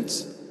at the end,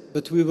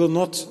 but we will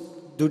not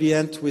do the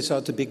end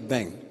without a big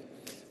bang.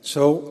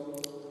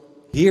 So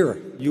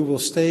here you will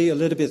stay a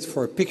little bit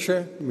for a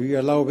picture.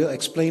 Laura will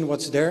explain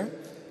what's there.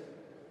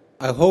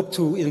 I hope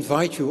to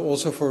invite you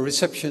also for a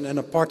reception and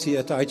a party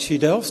at IHE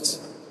Delft,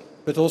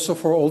 but also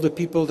for all the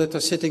people that are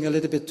sitting a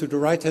little bit to the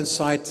right-hand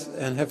side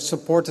and have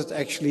supported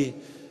actually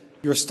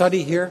your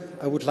study here.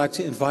 I would like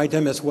to invite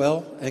them as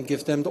well and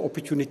give them the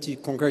opportunity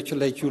to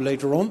congratulate you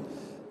later on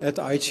at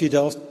IHE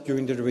Delft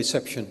during the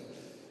reception.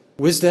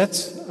 With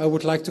that, I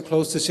would like to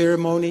close the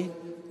ceremony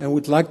and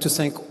would like to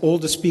thank all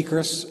the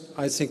speakers.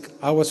 I think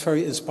I was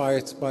very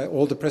inspired by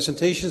all the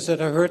presentations that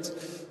I heard,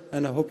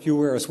 and I hope you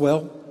were as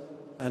well.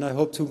 And I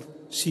hope to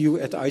see you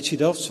at IHE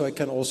Delft, so I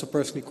can also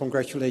personally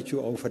congratulate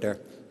you over there.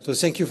 So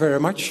thank you very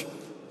much,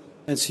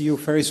 and see you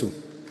very soon.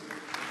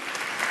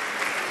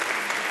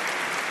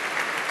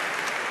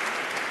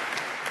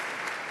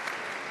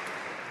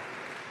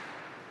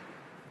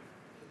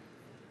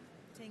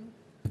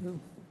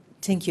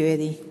 Thank you,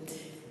 Eddie.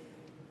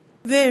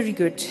 Very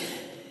good.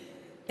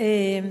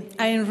 I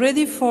am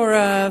ready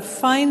for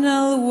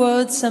final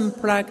words and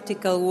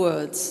practical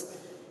words.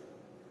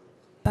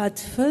 But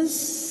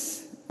first,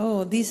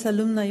 this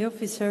alumni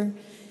officer,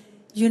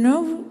 you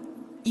know,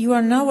 you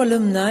are now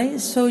alumni,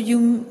 so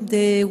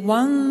the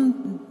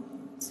one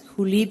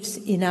who lives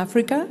in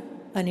Africa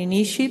and in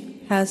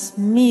Egypt has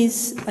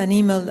missed an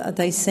email that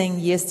I sent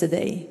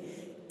yesterday.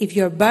 If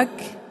you're back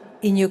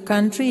in your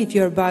country, if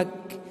you're back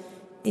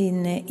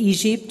in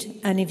Egypt,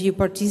 and if you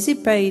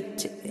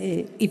participate,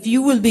 if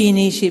you will be in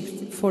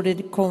Egypt for the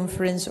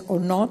conference or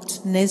not,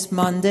 next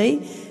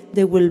Monday,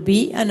 there will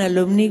be an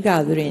alumni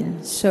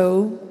gathering.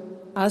 So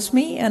ask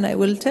me and I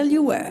will tell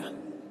you where.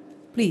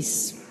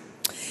 Please.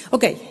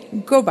 Okay,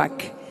 go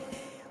back.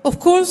 Of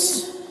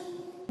course,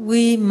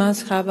 we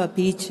must have a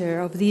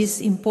picture of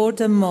this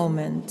important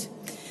moment.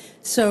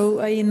 So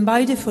I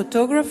invite a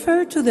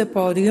photographer to the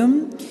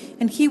podium,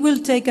 and he will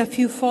take a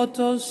few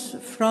photos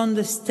from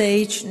the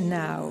stage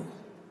now.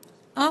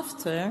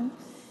 After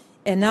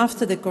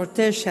the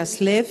cortege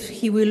has left,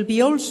 he will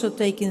be also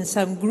taking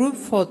some group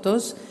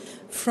photos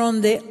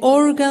from the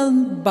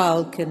organ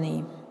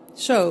balcony.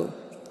 So,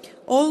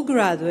 all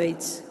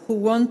graduates who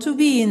want to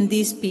be in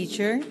this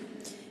picture,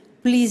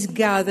 please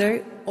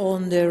gather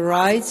on the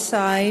right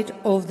side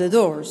of the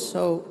door,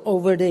 so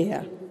over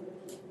there.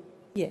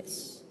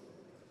 Yes.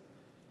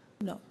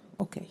 No.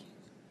 Okay.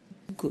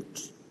 Good.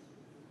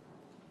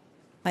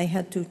 I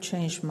had to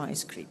change my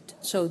script.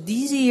 So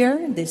this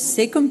year, the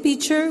second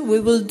picture,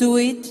 we will do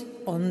it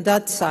on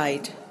that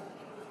side.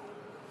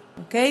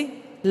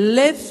 Okay?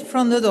 Left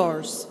from the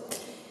doors.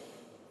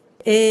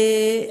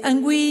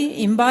 And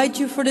we invite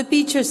you for the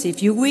pictures,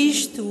 if you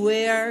wish, to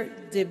wear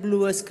the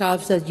blue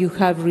scarves that you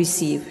have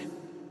received.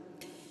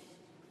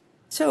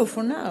 So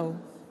for now,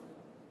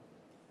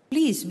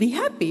 please be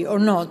happy or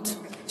not.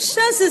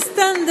 Just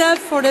stand up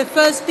for the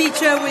first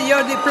picture with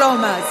your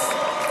diplomas.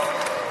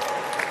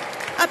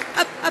 Up,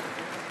 up, up.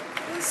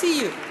 We'll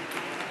see you.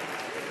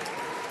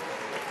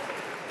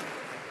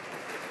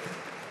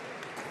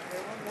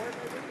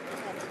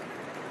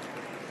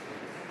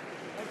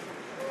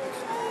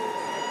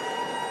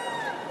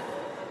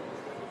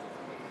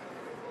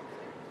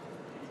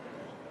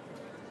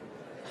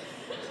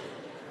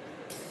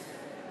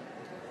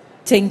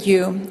 Thank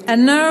you.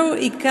 And now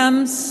it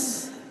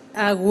comes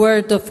a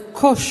word of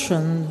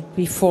caution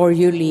before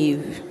you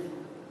leave.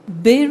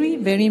 Very,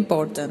 very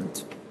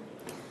important.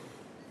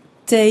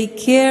 Take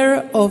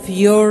care of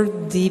your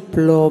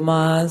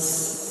diplomas.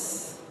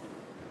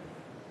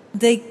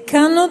 They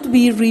cannot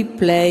be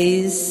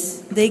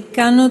replaced. They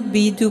cannot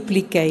be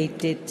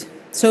duplicated.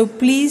 So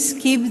please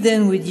keep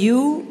them with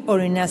you or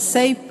in a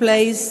safe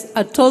place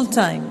at all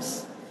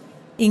times,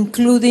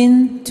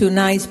 including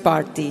tonight's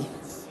party.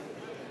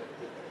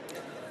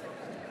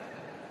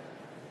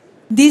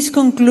 This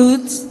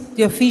concludes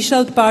the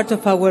official part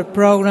of our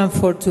program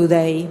for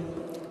today.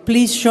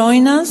 Please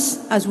join us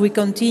as we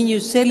continue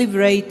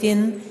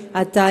celebrating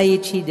at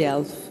IHE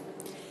Delft.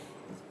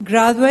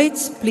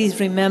 Graduates, please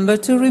remember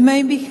to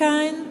remain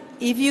behind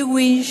if you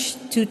wish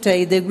to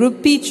take the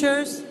group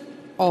pictures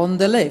on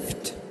the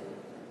left.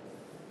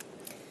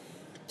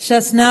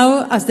 Just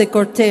now, as the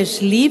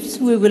cortege leaves,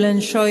 we will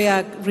enjoy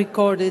a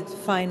recorded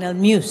final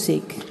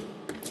music.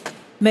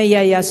 May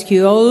I ask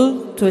you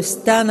all to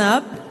stand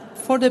up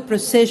for the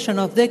procession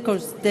of the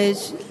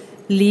cortege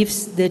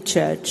leaves the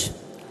church.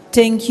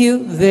 Thank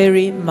you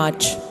very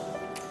much.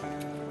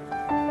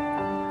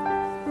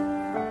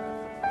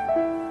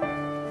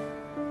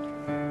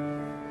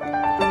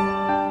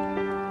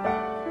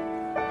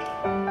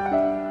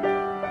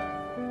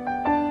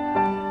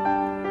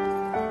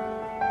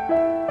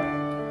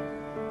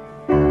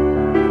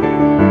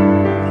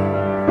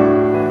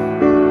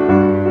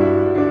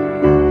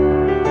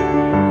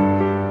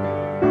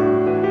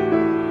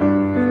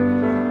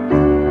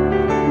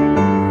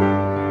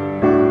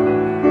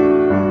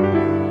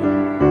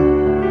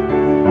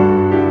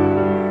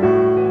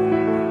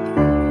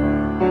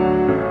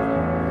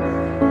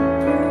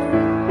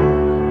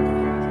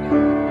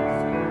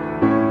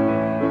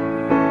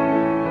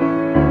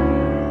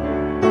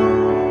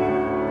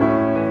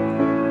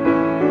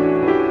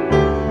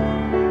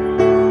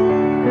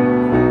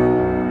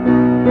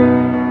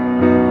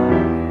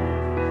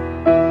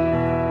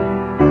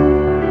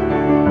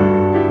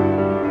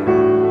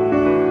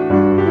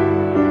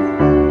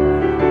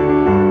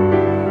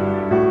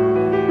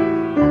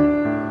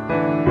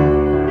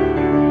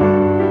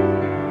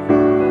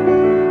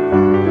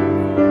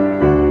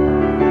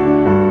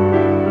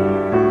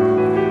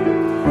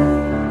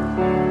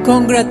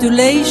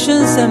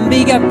 Congratulations and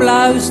big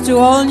applause to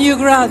all new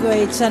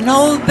graduates and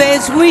all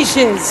best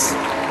wishes.